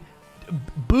say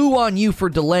boo on you for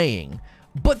delaying,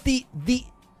 but the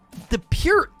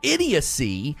pure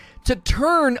idiocy to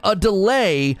turn a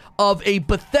delay of a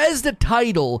Bethesda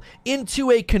title into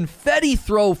a confetti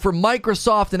throw for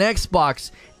Microsoft and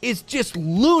Xbox is just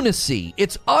lunacy.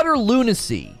 It's utter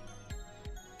lunacy.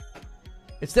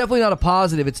 It's definitely not a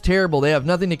positive. It's terrible. They have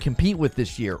nothing to compete with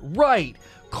this year. Right.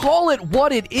 Call it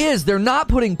what it is. They're not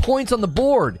putting points on the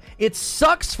board. It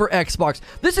sucks for Xbox.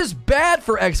 This is bad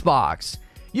for Xbox.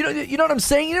 You know what I'm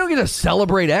saying? You don't get to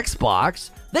celebrate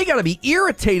Xbox. They got to be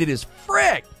irritated as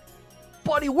frick.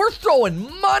 Buddy, we're throwing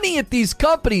money at these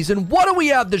companies, and what do we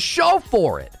have to show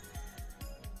for it?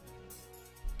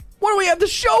 What do we have to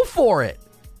show for it?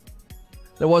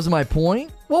 That wasn't my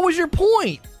point. What was your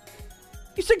point?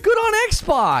 You said good on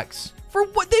Xbox. For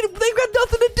what? They've got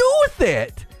nothing to do with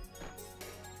it.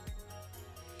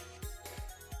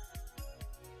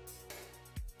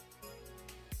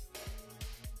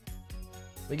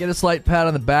 They get a slight pat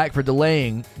on the back for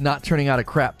delaying, not turning out a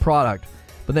crap product,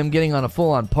 but them getting on a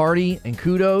full-on party and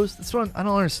kudos. That's what I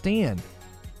don't understand.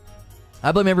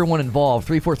 I blame everyone involved.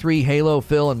 343, Halo,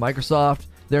 Phil, and Microsoft.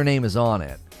 Their name is on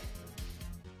it.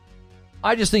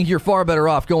 I just think you're far better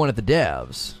off going at the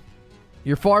devs.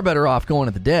 You're far better off going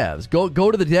at the devs. Go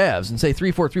to the devs and say,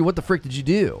 343, what the frick did you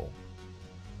do?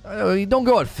 Don't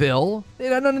go at Phil.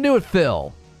 It had nothing to do with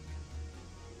Phil.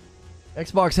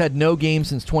 Xbox had no game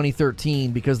since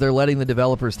 2013 because they're letting the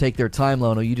developers take their time,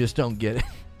 Lono. You just don't get it.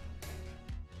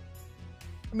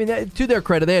 I mean, to their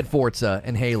credit, they had Forza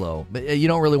and Halo. But you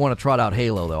don't really want to trot out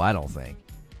Halo, though, I don't think.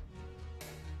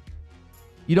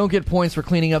 You don't get points for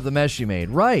cleaning up the mess you made.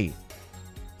 Right.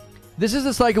 This is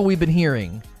the cycle we've been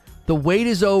hearing. The wait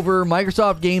is over.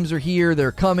 Microsoft games are here.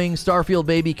 They're coming. Starfield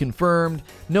baby confirmed.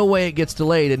 No way it gets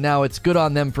delayed, and now it's good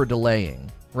on them for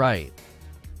delaying. Right.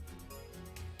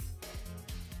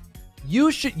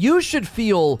 You should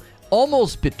feel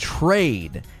almost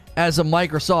betrayed as a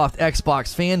Microsoft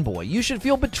Xbox fanboy. You should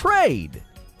feel betrayed.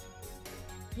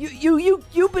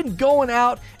 You've been going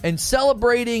out and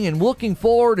celebrating and looking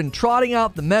forward and trotting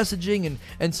out the messaging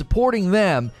and supporting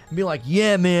them and be like,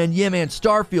 yeah man,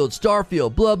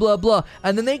 Starfield, blah blah blah,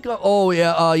 and then they go, oh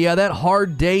yeah, that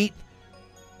hard date,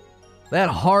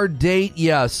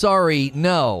 yeah, sorry,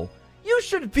 no. You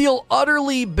should feel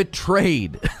utterly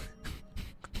betrayed.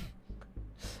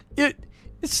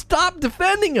 Stop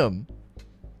defending them.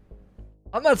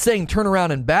 I'm not saying turn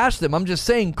around and bash them. I'm just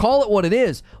saying call it what it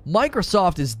is.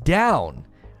 Microsoft is down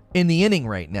in the inning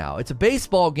right now. It's a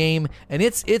baseball game, and we're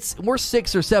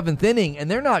 6th or 7th inning,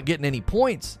 and they're not getting any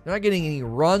points. They're not getting any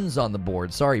runs on the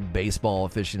board. Sorry, baseball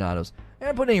aficionados. They're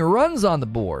not putting any runs on the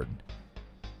board.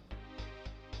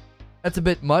 That's a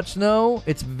bit much, no?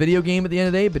 It's a video game at the end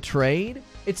of the day. Betrayed?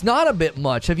 It's not a bit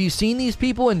much. Have you seen these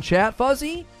people in chat,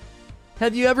 Fuzzy?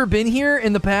 Have you ever been here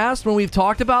in the past when we've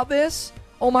talked about this?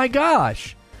 Oh my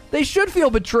gosh. They should feel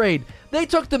betrayed. They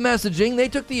took the messaging, they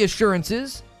took the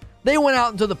assurances, they went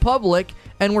out into the public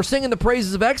and were singing the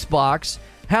praises of Xbox,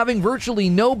 having virtually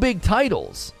no big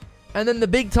titles. And then the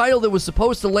big title that was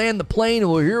supposed to land the plane,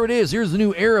 well, here it is, here's the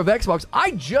new era of Xbox.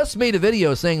 I just made a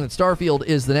video saying that Starfield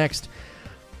is the next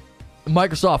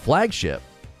Microsoft flagship.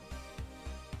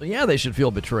 So yeah, they should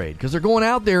feel betrayed because they're going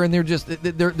out there and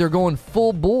they're going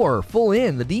full bore, full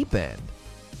in, the deep end.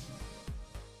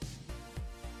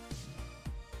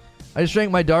 I just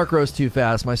drank my dark roast too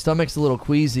fast. My stomach's a little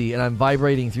queasy and I'm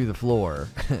vibrating through the floor.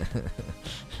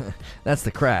 That's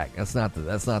the crack. That's not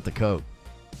the Coke.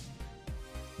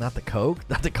 Not the Coke?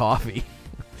 Not the coffee.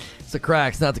 It's the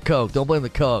crack. It's not the Coke. Don't blame the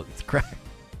Coke. It's crack.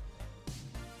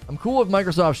 I'm cool with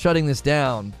Microsoft shutting this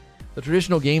down. The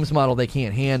traditional games model they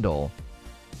can't handle.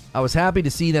 I was happy to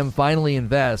see them finally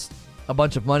invest a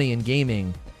bunch of money in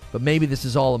gaming, but maybe this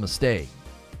is all a mistake.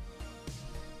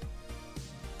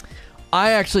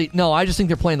 I just think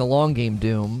they're playing the long game,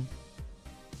 Doom.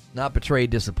 Not betrayed,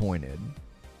 disappointed.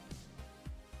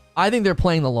 I think they're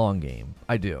playing the long game.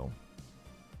 I do.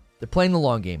 They're playing the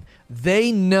long game.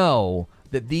 They know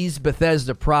that these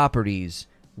Bethesda properties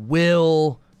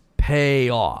will pay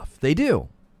off. They do.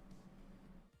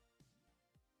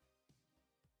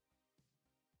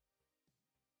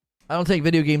 I don't take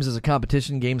video games as a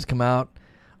competition. Games come out,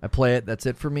 I play it, that's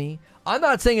it for me. I'm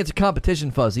not saying it's a competition,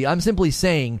 Fuzzy. I'm simply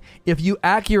saying if you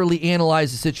accurately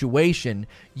analyze the situation,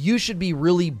 you should be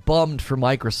really bummed for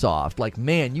Microsoft. Like,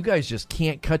 man, you guys just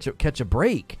can't catch a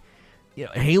break. You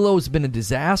know, Halo's been a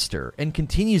disaster and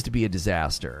continues to be a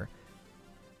disaster.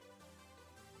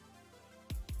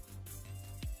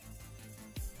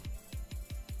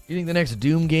 You think the next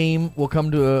Doom game will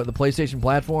come to the PlayStation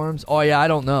platforms? Oh, yeah, I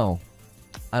don't know.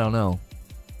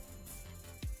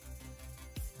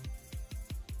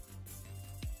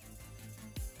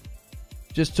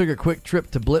 Just took a quick trip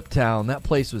to Blip Town. That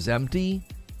place was empty.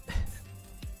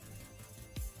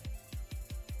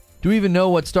 Do we even know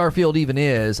what Starfield even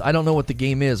is? I don't know what the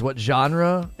game is. What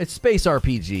genre? It's space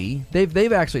RPG.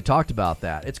 They've actually talked about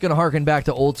that. It's going to harken back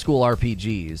to old school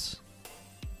RPGs.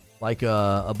 Like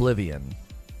Oblivion.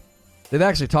 They've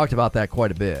actually talked about that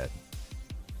quite a bit.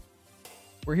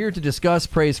 We're here to discuss,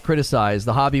 praise, criticize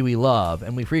the hobby we love,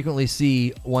 and we frequently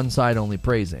see one side only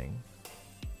praising.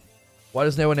 Why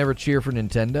does no one ever cheer for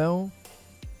Nintendo?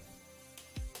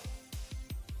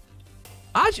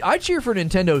 I cheer for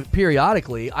Nintendo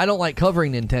periodically. I don't like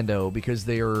covering Nintendo because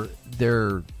they're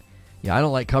I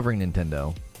don't like covering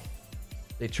Nintendo.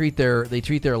 They treat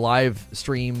their live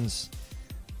streams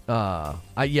I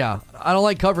don't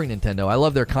like covering Nintendo. I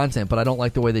love their content, but I don't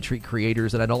like the way they treat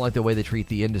creators and I don't like the way they treat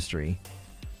the industry.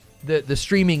 The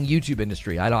streaming YouTube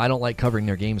industry. I don't like covering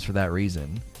their games for that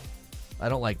reason. I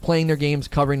don't like playing their games,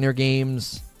 covering their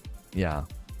games. Yeah.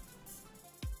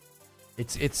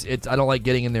 It's I don't like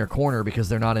getting in their corner because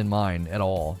they're not in mine at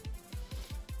all.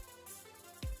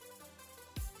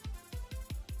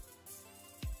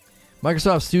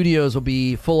 Microsoft Studios will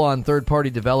be full-on third-party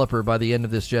developer by the end of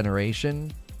this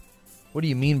generation. What do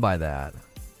you mean by that?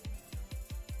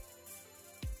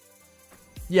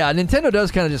 Yeah, Nintendo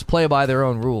does kind of just play by their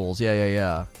own rules.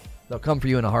 Yeah. They'll come for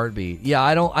you in a heartbeat. Yeah,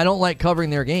 I don't like covering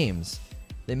their games.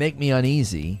 They make me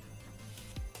uneasy.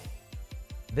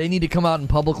 They need to come out and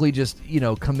publicly just,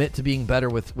 commit to being better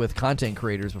with content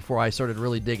creators before I started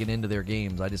really digging into their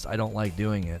games. I don't like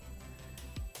doing it.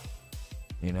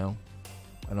 I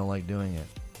don't like doing it.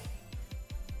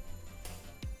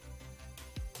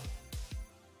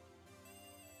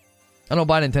 I don't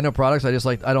buy Nintendo products. I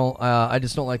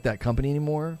just don't like that company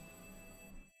anymore.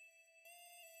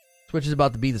 Switch is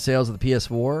about to beat the sales of the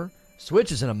PS4.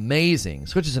 Switch is an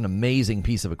amazing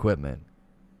piece of equipment.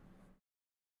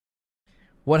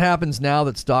 What happens now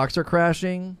that stocks are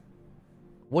crashing?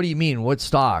 What do you mean? What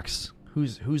stocks?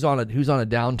 Who's on a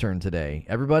downturn today?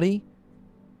 Everybody?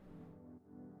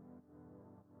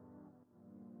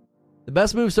 The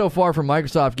best move so far from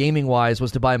Microsoft gaming-wise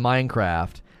was to buy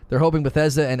Minecraft. They're hoping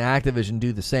Bethesda and Activision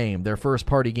do the same. Their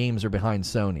first-party games are behind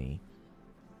Sony.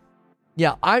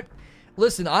 Yeah,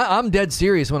 I'm dead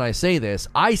serious when I say this.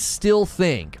 I still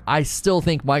think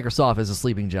Microsoft is a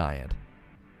sleeping giant.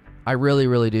 I really,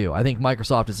 really do. I think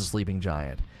Microsoft is a sleeping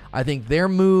giant. I think their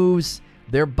moves,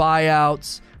 their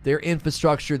buyouts, their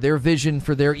infrastructure, their vision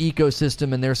for their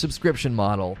ecosystem and their subscription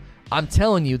model, I'm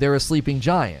telling you, they're a sleeping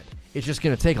giant. It's just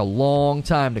going to take a long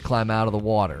time to climb out of the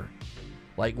water.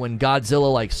 Like when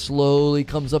Godzilla slowly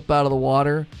comes up out of the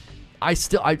water,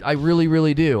 I really,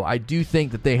 really do. I do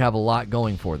think that they have a lot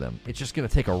going for them. It's just going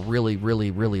to take a really, really,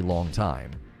 really long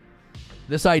time.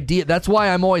 This idea, that's why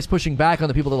I'm always pushing back on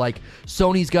the people that are like,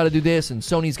 Sony's got to do this and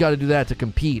Sony's got to do that to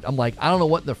compete. I'm like, I don't know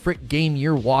what the frick game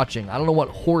you're watching. I don't know what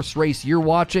horse race you're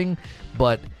watching,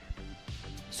 but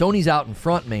Sony's out in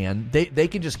front, man. They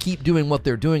can just keep doing what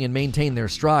they're doing and maintain their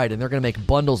stride, and they're going to make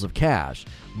bundles of cash.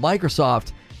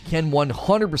 Microsoft can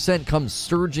 100% come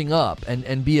surging up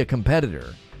and be a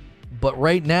competitor. But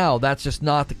right now, that's just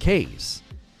not the case.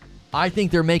 I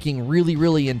think they're making really,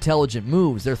 really intelligent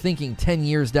moves. They're thinking 10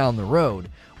 years down the road,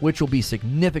 which will be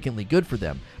significantly good for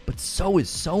them. But so is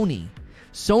Sony.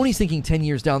 Sony's thinking 10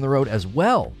 years down the road as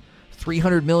well.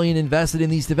 $300 million invested in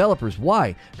these developers.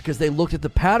 Why? Because they looked at the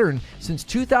pattern. Since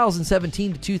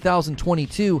 2017 to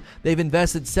 2022, they've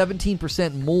invested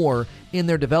 17% more in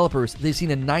their developers. They've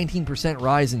seen a 19%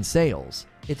 rise in sales.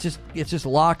 It's just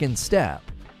lock and step.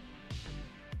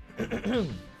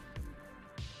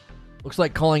 Looks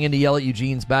like calling in to yell at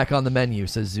Eugene's back on the menu,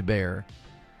 says Zubair.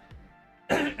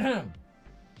 I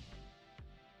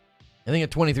think at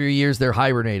 23 years, they're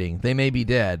hibernating. They may be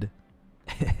dead.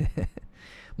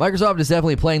 Microsoft is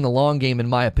definitely playing the long game, in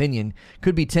my opinion.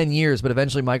 Could be 10 years, but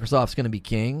eventually Microsoft's going to be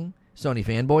king. Sony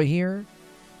fanboy here.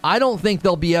 I don't think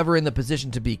they'll be ever in the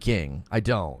position to be king. I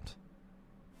don't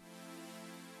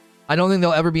think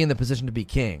they'll ever be in the position to be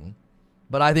king.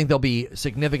 But I think they'll be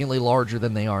significantly larger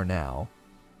than they are now.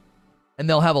 And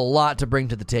they'll have a lot to bring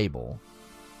to the table.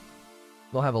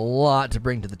 They'll have a lot to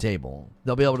bring to the table.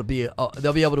 They'll be able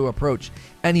to approach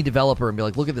any developer and be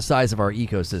like, look at the size of our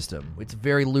ecosystem. It's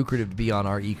very lucrative to be on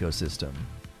our ecosystem.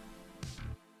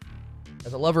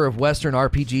 As a lover of Western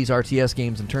RPGs, RTS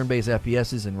games, and turn-based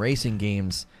FPSs and racing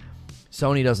games,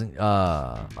 Sony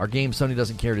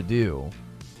doesn't care to do.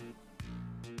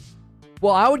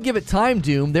 Well, I would give it time,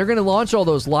 Doom. They're going to launch all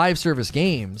those live service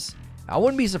games. I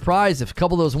wouldn't be surprised if a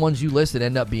couple of those ones you listed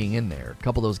end up being in there. A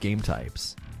couple of those game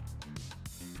types.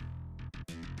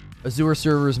 Azure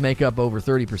servers make up over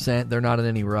 30%. They're not in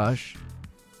any rush.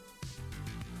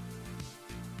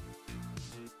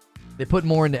 They put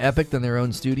more into Epic than their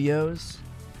own studios.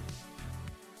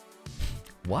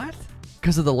 What?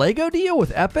 Because of the Lego deal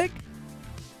with Epic?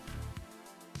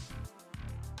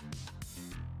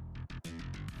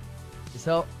 Is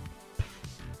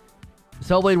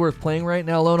Hellblade worth playing right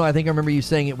now, Lono? I think I remember you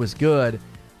saying it was good,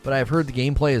 but I've heard the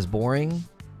gameplay is boring.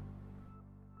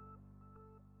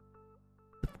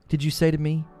 Did you say to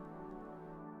me?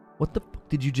 What the fuck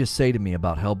did you just say to me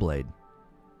about Hellblade?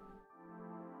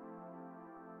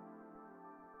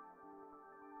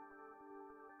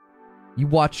 You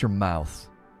watch your mouth.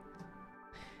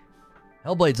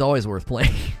 Hellblade's always worth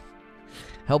playing.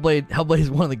 Hellblade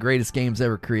is one of the greatest games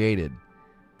ever created.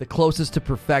 The closest to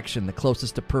perfection, the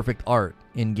closest to perfect art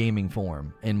in gaming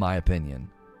form, in my opinion.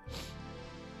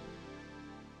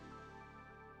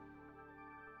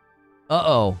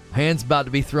 Uh-oh, hand's about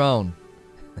to be thrown.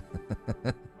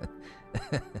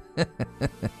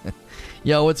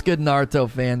 Yo, what's good, Naruto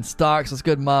fan? Stocks, what's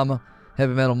good, mama?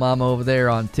 Heavy Metal Mama over there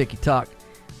on TikTok.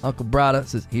 Uncle Brada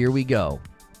says, here we go.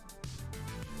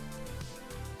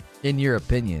 In your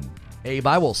opinion, Abe,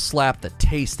 I will slap the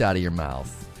taste out of your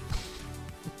mouth.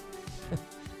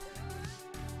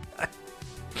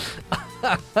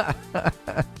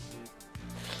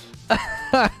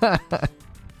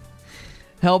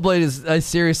 Hellblade is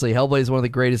seriously, Hellblade is one of the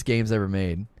greatest games ever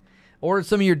made. Ordered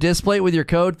some of your display with your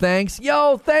code, thanks.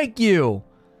 Yo, thank you.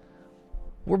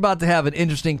 We're about to have an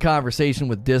interesting conversation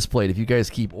with Displate if you guys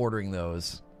keep ordering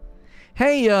those.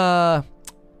 Hey,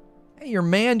 your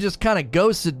man just kind of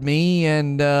ghosted me,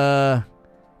 and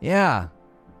yeah.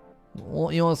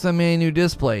 Well, you want to send me any new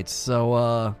Displates,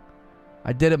 so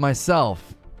I did it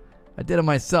myself.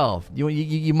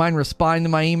 You mind responding to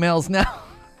my emails now?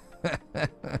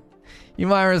 You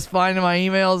mind responding to my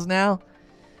emails now?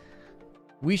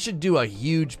 We should do a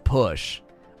huge push.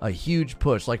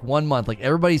 Like 1 month. Like,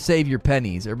 everybody save your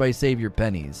pennies.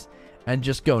 And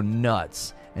just go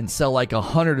nuts. And sell like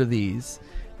 100 of these.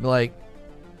 Be like,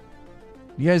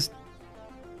 you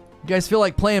guys feel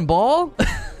like playing ball?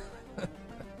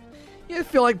 You guys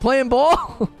feel like playing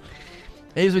ball?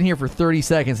 Abe's been here for 30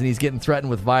 seconds and he's getting threatened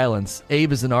with violence.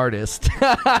 Abe is an artist.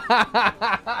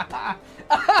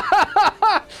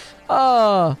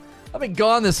 Oh, I've been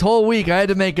gone this whole week. I had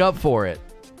to make up for it.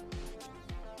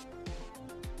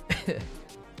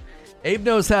 Abe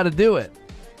knows how to do it.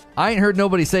 I ain't heard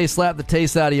nobody say slap the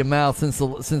taste out of your mouth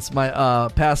since my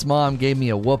past mom gave me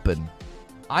a whooping.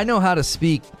 I know how to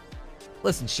speak.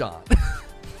 Listen, Sean.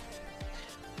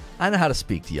 I know how to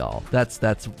speak to y'all. That's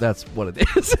what it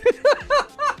is.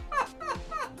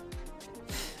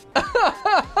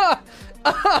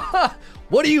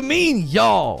 What do you mean,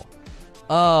 y'all?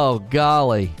 Oh,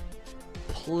 golly.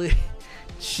 Please.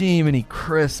 Jiminy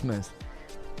Christmas.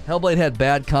 Hellblade had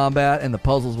bad combat and the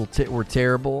puzzles were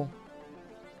terrible.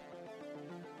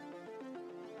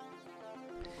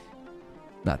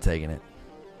 Not taking it.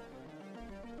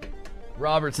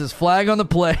 Robert says, flag on the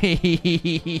play.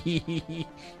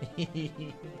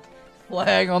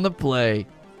 Flag on the play.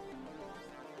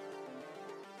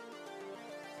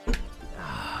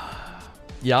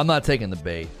 Yeah, I'm not taking the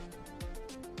bait.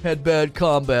 Had bad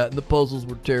combat and the puzzles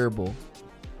were terrible.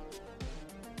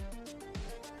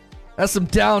 That's some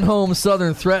down-home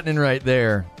Southern threatening right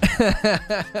there.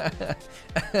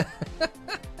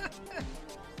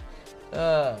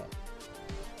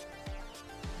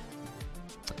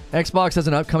 Xbox has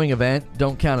an upcoming event.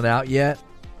 Don't count it out yet.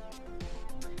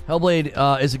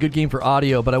 Hellblade is a good game for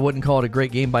audio, but I wouldn't call it a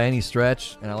great game by any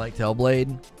stretch. And I liked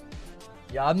Hellblade.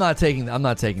 Yeah, I'm not taking the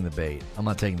bait. I'm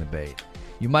not taking the bait.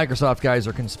 You Microsoft guys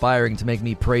are conspiring to make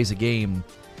me praise a game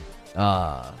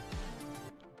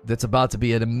that's about to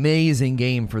be an amazing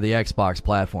game for the Xbox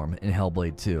platform in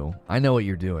Hellblade 2. I know what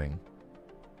you're doing.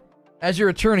 As your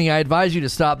attorney, I advise you to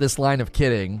stop this line of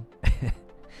kidding.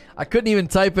 I couldn't even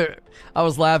type it. I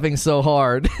was laughing so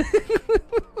hard.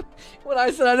 When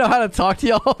I said I know how to talk to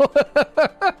y'all.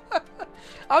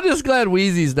 I'm just glad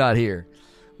Wheezy's not here.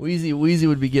 Wheezy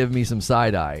would be giving me some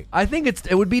side-eye. I think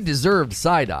it would be deserved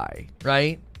side-eye,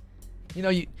 right? You know,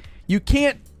 you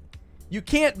can't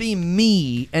be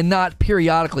me and not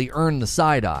periodically earn the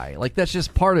side-eye. Like, that's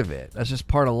just part of it. That's just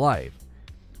part of life.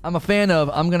 I'm a fan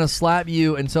of, I'm going to slap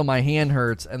you until my hand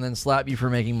hurts and then slap you for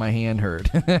making my hand hurt.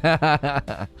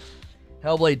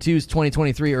 Hellblade 2's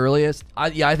 2023 earliest.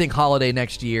 I think holiday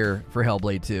next year for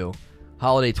Hellblade 2.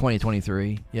 Holiday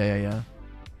 2023. Yeah.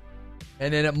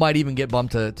 And then it might even get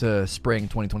bumped to spring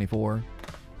 2024.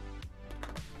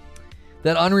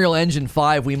 That Unreal Engine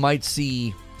 5, we might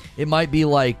see. It might be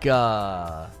like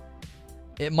rolling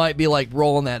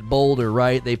that boulder,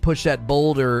 right? They push that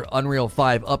boulder, Unreal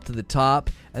 5, up to the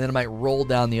top, and then it might roll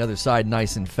down the other side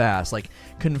nice and fast. Like,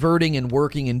 converting and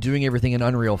working and doing everything in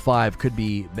Unreal 5 could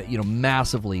be,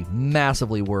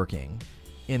 massively working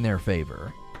in their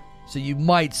favor. So you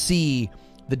might see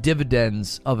the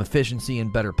dividends of efficiency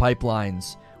and better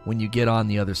pipelines when you get on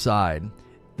the other side.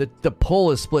 The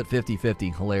pull is split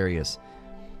 50-50. Hilarious.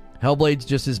 Hellblade's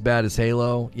just as bad as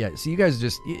Halo. Yeah, so you guys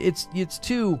just... It's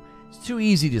too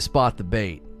easy to spot the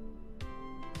bait.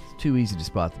 It's too easy to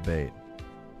spot the bait.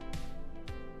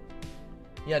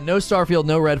 Yeah, no Starfield,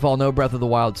 no Redfall, no Breath of the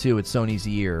Wild 2. It's Sony's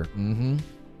year. Mm-hmm.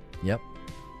 Yep.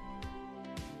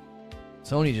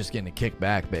 Sony just getting a kick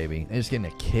back, baby. They're just getting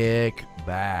a kick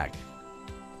back.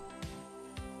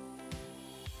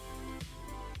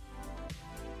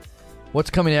 What's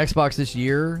coming to Xbox this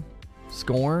year?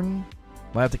 Scorn?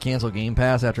 Might have to cancel Game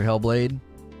Pass after Hellblade.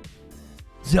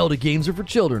 Zelda games are for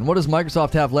children. What does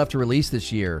Microsoft have left to release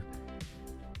this year?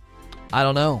 I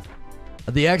don't know.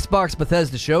 The Xbox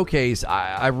Bethesda Showcase,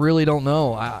 I really don't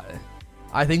know.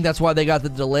 I think that's why they got the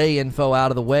delay info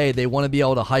out of the way. They want to be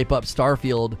able to hype up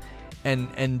Starfield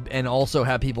and also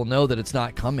have people know that it's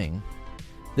not coming.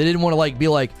 They didn't want to be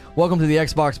like, welcome to the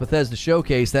Xbox Bethesda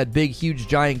Showcase, that big, huge,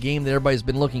 giant game that everybody's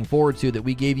been looking forward to that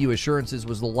we gave you assurances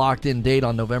was the locked-in date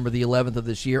on November the 11th of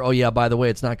this year. Oh, yeah, by the way,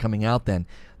 it's not coming out then.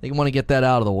 They want to get that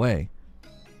out of the way.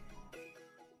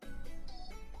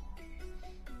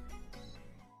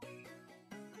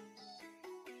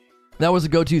 That was a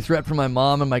go-to threat for my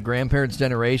mom and my grandparents'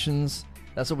 generations.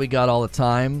 That's what we got all the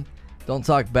time. Don't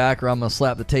talk back or I'm going to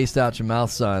slap the taste out your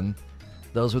mouth, son.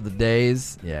 Those were the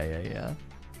days. Yeah.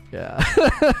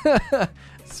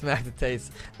 Smack the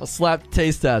taste. I'll slap the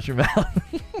taste out your mouth.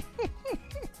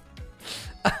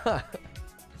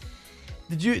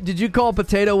 Did you call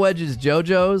potato wedges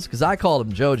JoJo's? Because I called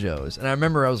them JoJo's. And I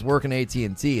remember I was working AT&T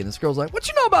and this girl's like, what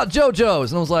you know about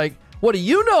JoJo's? And I was like, what do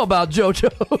you know about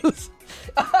JoJo's?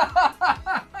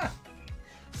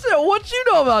 So what you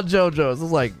know about JoJo's? I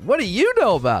was like, what do you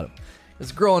know about them?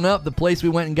 Because growing up, the place we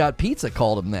went and got pizza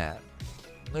called them that.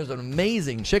 There's an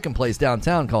amazing chicken place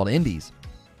downtown called Indy's.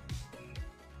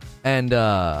 And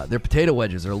their potato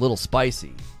wedges are a little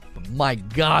spicy. But my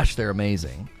gosh, they're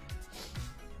amazing.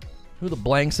 Who the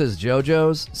blank says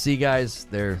JoJo's? See, guys,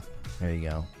 there you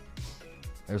go.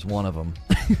 There's one of them.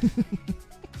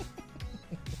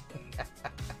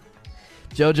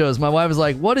 JoJo's. My wife was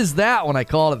like, what is that when I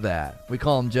called it that? We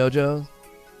call them JoJo's.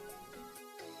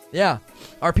 Yeah,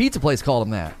 our pizza place called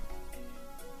them that.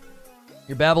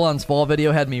 Your Babylon's Fall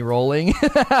video had me rolling.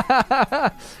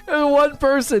 One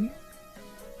person.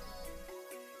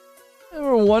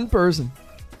 One person.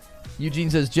 Eugene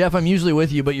says, Jeff, I'm usually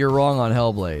with you, but you're wrong on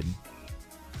Hellblade.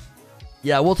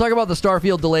 Yeah, we'll talk about the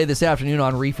Starfield delay this afternoon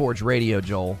on Reforge Radio,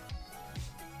 Joel.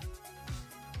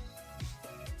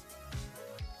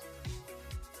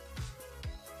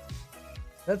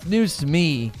 That's news to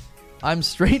me. I'm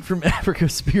straight from Africa,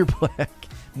 Spear Black.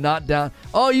 Not down.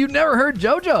 Oh, you never heard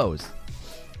JoJo's?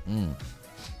 I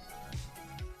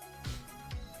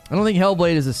don't think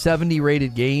Hellblade is a 70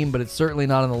 rated game, but it's certainly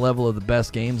not on the level of the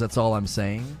best games. That's all I'm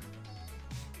saying.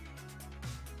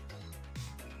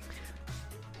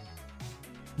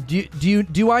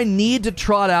 Do I need to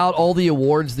trot out all the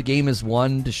awards the game has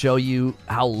won to show you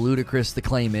how ludicrous the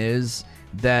claim is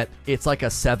that it's like a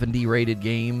 70 rated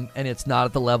game and it's not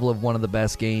at the level of one of the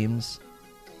best games?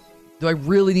 Do I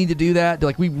really need to do that?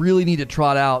 We really need to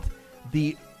trot out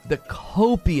the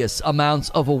copious amounts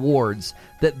of awards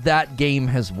that game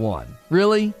has won?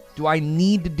 Really? Do I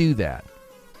need to do that?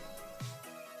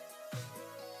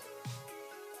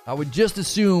 I would just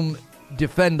assume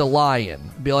defend a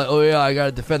lion. Be like, oh yeah, I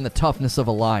gotta defend the toughness of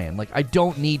a lion. I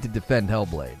don't need to defend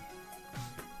Hellblade.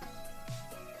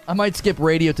 I might skip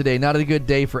radio today. Not a good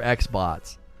day for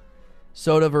Xbots.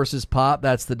 Soda versus pop,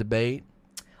 that's the debate.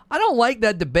 I don't like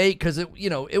that debate because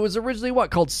it was originally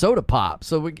called Soda Pop.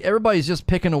 So everybody's just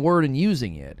picking a word and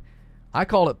using it. I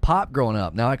called it pop growing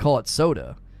up. Now I call it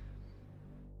soda.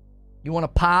 You want to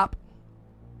pop?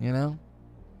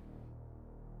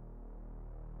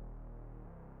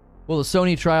 Will the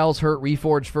Sony trials hurt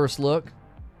Reforge first look?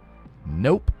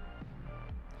 Nope.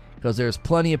 Because there's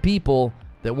plenty of people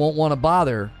that won't want to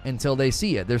bother until they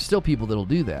see it. There's still people that'll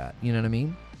do that. You know what I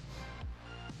mean?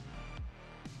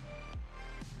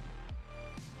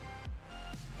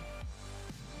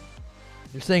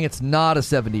 You're saying it's not a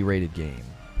 70 rated game.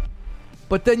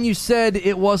 But then you said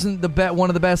it wasn't one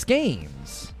of the best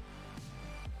games.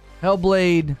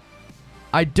 Hellblade,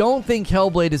 I don't think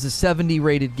Hellblade is a 70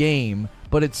 rated game,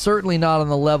 but it's certainly not on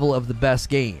the level of the best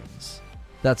games.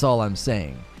 That's all I'm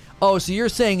saying. Oh, so you're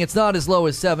saying it's not as low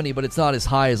as 70, but it's not as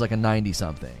high as a 90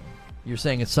 something. You're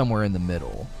saying it's somewhere in the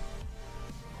middle.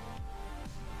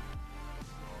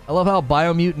 I love how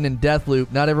Biomutant and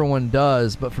Deathloop, not everyone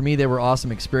does, but for me they were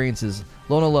awesome experiences.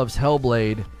 Lona loves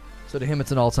Hellblade, so to him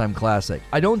it's an all-time classic.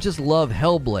 I don't just love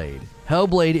Hellblade.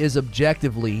 Hellblade is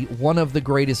objectively one of the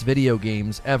greatest video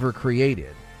games ever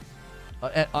created.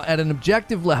 At an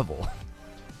objective level.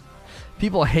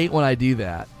 People hate when I do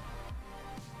that.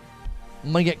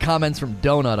 I'm going to get comments from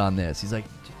Donut on this. He's like,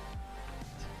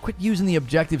 quit using the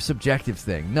objective-subjective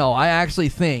thing. No, I actually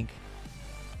think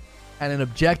at an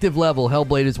objective level,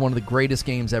 Hellblade is one of the greatest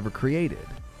games ever created.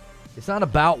 It's not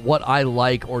about what I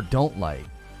like or don't like.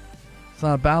 It's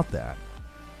not about that.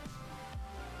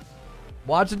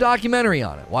 Watch a documentary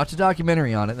on it. Watch a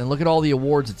documentary on it, and then look at all the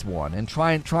awards it's won, and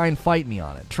try and fight me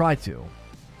on it. Try to.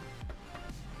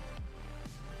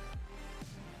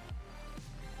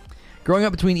 Growing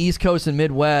up between East Coast and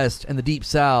Midwest and the Deep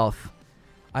South,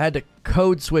 I had to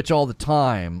code switch all the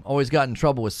time. Always got in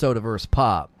trouble with soda versus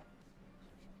pop.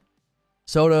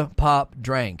 Soda, pop,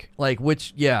 drank.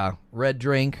 Which, red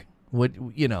drink.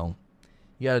 You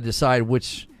got to decide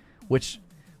which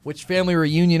family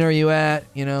reunion are you at,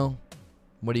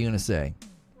 What are you going to say?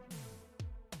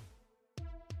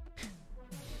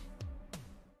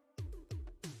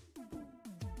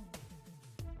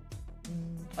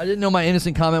 I didn't know my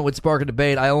innocent comment would spark a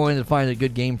debate. I only wanted to find a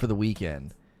good game for the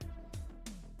weekend.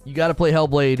 You got to play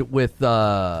Hellblade with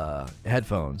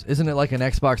headphones. Isn't it like an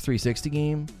Xbox 360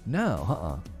 game?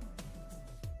 No,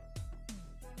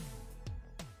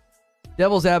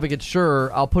 Devil's Advocate,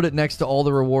 sure. I'll put it next to all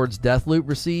the rewards Deathloop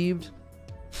received.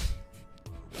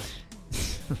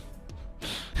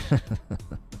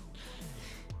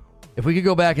 If we could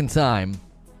go back in time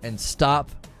and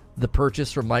stop the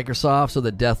purchase from Microsoft so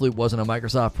that Deathloop wasn't a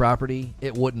Microsoft property,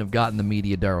 it wouldn't have gotten the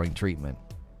media darling treatment.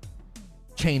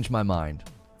 Changed my mind.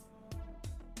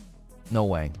 No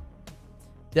way.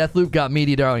 Deathloop got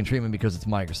media darling treatment because it's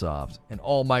Microsoft, and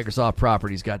all Microsoft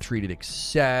properties got treated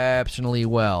exceptionally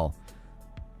well.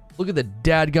 Look at the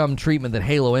dadgum treatment that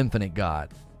Halo Infinite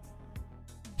got.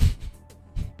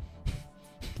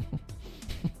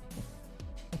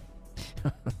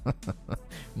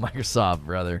 Microsoft,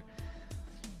 brother.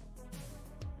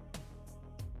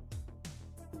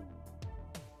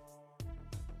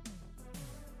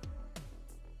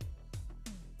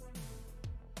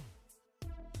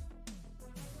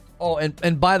 Oh,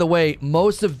 and by the way,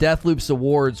 most of Deathloop's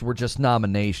awards were just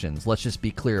nominations. Let's just be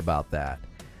clear about that.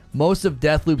 Most of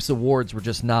Deathloop's awards were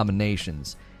just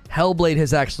nominations. Hellblade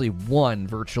has actually won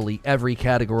virtually every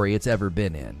category it's ever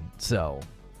been in. So,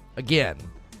 again.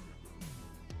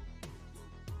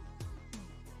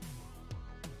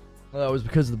 Well, that was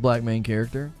because of the black main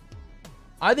character.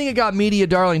 I think it got media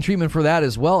darling treatment for that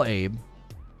as well, Abe.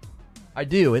 I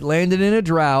do. It landed in a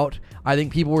drought. I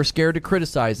think people were scared to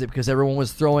criticize it because everyone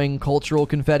was throwing cultural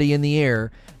confetti in the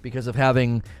air because of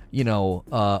having, you know,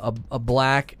 a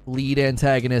black lead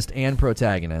antagonist and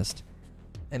protagonist.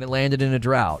 And it landed in a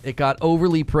drought. It got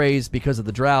overly praised because of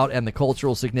the drought and the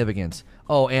cultural significance.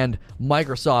 Oh, and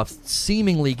Microsoft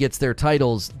seemingly gets their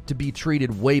titles to be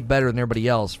treated way better than everybody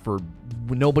else for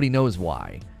nobody knows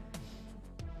why.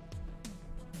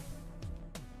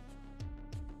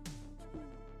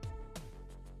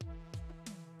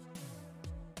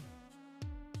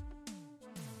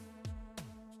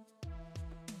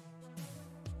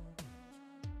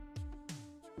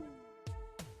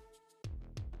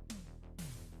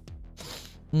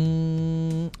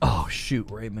 Oh, shoot.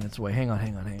 We're 8 minutes away. Hang on.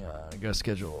 I gotta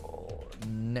schedule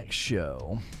next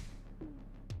show.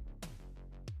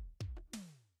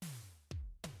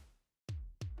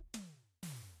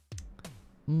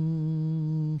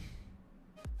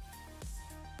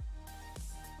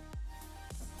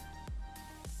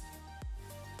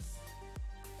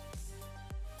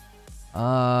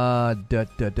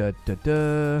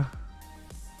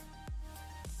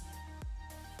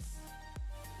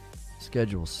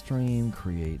 Schedule stream,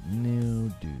 create new,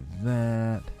 do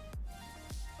that.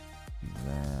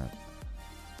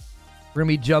 We're going to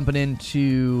be jumping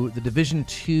into the Division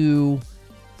 2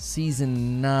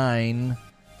 Season 9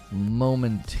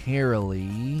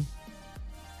 momentarily.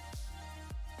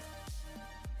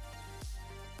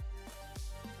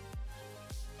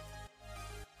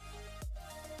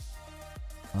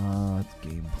 It's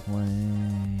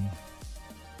gameplay.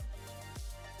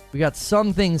 We got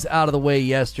some things out of the way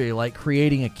yesterday, like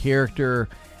creating a character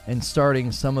and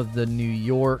starting some of the New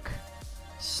York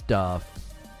stuff.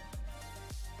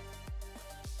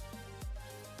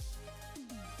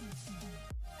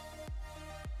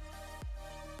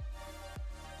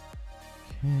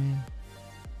 Okay.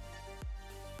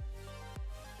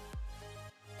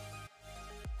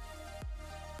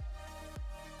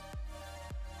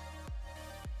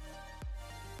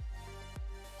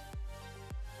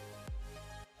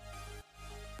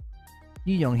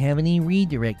 You don't have any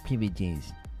redirect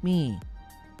privileges. Me.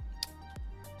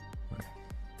 Okay.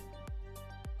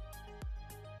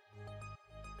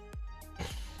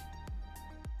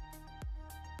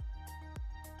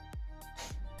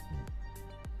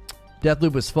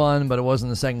 Deathloop was fun, but it wasn't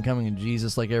the second coming of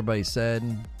Jesus like everybody said.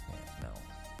 No.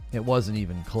 It wasn't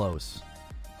even close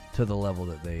to the level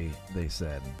that they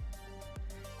said.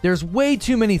 There's way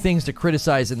too many things to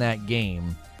criticize in that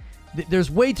game.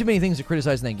 There's way too many things to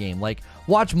criticize in that game. Like,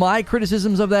 watch my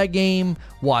criticisms of that game,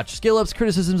 watch SkillUp's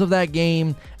criticisms of that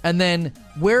game, and then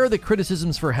where are the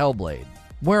criticisms for Hellblade?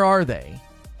 Where are they?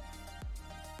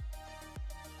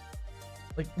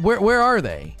 Like, where are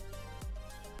they?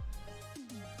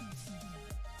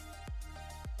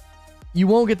 You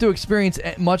won't get to experience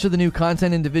much of the new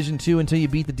content in Division 2 until you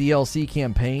beat the DLC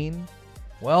campaign.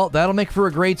 Well, that'll make for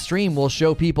a great stream. We'll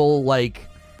show people, like,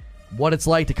 what it's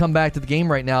like to come back to the game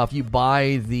right now if you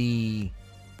buy the,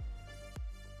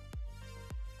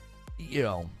 you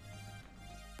know,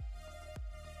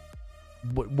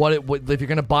 what if you're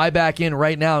going to buy back in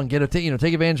right now and get take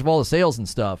advantage of all the sales and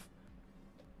stuff.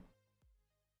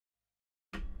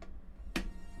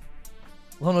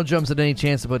 Lono jumps at any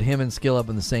chance to put him and Skill Up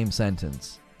in the same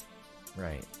sentence.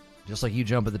 Right. Just like you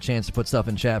jump at the chance to put stuff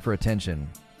in chat for attention.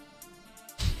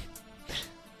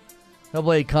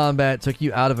 Hellblade combat took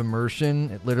you out of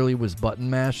immersion. It literally was button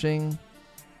mashing.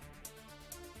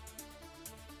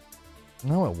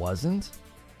 No, it wasn't.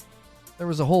 There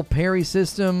was a whole parry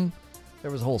system.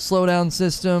 There was a whole slowdown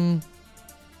system.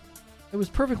 It was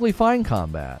perfectly fine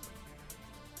combat.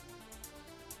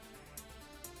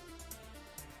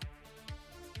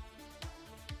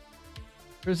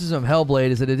 Criticism of Hellblade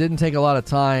is that it didn't take a lot of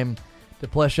time to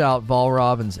flesh out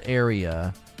Valravn's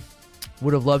area.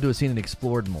 Would have loved to have seen it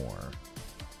explored more.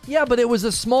 Yeah, but it was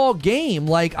a small game.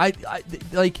 Like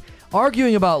like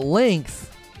arguing about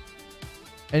length.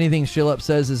 Anything Shillup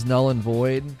says is null and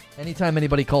void. Anytime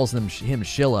anybody calls him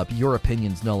Shillup, your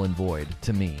opinion's null and void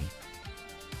to me.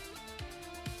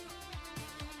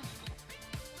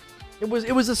 It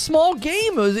was a small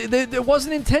game. It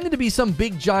wasn't intended to be some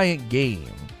big giant game.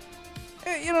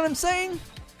 You know what I'm saying?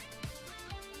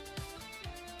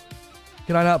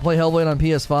 Can I not play Hellblade on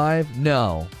PS5?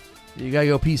 No. You gotta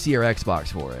go PC or Xbox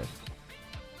for it.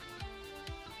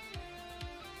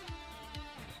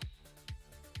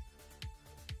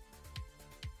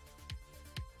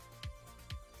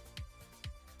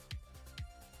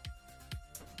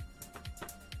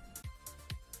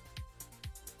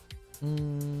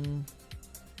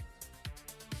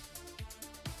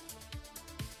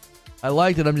 I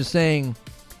liked it. I'm just saying,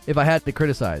 if I had to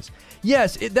criticize.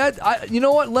 Yes, you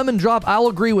know what, Lemon Drop, I'll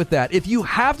agree with that. If you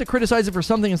have to criticize it for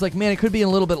something, it's like, man, it could be a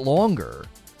little bit longer.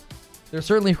 There's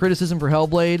certainly criticism for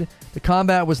Hellblade. The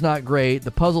combat was not great.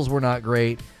 The puzzles were not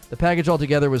great. The package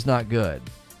altogether was not good.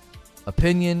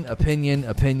 Opinion, opinion,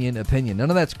 opinion, opinion.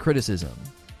 None of that's criticism.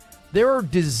 There are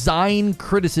design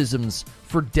criticisms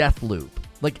for Deathloop.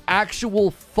 Like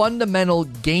actual fundamental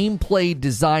gameplay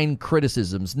design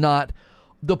criticisms, not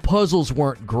the puzzles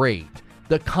weren't great.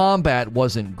 The combat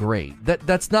wasn't great.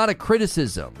 That's not a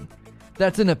criticism.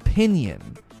 That's an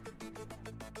opinion.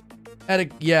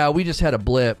 We just had a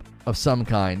blip of some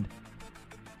kind.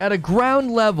 At a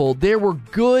ground level, there were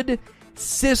good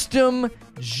system,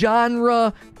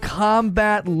 genre,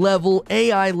 combat level,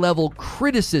 AI level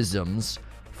criticisms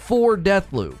for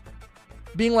Deathloop.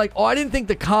 Being like, oh, I didn't think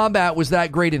the combat was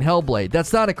that great in Hellblade.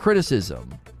 That's not a criticism.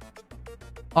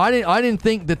 I didn't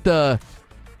think that the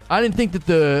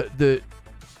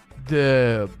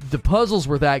puzzles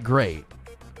were that great.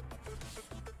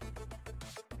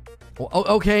 Well,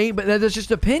 okay, but that's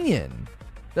just opinion.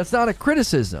 That's not a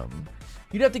criticism.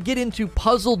 You'd have to get into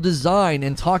puzzle design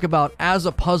and talk about, as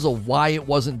a puzzle, why it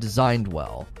wasn't designed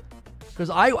well. Because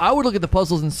I would look at the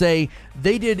puzzles and say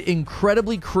they did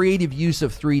incredibly creative use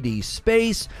of 3D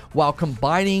space while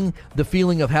combining the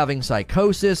feeling of having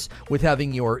psychosis with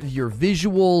having your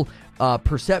visual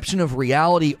perception of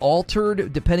reality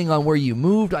altered depending on where you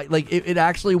moved. It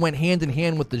actually went hand in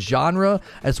hand with the genre,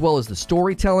 as well as the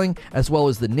storytelling, as well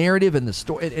as the narrative and the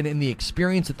story and the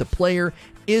experience that the player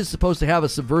is supposed to have a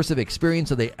subversive experience,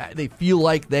 so they feel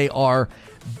like they are,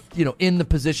 in the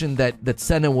position that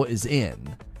Senua is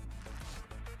in.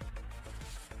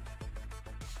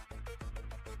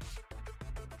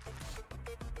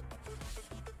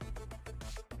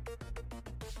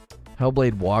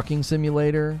 Hellblade Walking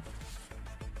Simulator?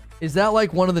 Is that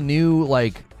like one of the new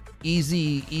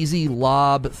easy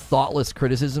lob thoughtless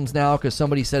criticisms now because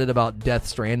somebody said it about Death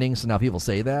Stranding, so now people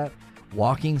say that?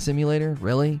 Walking Simulator?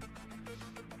 Really?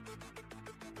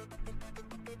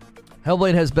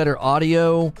 Hellblade has better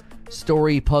audio,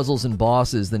 story, puzzles, and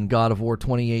bosses than God of War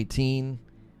 2018.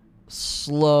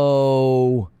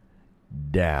 Slow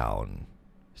down.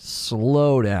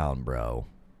 Slow down, bro.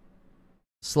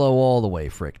 Slow all the way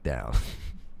frick down.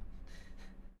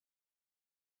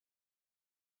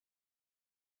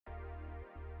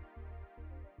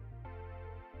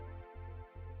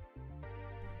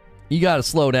 You gotta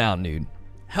slow down, dude.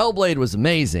 Hellblade was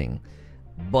amazing,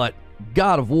 but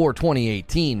God of War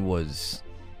 2018 was,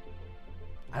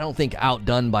 I don't think,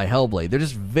 outdone by Hellblade. They're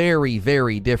just very,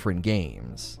 very different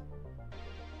games.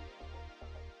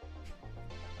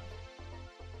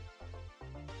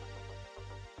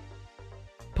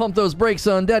 Pump those brakes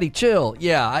on, Daddy, chill.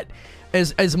 Yeah,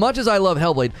 as much as I love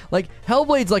Hellblade,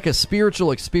 Hellblade's like a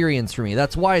spiritual experience for me.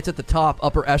 That's why it's at the top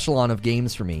upper echelon of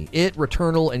games for me. It,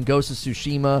 Returnal, and Ghost of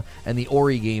Tsushima, and the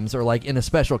Ori games are in a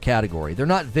special category. They're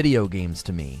not video games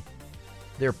to me.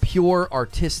 They're pure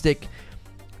artistic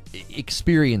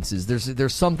experiences.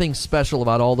 There's something special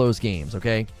about all those games,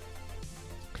 okay?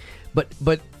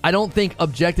 But I don't think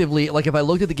objectively, if I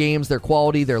looked at the games, their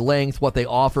quality, their length, what they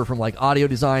offer from audio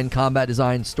design, combat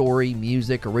design, story,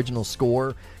 music, original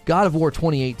score, God of War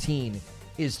 2018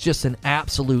 is just an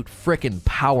absolute frickin'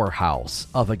 powerhouse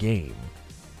of a game.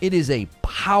 It is a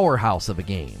powerhouse of a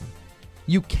game.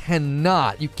 You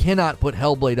cannot put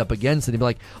Hellblade up against it and be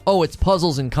like, oh, it's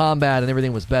puzzles and combat and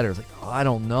everything was better. It's like, oh, I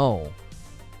don't know.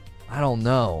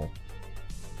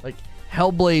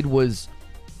 Hellblade's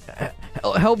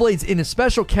in a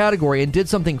special category and did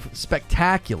something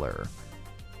spectacular.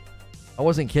 I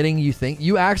wasn't kidding.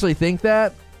 You actually think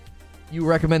that? You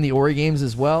recommend the Ori games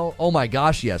as well? Oh my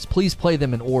gosh, yes. Please play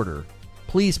them in order.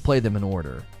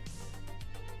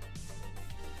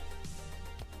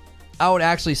 I would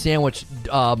actually sandwich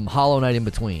Hollow Knight in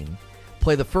between.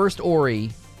 Play the first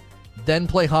Ori, then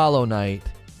play Hollow Knight,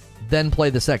 then play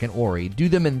the second Ori. Do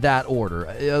them in that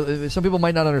order. Some people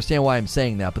might not understand why I'm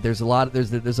saying that, but there's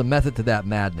a method to that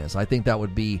madness. I think that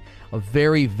would be a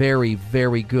very, very,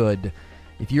 very good.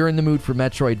 If you're in the mood for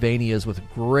Metroidvanias with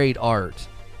great art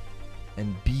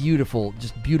and beautiful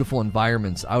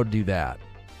environments, I would do that.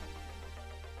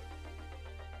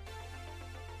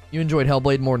 You enjoyed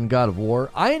Hellblade more than God of War?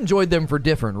 I enjoyed them for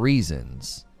different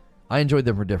reasons.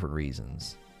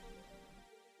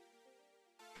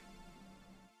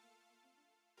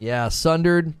 Yeah,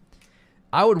 Sundered.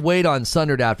 I would wait on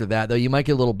Sundered after that, though. You might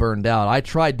get a little burned out. I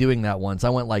tried doing that once. I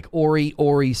went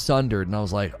Ori, Sundered, and I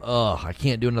was like, ugh, I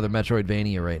can't do another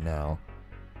Metroidvania right now.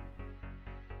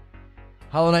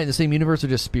 Hollow Knight in the same universe, or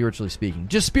just spiritually speaking?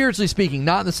 Just spiritually speaking,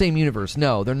 not in the same universe.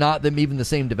 No, they're not even the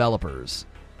same developers.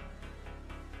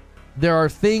 There are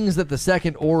things that the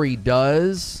second Ori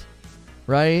does,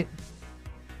 right?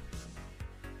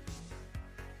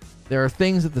 There are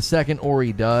things that the second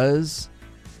Ori does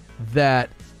that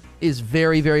is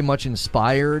very, very much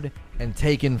inspired and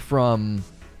taken from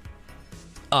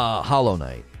Hollow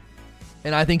Knight.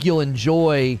 And I think you'll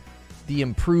enjoy the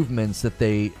improvements that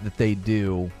they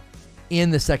do in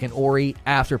the second Ori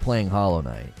after playing Hollow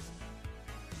Knight.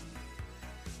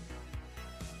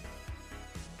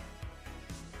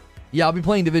 Yeah, I'll be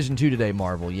playing Division 2 today,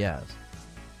 Marvel, yes.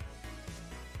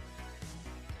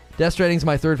 Death Stranding's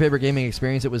my third favorite gaming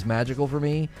experience. It was magical for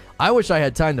me. I wish I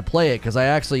had time to play it because I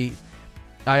actually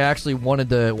wanted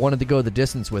to go the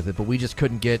distance with it, but we just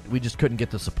couldn't get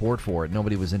the support for it.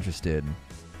 Nobody was interested.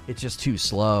 It's just too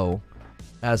slow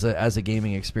as a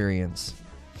gaming experience.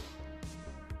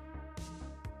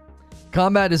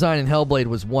 Combat design in Hellblade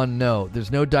was one note.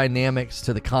 There's no dynamics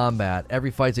to the combat. Every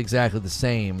fight's exactly the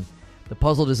same. The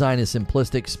puzzle design is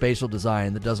simplistic spatial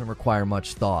design that doesn't require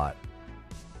much thought.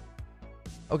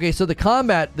 Okay, so the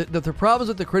combat, the problems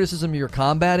with the criticism of your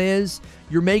combat is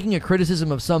you're making a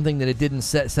criticism of something that it didn't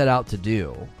set out to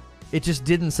do. It just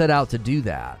didn't set out to do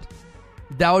that.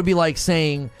 That would be like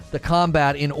saying the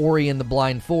combat in Ori and the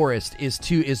Blind Forest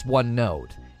is one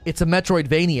note. It's a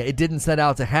Metroidvania. It didn't set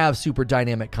out to have super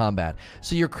dynamic combat.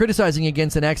 So you're criticizing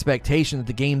against an expectation that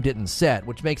the game didn't set,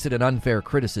 which makes it an unfair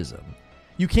criticism.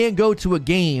 You can't go to a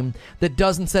game that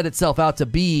doesn't set itself out to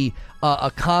be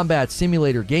a combat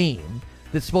simulator game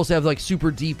that's supposed to have like super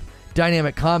deep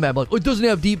dynamic combat. Like, oh, it doesn't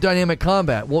have deep dynamic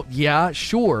combat. Well, yeah,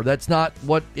 sure. That's not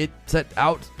what it set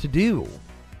out to do.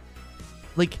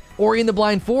 Like, Ori and the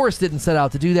Blind Forest didn't set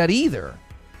out to do that either.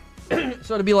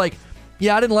 So to be like,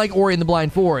 yeah, I didn't like Ori and the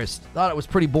Blind Forest. Thought it was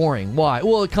pretty boring. Why?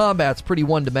 Well, the combat's pretty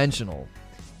one-dimensional.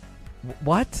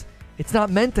 What? It's not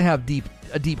meant to have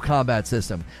a deep combat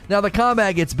system. Now, the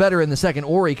combat gets better in the second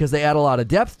Ori because they add a lot of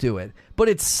depth to it, but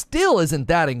it still isn't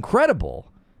that incredible.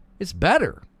 It's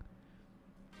better.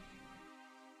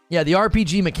 Yeah, the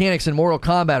RPG mechanics in Mortal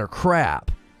Kombat are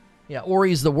crap. Yeah,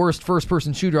 Ori's the worst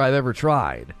first-person shooter I've ever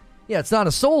tried. Yeah, it's not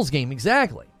a Souls game,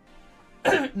 exactly.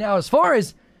 Now, as far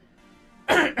as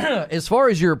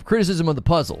your criticism of the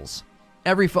puzzles,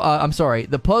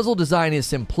 the puzzle design is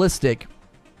simplistic.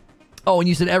 Oh, and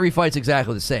you said every fight's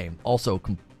exactly the same. Also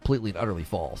completely and utterly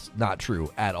false. Not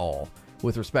true at all.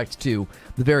 With respect to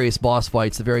the various boss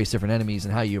fights, the various different enemies,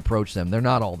 and how you approach them, they're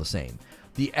not all the same.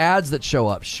 The ads that show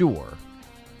up, sure.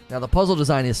 Now, the puzzle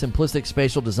design is simplistic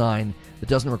spatial design that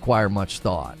doesn't require much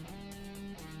thought.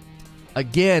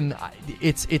 Again,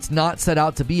 it's not set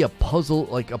out to be a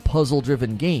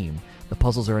puzzle-driven game. The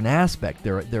puzzles are an aspect.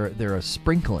 They're a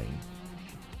sprinkling.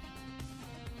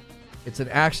 It's an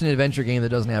action-adventure game that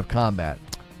doesn't have combat.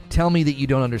 Tell me that you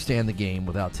don't understand the game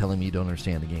without telling me you don't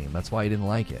understand the game. That's why you didn't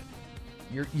like it.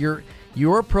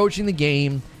 You're approaching the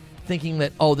game thinking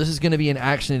that, oh, this is going to be an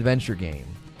action-adventure game.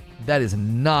 That is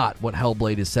not what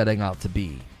Hellblade is setting out to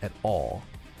be at all.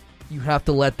 You have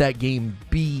to let that game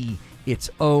be its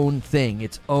own thing,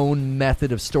 its own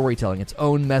method of storytelling, its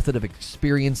own method of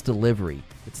experience delivery.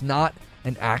 It's not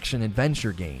an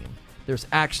action-adventure game. There's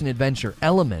action-adventure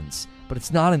elements, but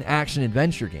it's not an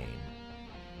action-adventure game.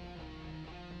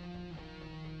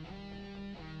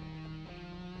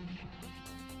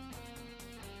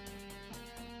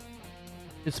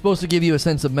 It's supposed to give you a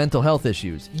sense of mental health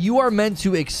issues. You are meant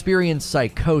to experience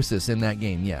psychosis in that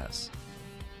game, yes.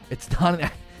 It's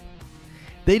not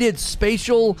They did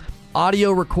spatial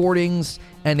audio recordings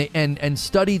and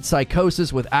studied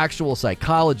psychosis with actual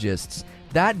psychologists.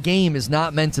 That game is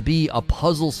not meant to be a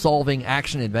puzzle-solving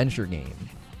action-adventure game.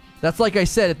 That's like I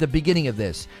said at the beginning of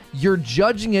this. You're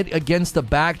judging it against a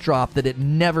backdrop that it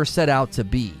never set out to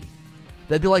be.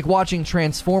 That'd be like watching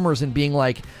Transformers and being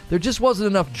like, there just wasn't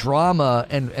enough drama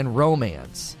and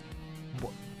romance.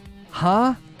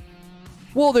 Huh?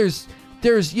 Well, there's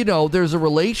a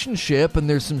relationship and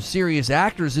there's some serious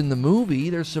actors in the movie.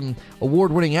 There's some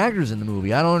award-winning actors in the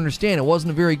movie. I don't understand. It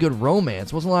wasn't a very good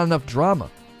romance. It wasn't a lot enough drama.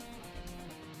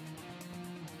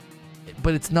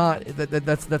 But it's not.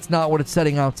 That's not what it's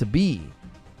setting out to be.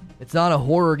 It's not a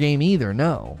horror game either.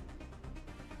 No.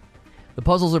 The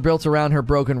puzzles are built around her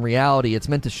broken reality. It's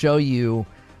meant to show you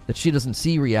that she doesn't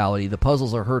see reality. The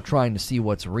puzzles are her trying to see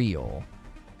what's real.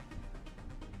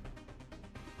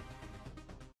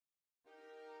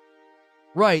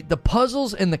 Right. The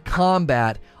puzzles and the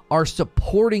combat are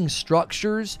supporting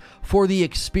structures for the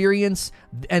experience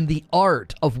and the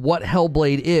art of what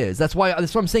Hellblade is. That's what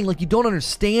I'm saying. Like, you don't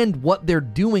understand what they're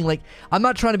doing. Like, I'm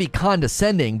not trying to be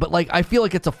condescending, but like, I feel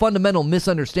like it's a fundamental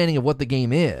misunderstanding of what the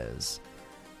game is.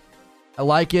 I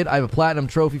like it. I have a platinum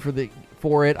trophy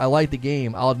for it. I like the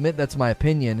game. I'll admit that's my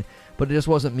opinion, but it just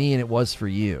wasn't me and it was for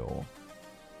you.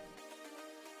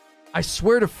 I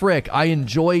swear to frick, I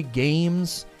enjoy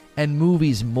games and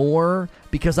movies more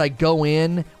because I go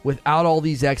in without all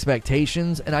these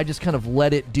expectations and I just kind of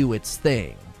let it do its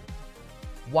thing.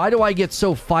 Why do I get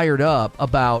so fired up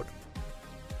about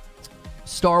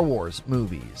Star Wars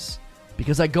movies?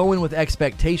 Because I go in with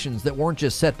expectations that weren't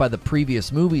just set by the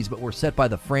previous movies, but were set by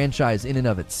the franchise in and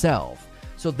of itself.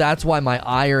 So that's why my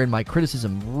ire and my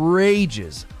criticism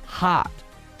rages hot.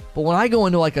 But when I go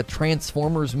into like a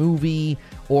Transformers movie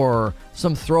or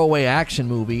some throwaway action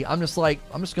movie, I'm just going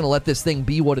to let this thing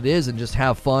be what it is and just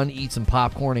have fun, eat some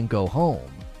popcorn, and go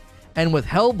home. And with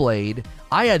Hellblade,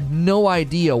 I had no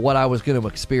idea what I was going to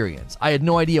experience. I had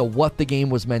no idea what the game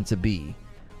was meant to be.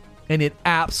 And it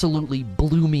absolutely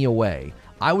blew me away.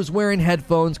 I was wearing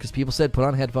headphones because people said put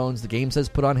on headphones. The game says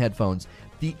put on headphones.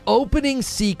 The opening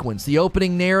sequence, the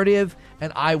opening narrative,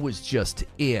 and I was just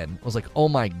in. I was like, oh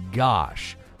my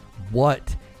gosh.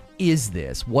 What is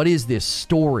this? What is this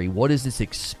story? What is this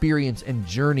experience and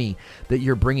journey that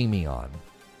you're bringing me on?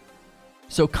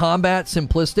 So combat,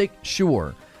 simplistic,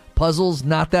 sure. Puzzles,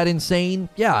 not that insane?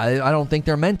 Yeah, I don't think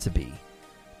they're meant to be.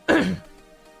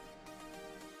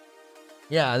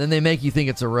 Yeah, then they make you think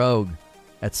it's a rogue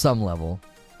at some level.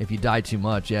 If you die too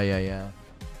much, yeah.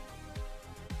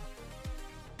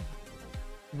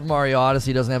 Mario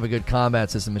Odyssey doesn't have a good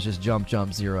combat system. It's just jump,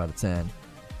 0 out of 10.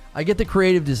 I get the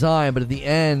creative design, but at the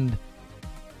end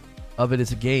of it,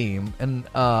 it's a game, and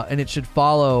it should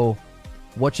follow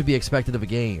what should be expected of a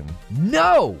game.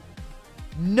 No,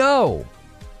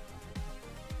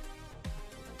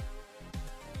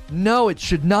 it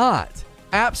should not.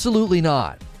 Absolutely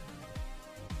not.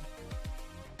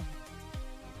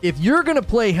 If you're gonna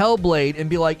play Hellblade and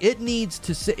be like, it needs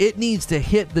to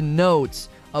hit the notes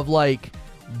of like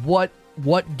what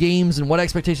games and what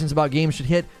expectations about games should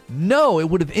hit. No, it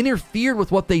would have interfered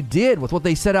with what they did, with what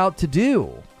they set out to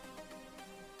do.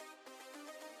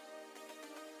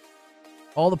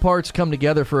 All the parts come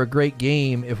together for a great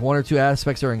game. If one or two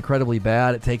aspects are incredibly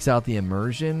bad, it takes out the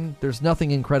immersion. There's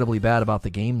nothing incredibly bad about the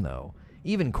game, though.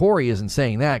 Even Corey isn't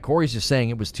saying that. Corey's just saying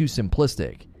it was too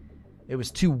simplistic. It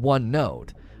was too one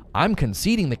note. I'm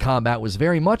conceding the combat was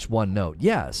very much one note,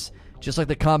 yes. Just like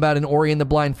the combat in Ori and the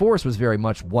Blind Forest was very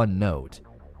much one note.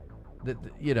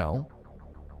 You know.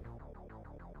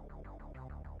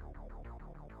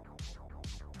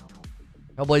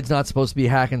 Hellblade's not supposed to be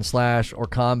hack and slash or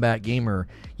combat gamer.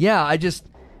 Yeah,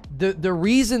 the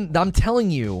reason, I'm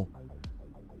telling you,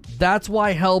 that's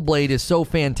why Hellblade is so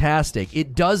fantastic.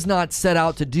 It does not set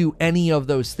out to do any of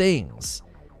those things.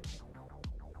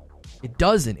 It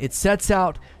doesn't. It sets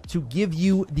out to give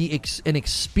you an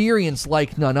experience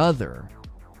like none other.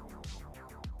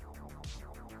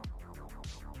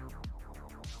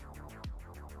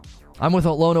 I'm with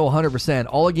Lono 100%.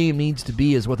 All a game needs to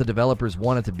be is what the developers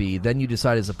want it to be. Then you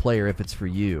decide as a player if it's for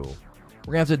you.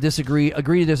 We're going to have to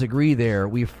agree to disagree there.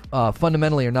 We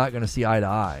fundamentally are not going to see eye to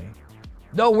eye.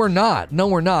 No, we're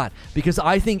not. Because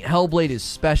I think Hellblade is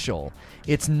special.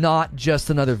 It's not just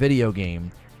another video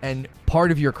game. And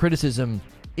part of your criticism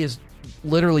is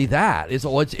literally that.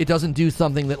 It doesn't do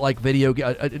something that like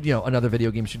another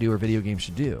video game should do or video games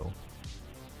should do.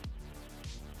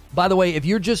 By the way, if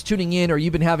you're just tuning in or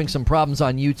you've been having some problems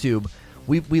on YouTube,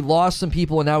 we lost some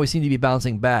people and now we seem to be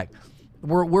bouncing back.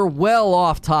 We're well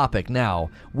off topic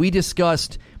now. We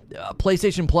discussed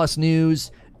PlayStation Plus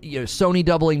news, Sony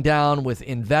doubling down with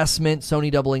investment,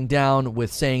 Sony doubling down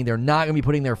with saying they're not going to be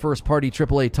putting their first-party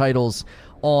AAA titles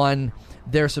on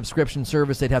their subscription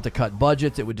service. They'd have to cut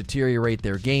budgets. It would deteriorate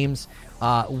their games.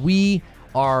 We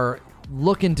are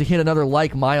looking to hit another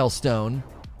milestone.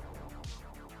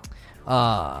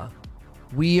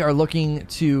 We are looking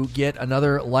to get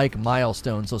another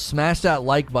milestone. So smash that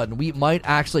like button. We might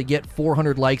actually get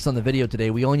 400 likes on the video today.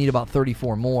 We only need about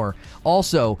 34 more.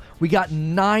 Also, we got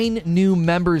 9 new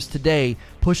members today,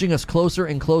 pushing us closer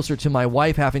and closer to my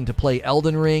wife having to play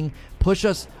Elden Ring, Push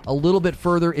us a little bit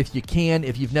further if you can.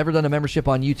 If you've never done a membership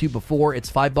on YouTube before,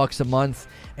 it's $5 a month,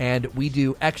 and we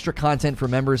do extra content for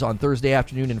members on Thursday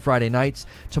afternoon and Friday nights.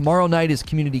 Tomorrow night is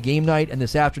community game night, and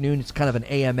this afternoon it's kind of an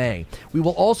AMA. We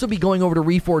will also be going over to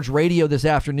Reforge Radio this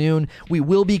afternoon. We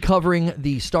will be covering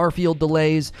the Starfield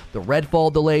delays, the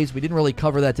Redfall delays. We didn't really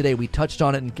cover that today. We touched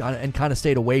on it and kind of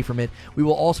stayed away from it. We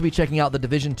will also be checking out the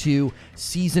Division 2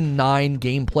 Season 9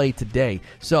 gameplay today.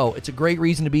 So it's a great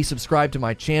reason to be subscribed to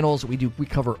my channels. We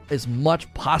cover as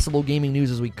much possible gaming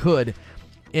news as we could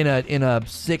in a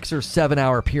 6 or 7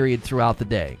 hour period throughout the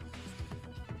day.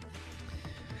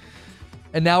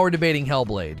 And now we're debating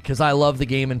Hellblade, because I love the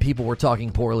game and people were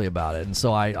talking poorly about it. And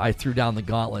so I threw down the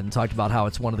gauntlet and talked about how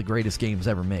it's one of the greatest games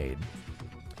ever made.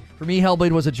 For me,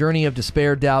 Hellblade was a journey of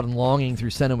despair, doubt, and longing through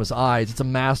Senua's eyes. It's a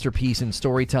masterpiece in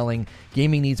storytelling.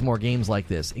 Gaming needs more games like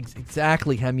this.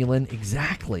 Exactly, Hemulin.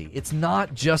 Exactly. It's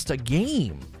not just a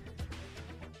game.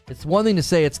 It's one thing to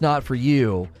say it's not for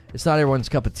you. It's not everyone's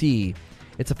cup of tea.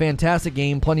 It's a fantastic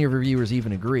game. Plenty of reviewers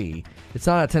even agree. It's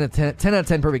not a 10 out of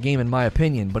 10 perfect game in my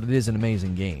opinion, but it is an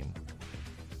amazing game.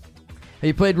 Have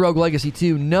you played Rogue Legacy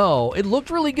 2? No. It looked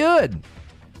really good.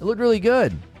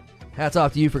 Hats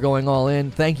off to you for going all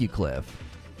in. Thank you, Cliff.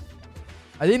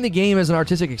 I think the game as an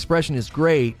artistic expression is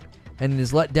great, and it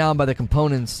is let down by the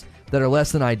components that are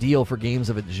less than ideal for games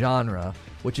of its genre,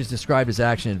 which is described as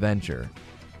action-adventure.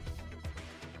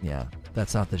 Yeah,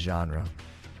 that's not the genre.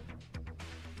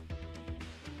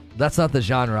 That's not the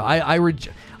genre. I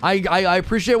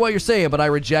appreciate what you're saying, but I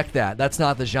reject that. That's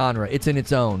not the genre. It's in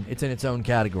its own. It's in its own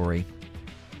category.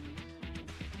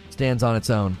 Stands on its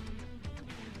own.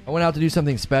 I went out to do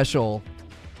something special,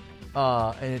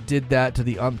 and it did that to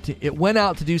the It went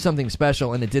out to do something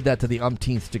special, and it did that to the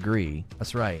umpteenth degree.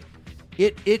 That's right.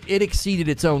 It exceeded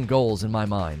its own goals in my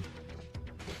mind.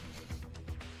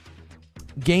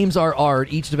 Games are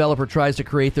art. Each developer tries to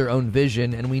create their own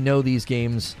vision, and we know these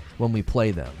games when we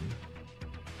play them.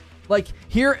 Like,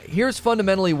 here's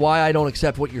fundamentally why I don't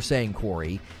accept what you're saying,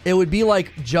 Corey. It would be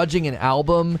like judging an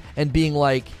album and being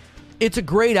like, it's a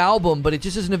great album, but it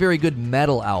just isn't a very good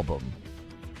metal album.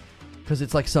 Because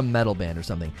it's like some metal band or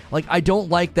something. Like, I don't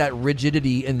like that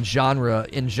rigidity in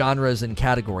genres and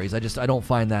categories. I don't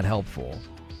find that helpful.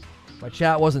 My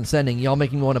chat wasn't sending. Y'all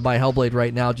making me want to buy Hellblade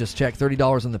right now. Just check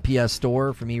 $30 in the PS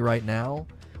Store for me right now.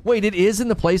 Wait, it is in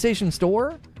the PlayStation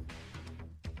Store?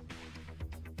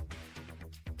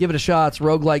 Give it a shot. It's a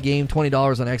roguelike game,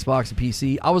 $20 on Xbox and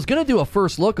PC. I was going to do a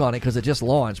first look on it because it just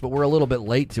launched, but we're a little bit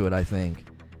late to it, I think.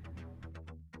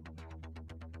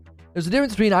 There's a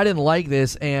difference between I didn't like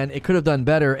this and it could have done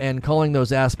better and calling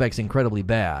those aspects incredibly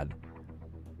bad.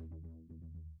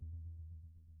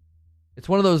 It's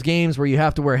one of those games where you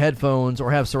have to wear headphones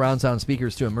or have surround sound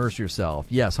speakers to immerse yourself.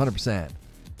 Yes, 100%.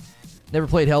 Never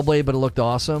played Hellblade, but it looked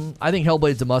awesome. I think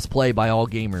Hellblade's a must-play by all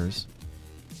gamers.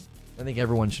 I think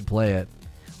everyone should play it.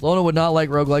 Lona would not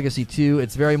like Rogue Legacy 2.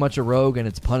 It's very much a rogue, and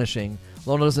it's punishing.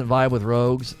 Lona doesn't vibe with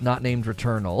rogues, not named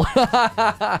Returnal.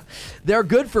 They're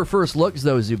good for first looks,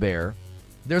 though, Zubair.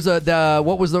 There's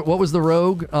what was the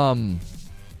rogue?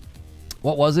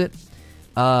 What was it?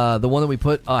 The one that we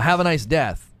put. Have a Nice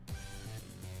Death.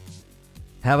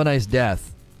 Have a Nice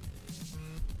Death.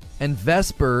 And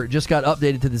Vesper just got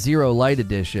updated to the Zero Light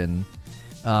Edition.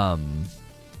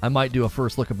 I might do a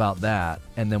first look about that,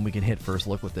 and then we can hit first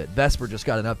look with it. Vesper just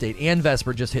got an update, and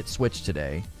Vesper just hit Switch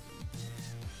today.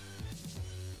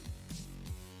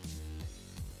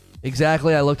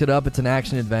 Exactly, I looked it up. It's an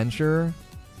action-adventure.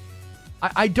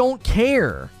 I don't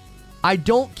care. I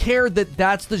don't care that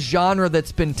that's the genre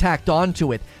that's been tacked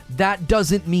onto it. That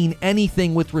doesn't mean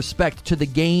anything with respect to the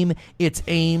game, its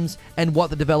aims, and what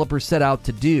the developers set out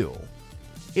to do.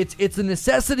 It's a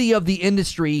necessity of the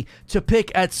industry to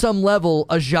pick at some level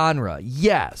a genre,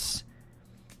 yes.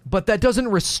 But that doesn't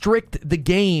restrict the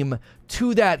game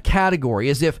to that category,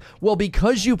 as if, well,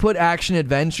 because you put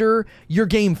action-adventure, your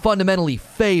game fundamentally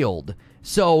failed.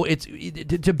 So it's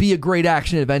to be a great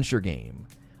action-adventure game.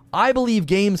 I believe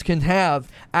games can have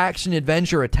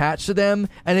action-adventure attached to them,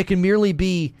 and it can merely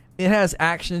be, it has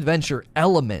action-adventure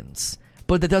elements,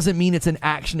 but that doesn't mean it's an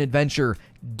action-adventure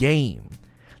game.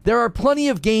 There are plenty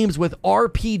of games with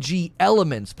RPG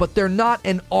elements, but they're not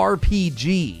an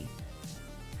RPG.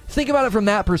 Think about it from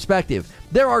that perspective.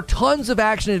 There are tons of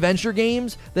action-adventure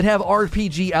games that have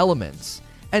RPG elements.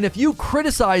 And if you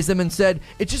criticize them and said,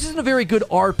 it just isn't a very good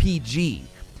RPG,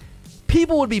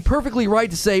 people would be perfectly right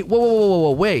to say,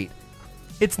 whoa, wait.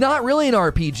 It's not really an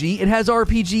RPG. It has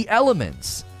RPG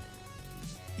elements.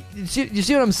 You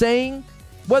see what I'm saying?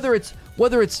 Whether it's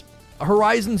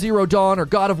Horizon Zero Dawn or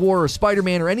God of War or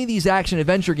Spider-Man or any of these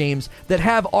action-adventure games that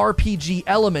have RPG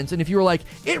elements, and if you were like,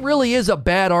 it really is a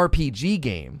bad RPG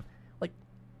game. Like,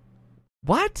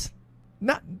 what?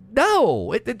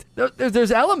 No.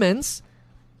 There's elements.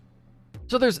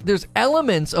 So there's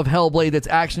elements of Hellblade that's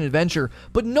action-adventure,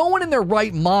 but no one in their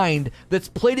right mind that's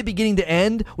played it beginning to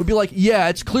end would be like, yeah,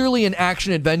 it's clearly an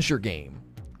action-adventure game.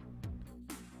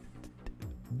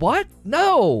 What?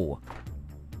 No.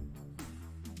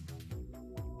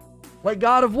 Like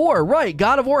God of War, right.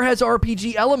 God of War has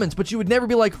RPG elements, but you would never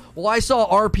be like, well, I saw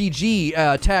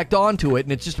RPG tacked onto it,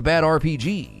 and it's just a bad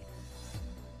RPG.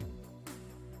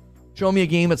 Show me a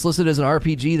game that's listed as an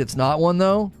RPG that's not one,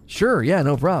 though? Sure, yeah,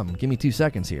 no problem. Give me 2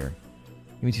 seconds here.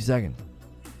 Give me 2 seconds.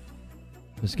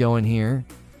 Let's go in here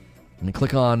and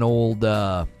click on old,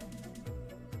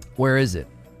 where is it?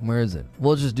 Where is it?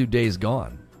 We'll just do Days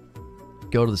Gone.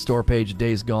 Go to the store page of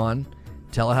Days Gone.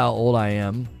 Tell it how old I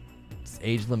am. It's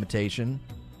age limitation.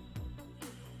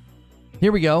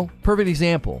 Here we go. Perfect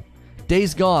example.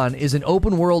 Days Gone is an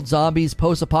open-world zombies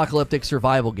post-apocalyptic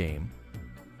survival game.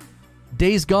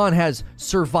 Days Gone has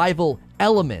survival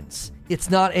elements. It's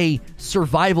not a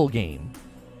survival game.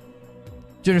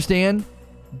 Do you understand?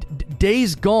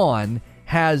 Days Gone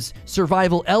has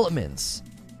survival elements.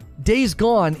 Days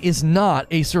Gone is not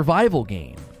a survival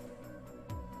game.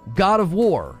 God of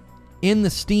War in the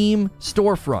Steam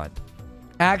storefront.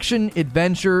 Action,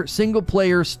 adventure, single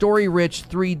player, story rich,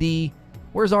 3D.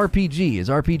 Where's RPG? Is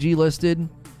RPG listed?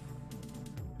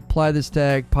 Apply this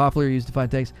tag. Popular used to find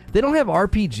tags. They don't have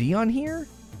RPG on here?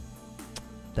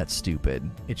 That's stupid.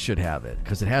 It should have it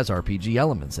because it has RPG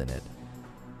elements in it.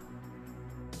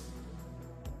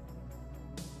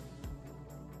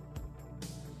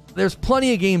 There's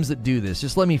plenty of games that do this.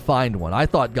 Just let me find one. I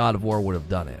thought God of War would have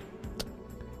done it.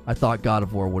 I thought God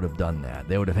of War would have done that.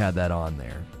 They would have had that on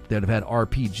there. They would have had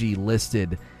RPG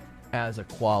listed as a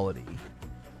quality.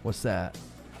 What's that?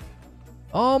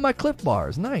 Oh, my clip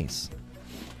bars. Nice.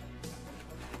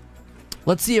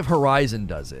 Let's see if Horizon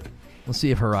does it. Let's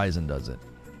see if Horizon does it.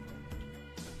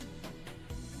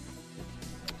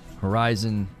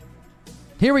 Horizon.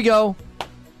 Here we go.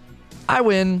 I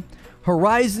win.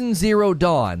 Horizon Zero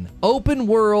Dawn. Open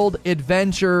world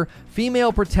adventure,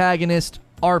 female protagonist,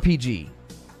 RPG.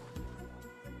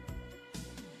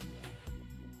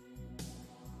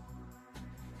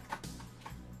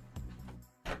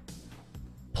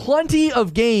 Plenty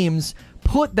of games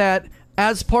put that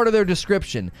as part of their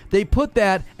description. They put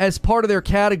that as part of their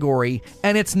category,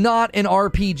 and it's not an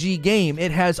RPG game.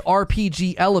 It has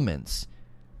RPG elements.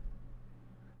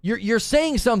 You're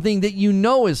saying something that you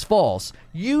know is false.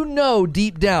 You know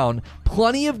deep down,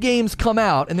 plenty of games come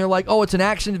out, and they're like, oh, it's an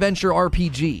action-adventure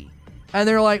RPG. And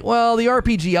they're like, well, the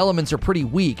RPG elements are pretty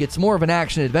weak. It's more of an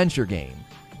action-adventure game.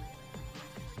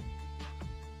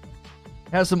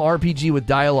 Has some RPG with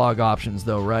dialogue options,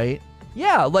 though, right?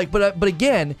 Yeah, but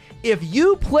again, if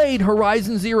you played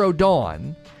Horizon Zero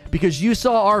Dawn because you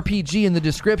saw RPG in the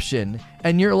description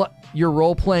and you're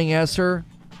role-playing as her,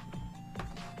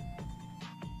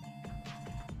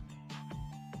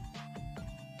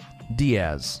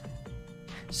 Diaz.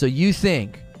 So you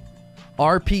think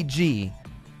RPG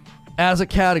as a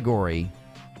category,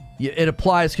 it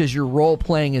applies because you're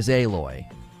role-playing as Aloy.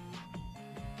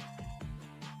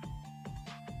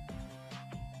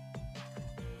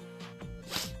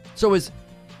 So oh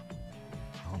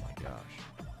my gosh.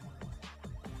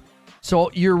 So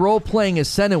you're role-playing as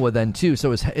Senua then too.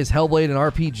 So is Hellblade an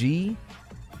RPG?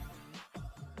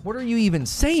 What are you even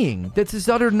saying? That's just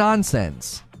utter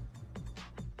nonsense.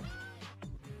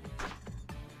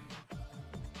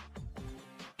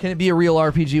 Can it be a real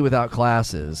RPG without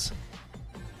classes?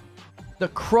 The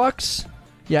crux...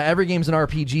 Yeah, every game's an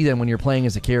RPG then when you're playing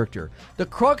as a character. The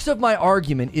crux of my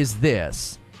argument is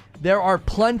this. There are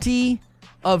plenty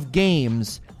of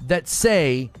games that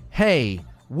say, hey,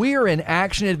 we're an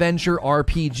action-adventure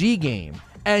RPG game.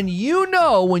 And you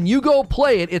know when you go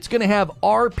play it, it's going to have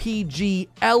RPG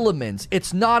elements.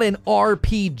 It's not an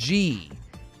RPG.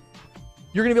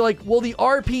 You're going to be like, well, the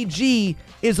RPG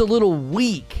is a little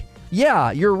weak.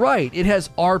 Yeah, you're right. It has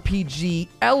RPG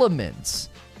elements.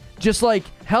 Just like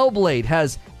Hellblade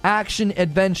has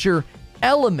action-adventure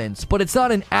elements, but it's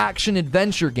not an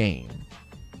action-adventure game.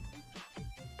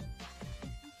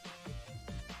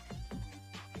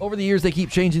 Over the years, they keep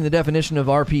changing the definition of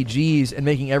RPGs and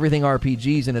making everything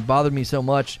RPGs, and it bothered me so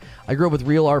much. I grew up with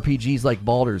real RPGs like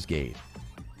Baldur's Gate.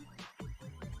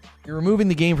 You're removing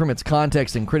the game from its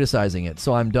context and criticizing it,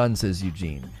 so I'm done, says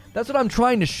Eugene. That's what I'm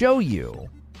trying to show you.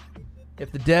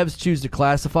 If the devs choose to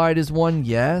classify it as one,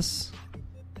 yes.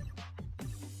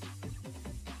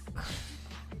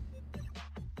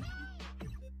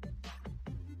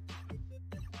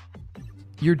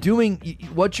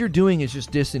 what you're doing is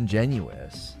just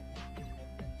disingenuous.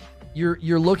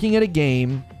 You're looking at a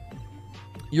game.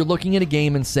 You're looking at a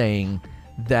game and saying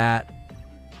that,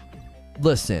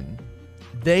 listen,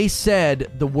 they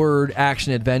said the word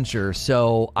action adventure,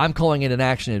 so I'm calling it an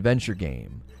action adventure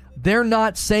game. They're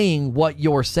not saying what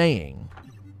you're saying.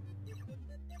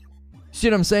 See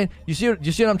what I'm saying? You see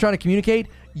what I'm trying to communicate?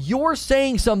 You're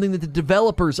saying something that the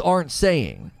developers aren't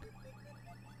saying.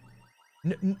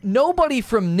 Nobody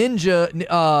from Ninja,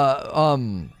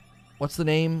 what's the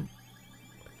name?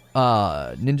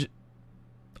 Ninja.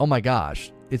 Oh my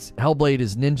gosh, it's Hellblade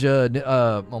is Ninja.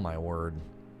 Oh my word.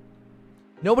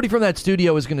 Nobody from that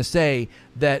studio is going to say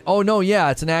that. Oh no, yeah,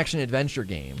 it's an action adventure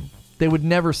game. They would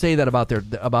never say that about their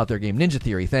game. Ninja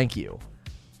Theory, thank you.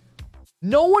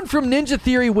 No one from Ninja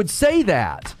Theory would say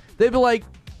that. They'd be like,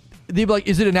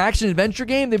 is it an action adventure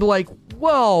game? They'd be like,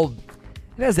 well,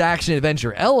 it has action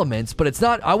adventure elements, but it's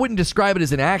not. I wouldn't describe it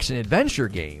as an action adventure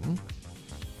game.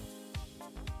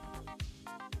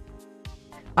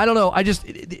 I don't know.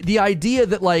 The idea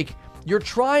that like you're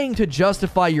trying to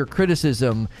justify your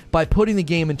criticism by putting the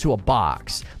game into a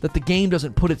box that the game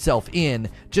doesn't put itself in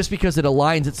just because it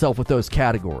aligns itself with those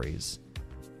categories.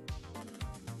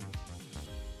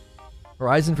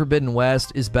 Horizon Forbidden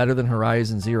West is better than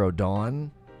Horizon Zero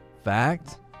Dawn.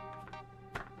 Fact?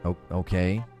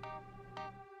 Okay.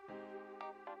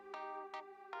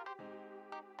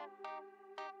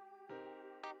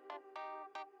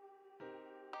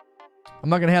 I'm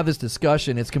not going to have this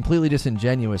discussion. It's completely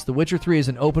disingenuous. The Witcher 3 is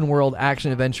an open-world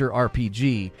action-adventure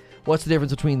RPG. What's the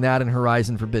difference between that and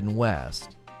Horizon Forbidden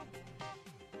West?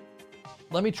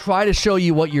 Let me try to show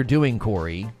you what you're doing,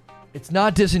 Corey. It's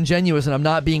not disingenuous, and I'm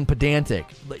not being pedantic.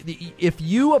 If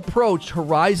you approached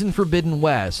Horizon Forbidden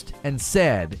West and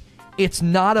said, it's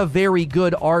not a very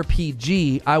good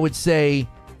RPG, I would say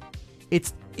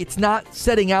it's not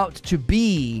setting out to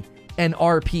be an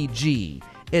RPG.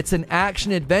 It's an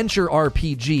action-adventure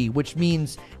RPG, which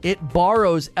means it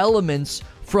borrows elements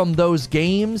from those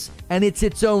games, and it's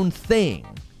its own thing.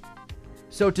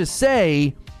 So to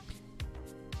say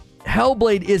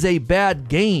Hellblade is a bad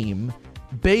game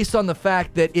based on the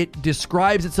fact that it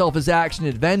describes itself as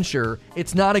action-adventure,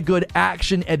 it's not a good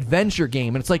action-adventure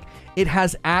game. And it's like, it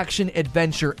has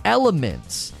action-adventure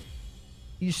elements.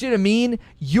 You see what I mean?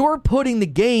 You're putting the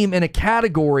game in a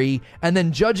category and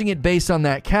then judging it based on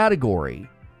that category.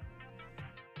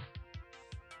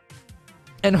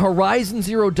 And Horizon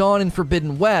Zero Dawn and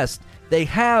Forbidden West, they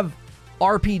have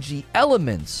RPG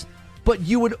elements, but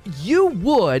you would,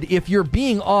 if you're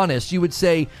being honest, you would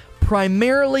say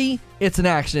primarily it's an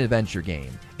action-adventure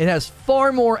game. It has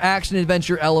far more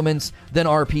action-adventure elements than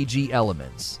RPG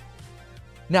elements.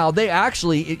 Now, they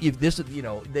actually,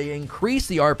 they increase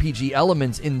the RPG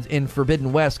elements in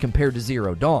Forbidden West compared to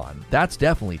Zero Dawn. That's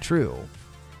definitely true.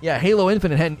 Yeah, Halo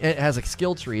Infinite has a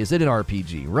skill tree. Is it an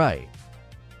RPG? Right.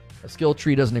 A skill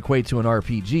tree doesn't equate to an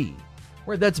RPG.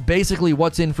 Where that's basically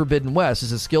what's in Forbidden West,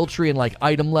 is a skill tree and like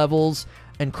item levels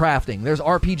and crafting. There's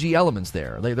RPG elements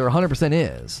there. There 100%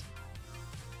 is.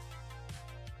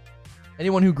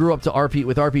 Anyone who grew up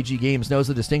with RPG games knows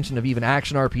the distinction of even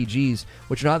action RPGs,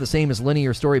 which are not the same as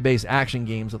linear story-based action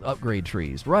games with upgrade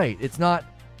trees. Right, it's not...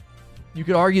 You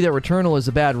could argue that Returnal is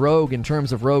a bad rogue in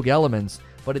terms of rogue elements,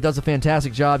 but it does a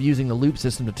fantastic job using the loop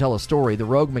system to tell a story. The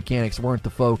rogue mechanics weren't the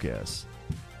focus.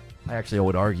 I actually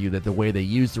would argue that the way they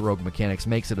use the rogue mechanics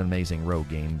makes it an amazing rogue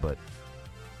game, but...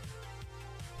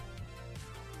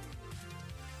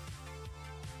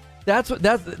 That's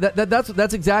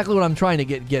exactly what I'm trying to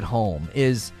get home,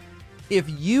 is if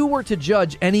you were to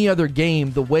judge any other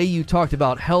game the way you talked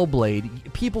about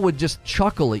Hellblade, people would just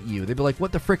chuckle at you. They'd be like,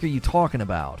 what the frick are you talking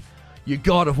about?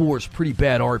 God of War's pretty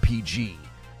bad RPG.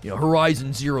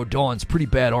 Horizon Zero Dawn's pretty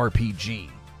bad RPG.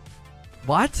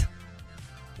 What?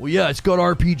 Well, yeah, it's got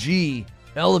RPG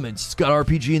elements. It's got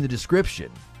RPG in the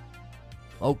description.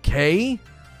 Okay.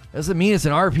 Doesn't mean it's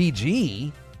an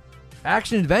RPG.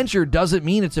 Action-adventure doesn't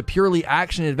mean it's a purely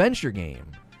action-adventure game.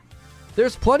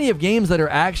 There's plenty of games that are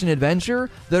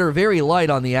action-adventure that are very light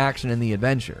on the action and the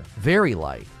adventure. Very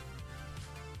light.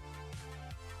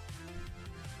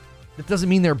 That doesn't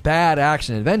mean they're bad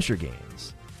action-adventure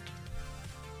games.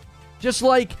 Just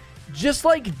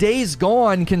like Days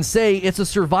Gone can say it's a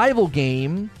survival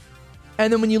game,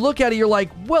 and then when you look at it, you're like,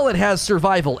 well, it has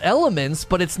survival elements,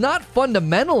 but it's not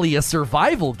fundamentally a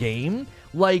survival game.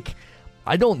 Like...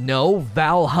 I don't know,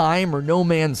 Valheim or No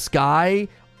Man's Sky,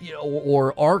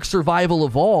 or Ark Survival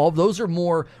Evolved. Those are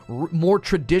more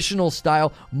traditional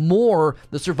style.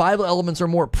 The survival elements are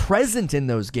more present in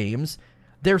those games.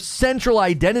 Their central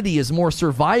identity is more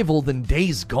survival than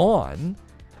Days Gone.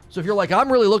 So if you're like, I'm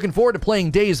really looking forward to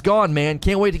playing Days Gone, man,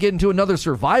 can't wait to get into another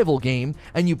survival game,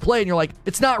 and you play and you're like,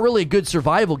 it's not really a good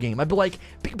survival game, I'd be like,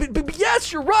 but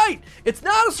yes, you're right. It's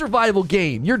not a survival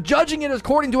game. You're judging it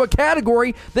according to a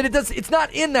category that it's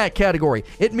not in that category.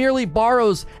 It merely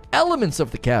borrows elements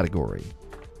of the category.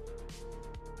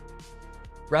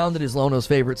 Grounded is Lono's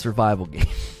favorite survival game.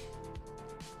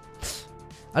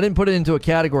 I didn't put it into a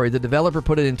category. The developer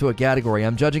put it into a category.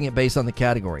 I'm judging it based on the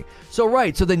category. So,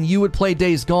 right. So then you would play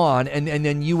Days Gone, and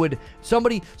then you would...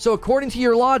 So according to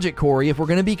your logic, Corey, if we're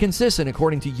going to be consistent,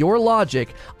 according to your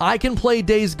logic, I can play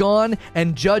Days Gone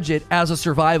and judge it as a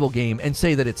survival game and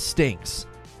say that it stinks.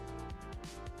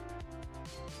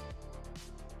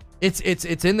 It's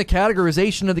in the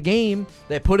categorization of the game.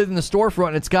 They put it in the storefront,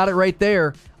 and it's got it right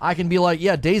there. I can be like,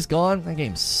 yeah, Days Gone, that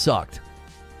game sucked.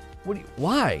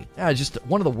 Why? Yeah, it's just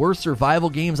one of the worst survival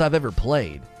games I've ever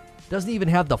played. Doesn't even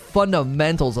have the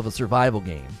fundamentals of a survival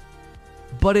game.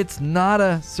 But it's not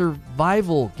a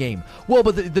survival game. Well,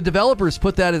 but the developers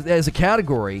put that as a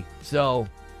category, so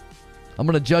I'm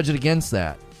going to judge it against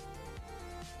that.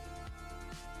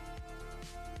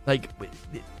 Like,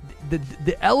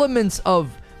 the elements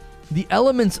of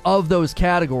those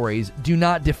categories do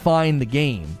not define the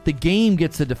game. The game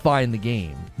gets to define the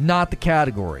game, not the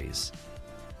categories.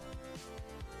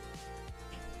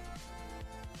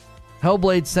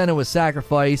 Hellblade: Senua's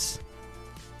Sacrifice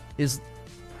is...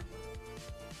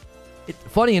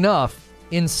 funny enough,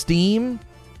 in Steam,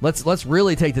 let's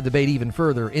really take the debate even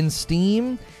further. In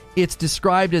Steam, it's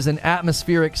described as an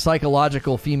atmospheric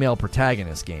psychological female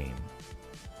protagonist game.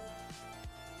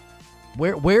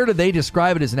 Where do they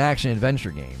describe it as an action adventure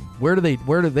game? Where do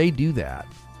they do that?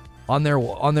 On their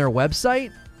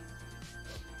website?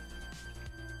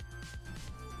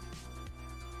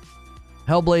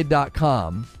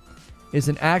 Hellblade.com is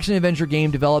an action-adventure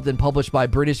game developed and published by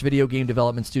British video game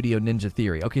development studio Ninja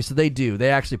Theory. Okay, so they do. They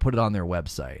actually put it on their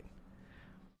website.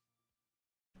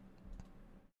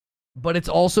 But it's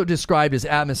also described as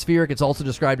atmospheric. It's also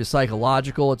described as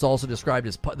psychological. It's also described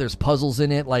as there's puzzles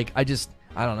in it. Like, I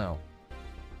don't know.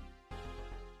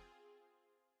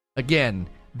 Again,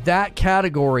 that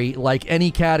category, like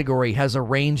any category, has a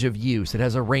range of use. It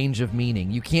has a range of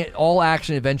meaning. You can't... all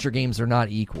action-adventure games are not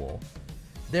equal.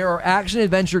 There are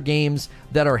action-adventure games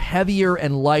that are heavier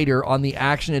and lighter on the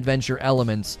action-adventure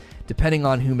elements, depending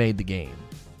on who made the game.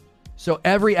 So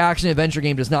every action-adventure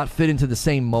game does not fit into the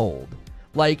same mold.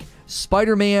 Like,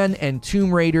 Spider-Man and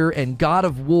Tomb Raider and God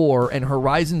of War and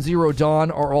Horizon Zero Dawn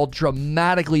are all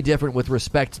dramatically different with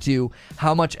respect to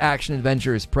how much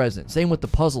action-adventure is present. Same with the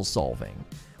puzzle solving.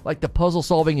 Like, the puzzle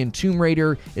solving in Tomb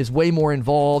Raider is way more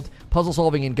involved. Puzzle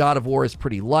solving in God of War is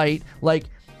pretty light. Like,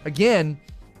 again...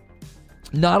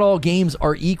 not all games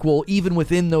are equal even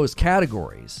within those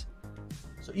categories.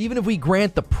 So even if we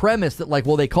grant the premise that, like,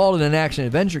 well, they called it an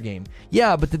action-adventure game.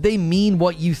 Yeah, but did they mean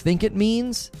what you think it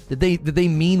means? Did they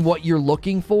mean what you're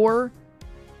looking for?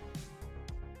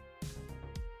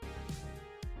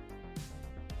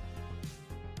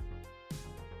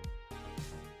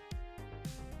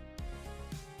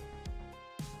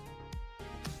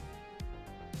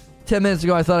 "10 minutes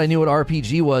ago, I thought I knew what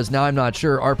RPG was. Now I'm not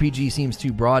sure. RPG seems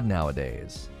too broad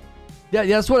nowadays." Yeah,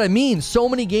 that's what I mean. So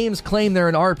many games claim they're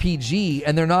an RPG,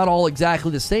 and they're not all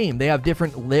exactly the same. They have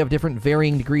different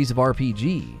varying degrees of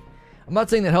RPG. I'm not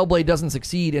saying that Hellblade doesn't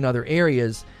succeed in other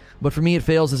areas, but for me, it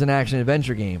fails as an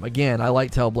action-adventure game. Again, I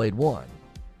liked Hellblade 1.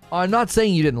 I'm not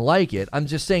saying you didn't like it. I'm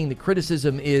just saying the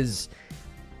criticism is...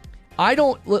 I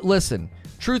don't... listen,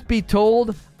 truth be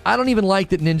told, I don't even like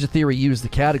that Ninja Theory used the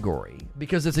category.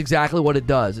 Because it's exactly what it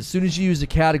does. As soon as you use a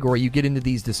category, you get into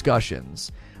these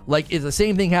discussions. Like, the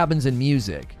same thing happens in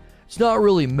music. It's not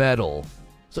really metal.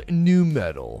 It's like new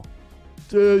metal.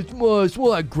 It's more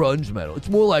like grunge metal. It's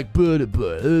more like...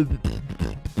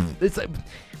 It's like...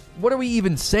 what are we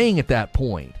even saying at that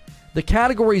point? The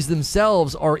categories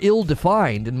themselves are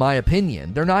ill-defined, in my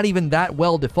opinion. They're not even that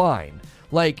well-defined.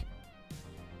 Like,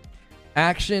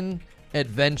 action,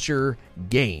 adventure,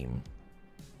 game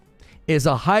is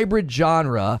a hybrid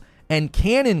genre and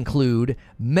can include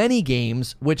many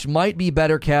games which might be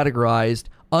better categorized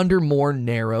under more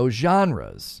narrow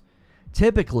genres.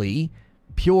 Typically,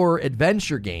 pure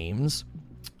adventure games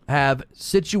have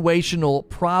situational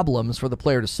problems for the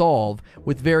player to solve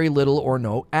with very little or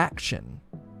no action.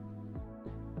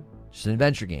 It's an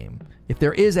adventure game. If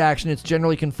there is action, it's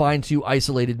generally confined to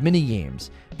isolated minigames.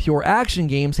 Pure action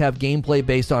games have gameplay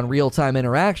based on real-time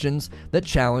interactions that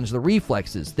challenge the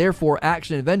reflexes. Therefore,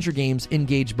 action-adventure games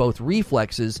engage both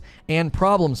reflexes and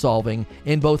problem-solving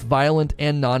in both violent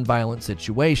and non-violent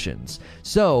situations.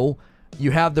 So,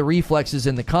 You have the reflexes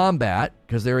in the combat,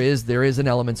 because there is an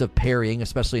element of parrying,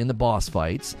 especially in the boss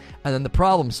fights, and then the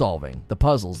problem solving, the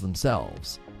puzzles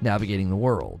themselves, navigating the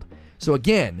world. So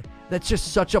again, that's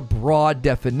just such a broad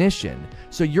definition.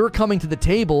 So you're coming to the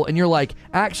table and you're like,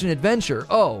 action adventure,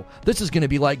 oh, this is going to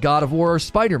be like God of War or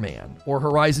Spider-Man or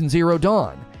Horizon Zero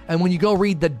Dawn. And when you go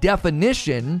read the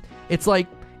definition, it's like,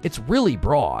 it's really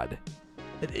broad.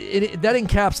 That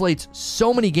encapsulates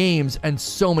so many games and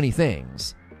so many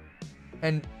things.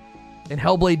 And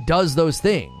Hellblade does those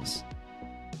things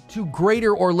to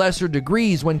greater or lesser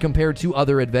degrees when compared to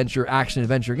other action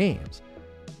adventure games.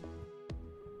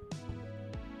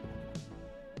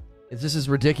 Is this as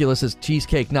ridiculous as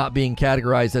cheesecake not being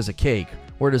categorized as a cake?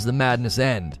 Where does the madness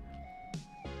end?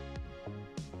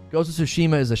 Ghost of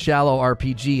Tsushima is a shallow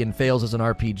RPG and fails as an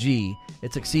RPG.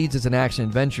 It succeeds as an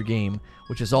action-adventure game,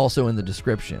 which is also in the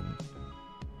description.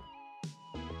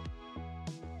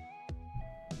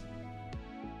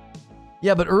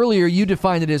 Yeah, but earlier you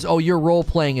defined it as, oh, you're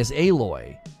role-playing as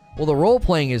Aloy. Well, the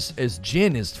role-playing as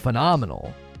Jin is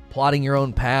phenomenal. Plotting your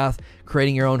own path,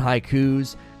 creating your own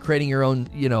haikus, creating your own,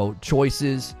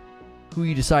 choices, who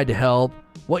you decide to help,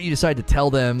 what you decide to tell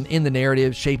them in the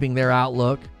narrative, shaping their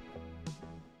outlook.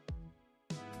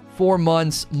 4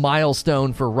 months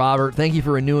milestone for Robert. Thank you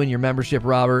for renewing your membership,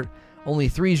 Robert. Only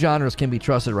 3 genres can be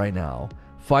trusted right now: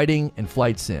 fighting and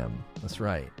flight sim. That's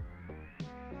right.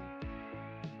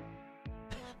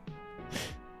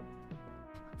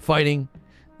 Fighting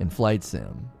and flight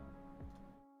sim.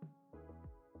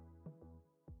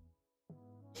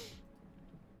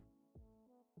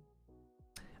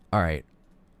 All right.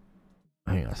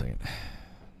 Hang on a second.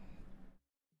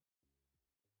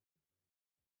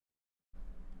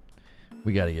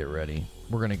 We got to get ready.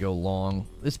 We're going to go long.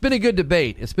 It's been a good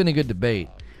debate.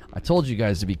 I told you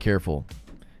guys to be careful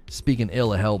speaking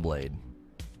ill of Hellblade.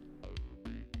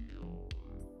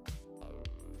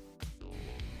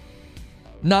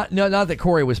 Not that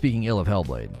Corey was speaking ill of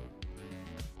Hellblade.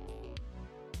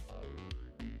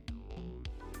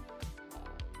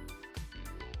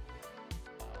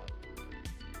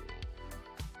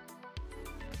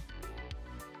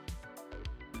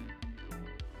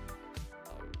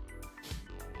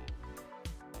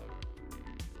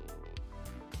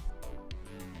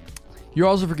 You're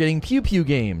also forgetting Pew Pew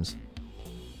games.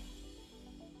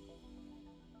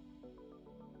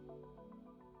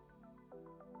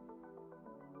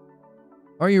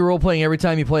 Aren't you role-playing every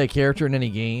time you play a character in any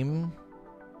game?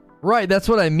 Right, that's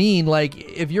what I mean. Like,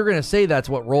 if you're going to say that's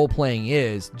what role-playing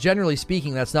is, generally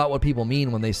speaking, that's not what people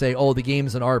mean when they say, oh, the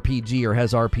game's an RPG or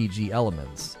has RPG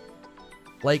elements.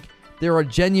 Like, there are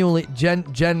generally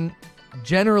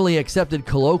accepted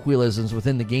colloquialisms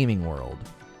within the gaming world.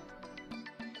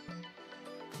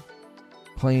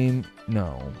 Claim,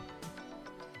 no.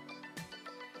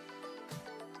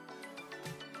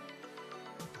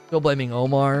 Still blaming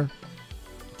Omar.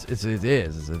 It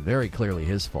is. It's very clearly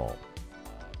his fault.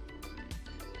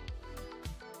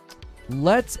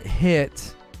 Let's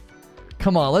hit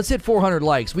 400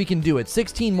 likes. We can do it.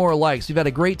 16 more likes. We've had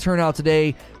a great turnout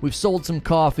today. We've sold some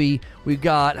coffee. We've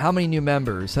got how many new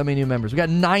members? We got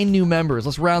 9 new members.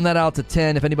 Let's round that out to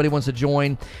 10 if anybody wants to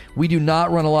join. We do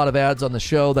not run a lot of ads on the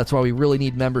show. That's why we really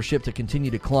need membership to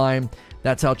continue to climb.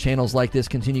 That's how channels like this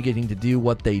continue getting to do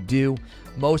what they do.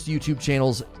 Most YouTube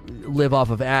channels live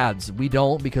off of ads. We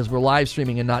don't, because we're live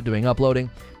streaming and not doing uploading.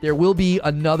 There will be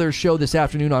another show this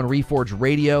afternoon on Reforge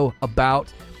Radio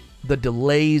about the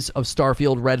delays of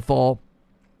Starfield Redfall,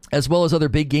 as well as other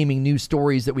big gaming news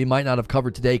stories that we might not have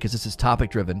covered today because this is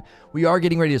topic-driven. We are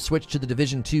getting ready to switch to the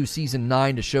Division 2 Season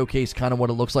 9 to showcase kind of what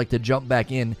it looks like to jump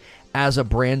back in as a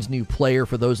brand new player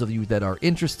for those of you that are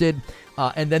interested.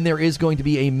 And then there is going to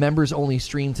be a members-only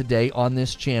stream today on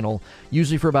this channel,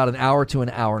 usually for about an hour to an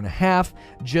hour and a half,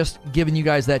 just giving you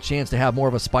guys that chance to have more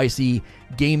of a spicy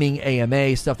gaming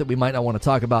AMA, stuff that we might not want to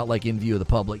talk about, like in view of the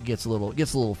public. Gets a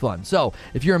little fun. So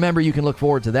if you're a member, you can look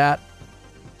forward to that.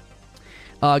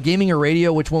 Gaming or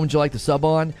radio, which one would you like to sub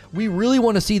on? We really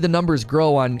want to see the numbers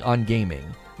grow on gaming.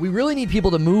 We really need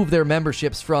people to move their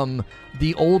memberships from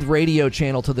the old radio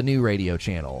channel to the new radio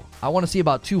channel. I want to see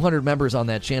about 200 members on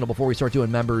that channel before we start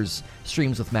doing members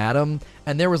streams with Madam.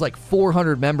 And there was like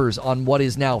 400 members on what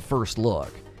is now First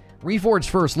Look. Reforged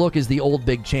First Look is the old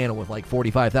big channel with like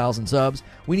 45,000 subs.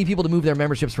 We need people to move their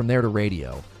memberships from there to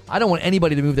radio. I don't want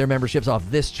anybody to move their memberships off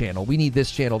this channel. We need this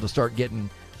channel to start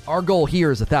getting... Our goal here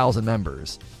is 1,000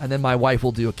 members. And then my wife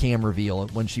will do a cam reveal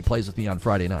when she plays with me on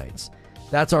Friday nights.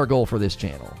 That's our goal for this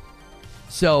channel.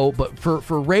 So, but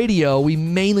for radio, we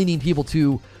mainly need people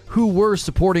who were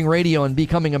supporting radio and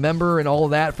becoming a member and all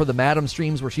of that for the Madam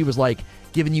streams where she was like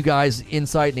giving you guys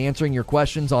insight and answering your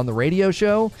questions on the radio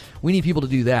show. We need people to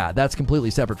do that. That's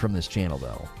completely separate from this channel,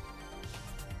 though.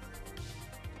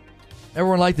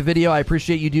 Everyone liked the video. I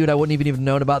appreciate you, dude. I wouldn't even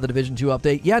known about the Division 2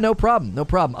 update. Yeah, no problem. No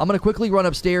problem. I'm going to quickly run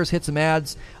upstairs, hit some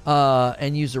ads,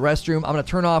 and use the restroom. I'm going to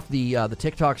turn off the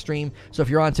TikTok stream. So if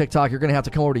you're on TikTok, you're going to have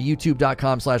to come over to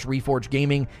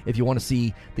youtube.com/ReforgeGaming if you want to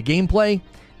see the gameplay.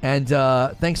 And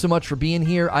thanks so much for being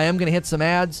here. I am going to hit some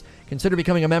ads. Consider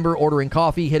becoming a member, ordering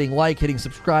coffee, hitting like, hitting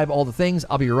subscribe, all the things.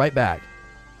 I'll be right back.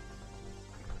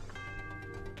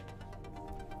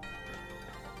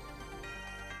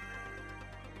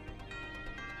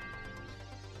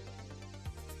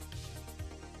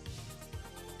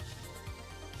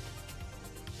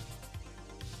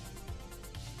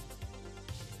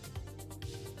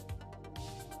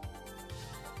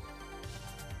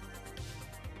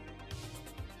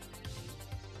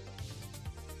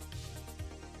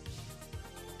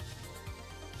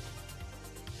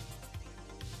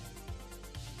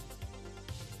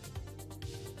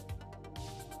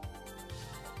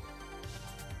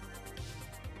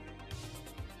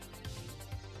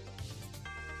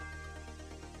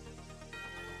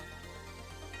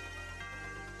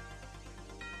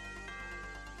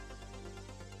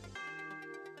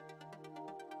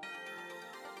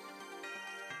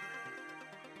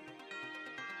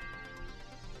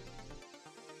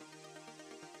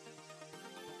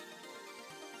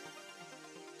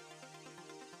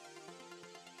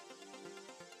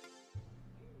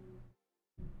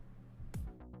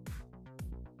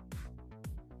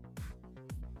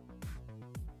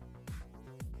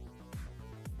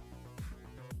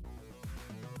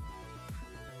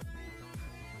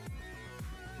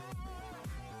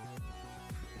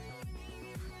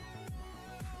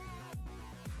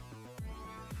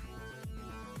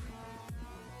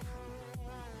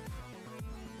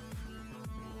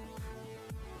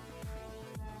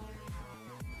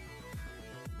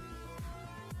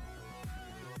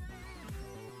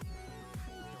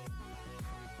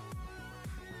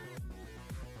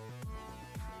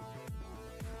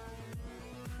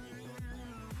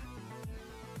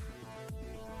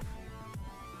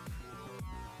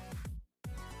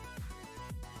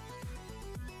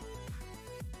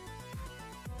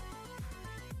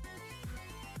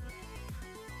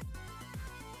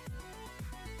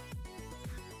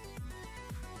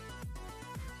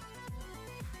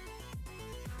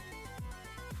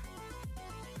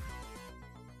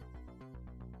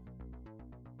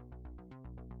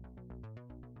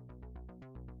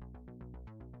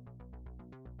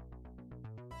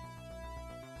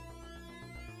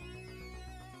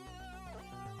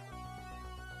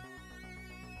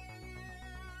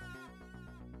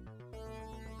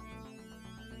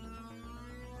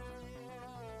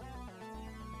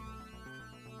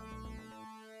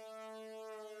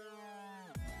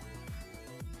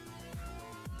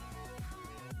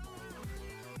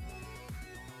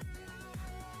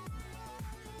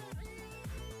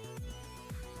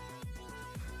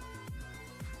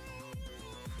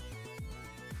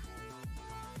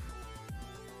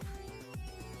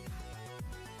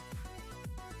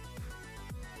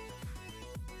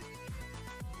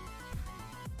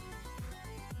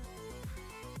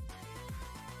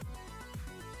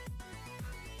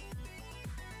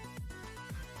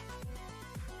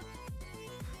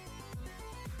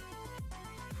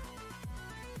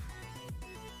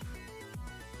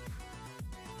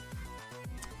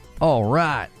 All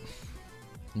right.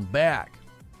 I'm back.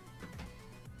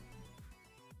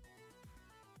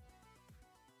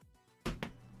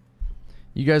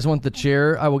 You guys want the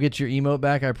chair? I will get your emote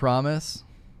back, I promise.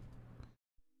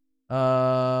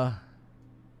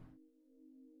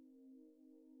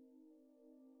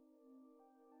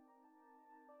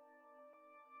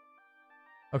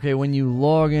 Okay, when you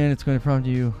log in, it's going to prompt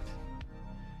you.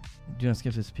 Do not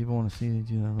skip this. People want to see you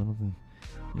do that little thing.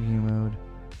 Game mode.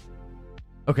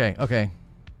 Okay, okay.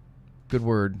 Good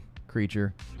word,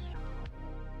 creature.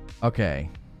 Okay.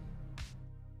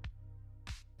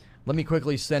 Let me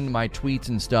quickly send my tweets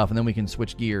and stuff, and then we can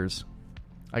switch gears.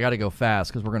 I gotta go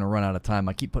fast, because we're gonna run out of time.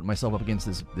 I keep putting myself up against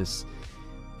this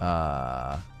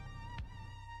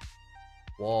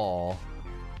wall.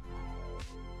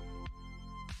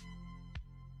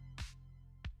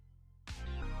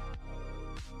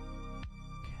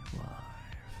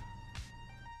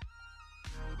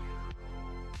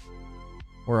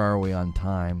 Where are we on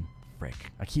time? Frick.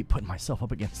 I keep putting myself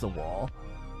up against the wall.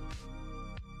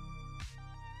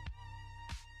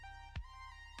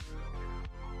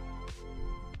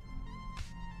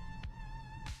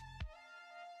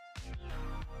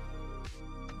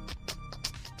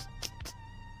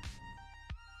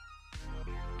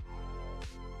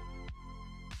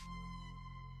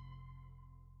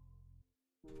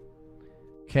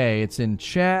 Okay, it's in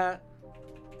chat.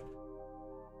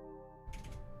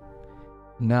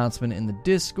 Announcement in the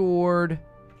Discord.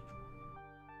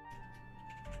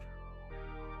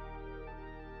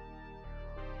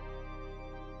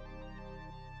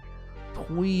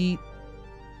 Tweet.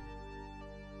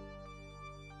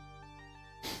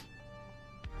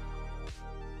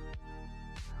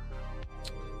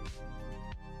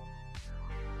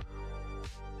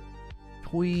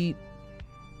 Tweet.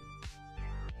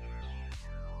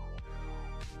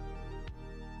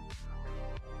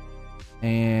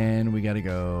 And we got to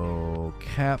go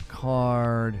cap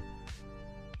card,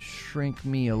 shrink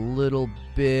me a little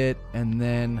bit, and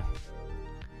then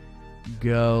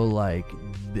go like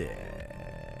this.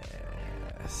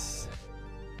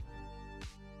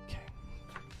 Okay.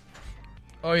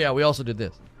 Oh, yeah, we also did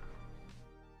this.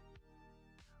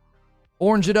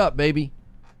 Orange it up, baby.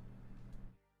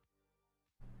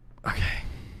 Okay.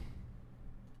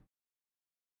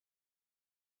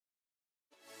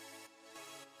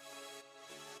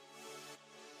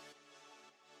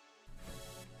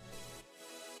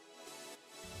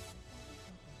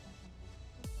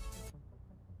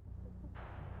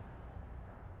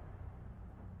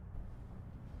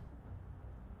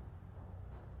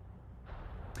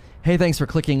 Hey, thanks for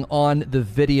clicking on the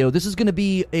video. This is going to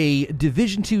be a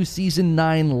Division 2 Season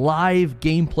 9 live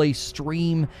gameplay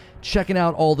stream, checking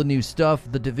out all the new stuff,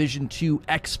 the Division 2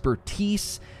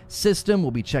 expertise system.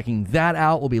 We'll be checking that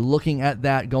out. We'll be looking at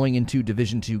that going into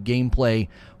Division 2 gameplay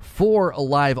for a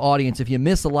live audience. If you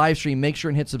miss the live stream, make sure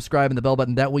and hit subscribe and the bell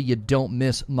button. That way you don't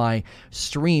miss my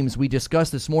streams. We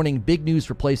discussed this morning big news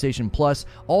for PlayStation Plus.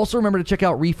 Also remember to check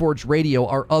out Reforged Radio,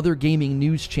 our other gaming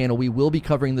news channel. We will be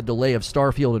covering the delay of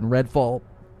Starfield and Redfall.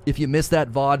 If you missed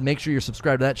that VOD, make sure you're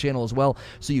subscribed to that channel as well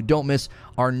so you don't miss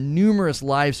our numerous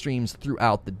live streams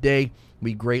throughout the day.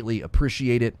 We greatly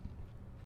appreciate it.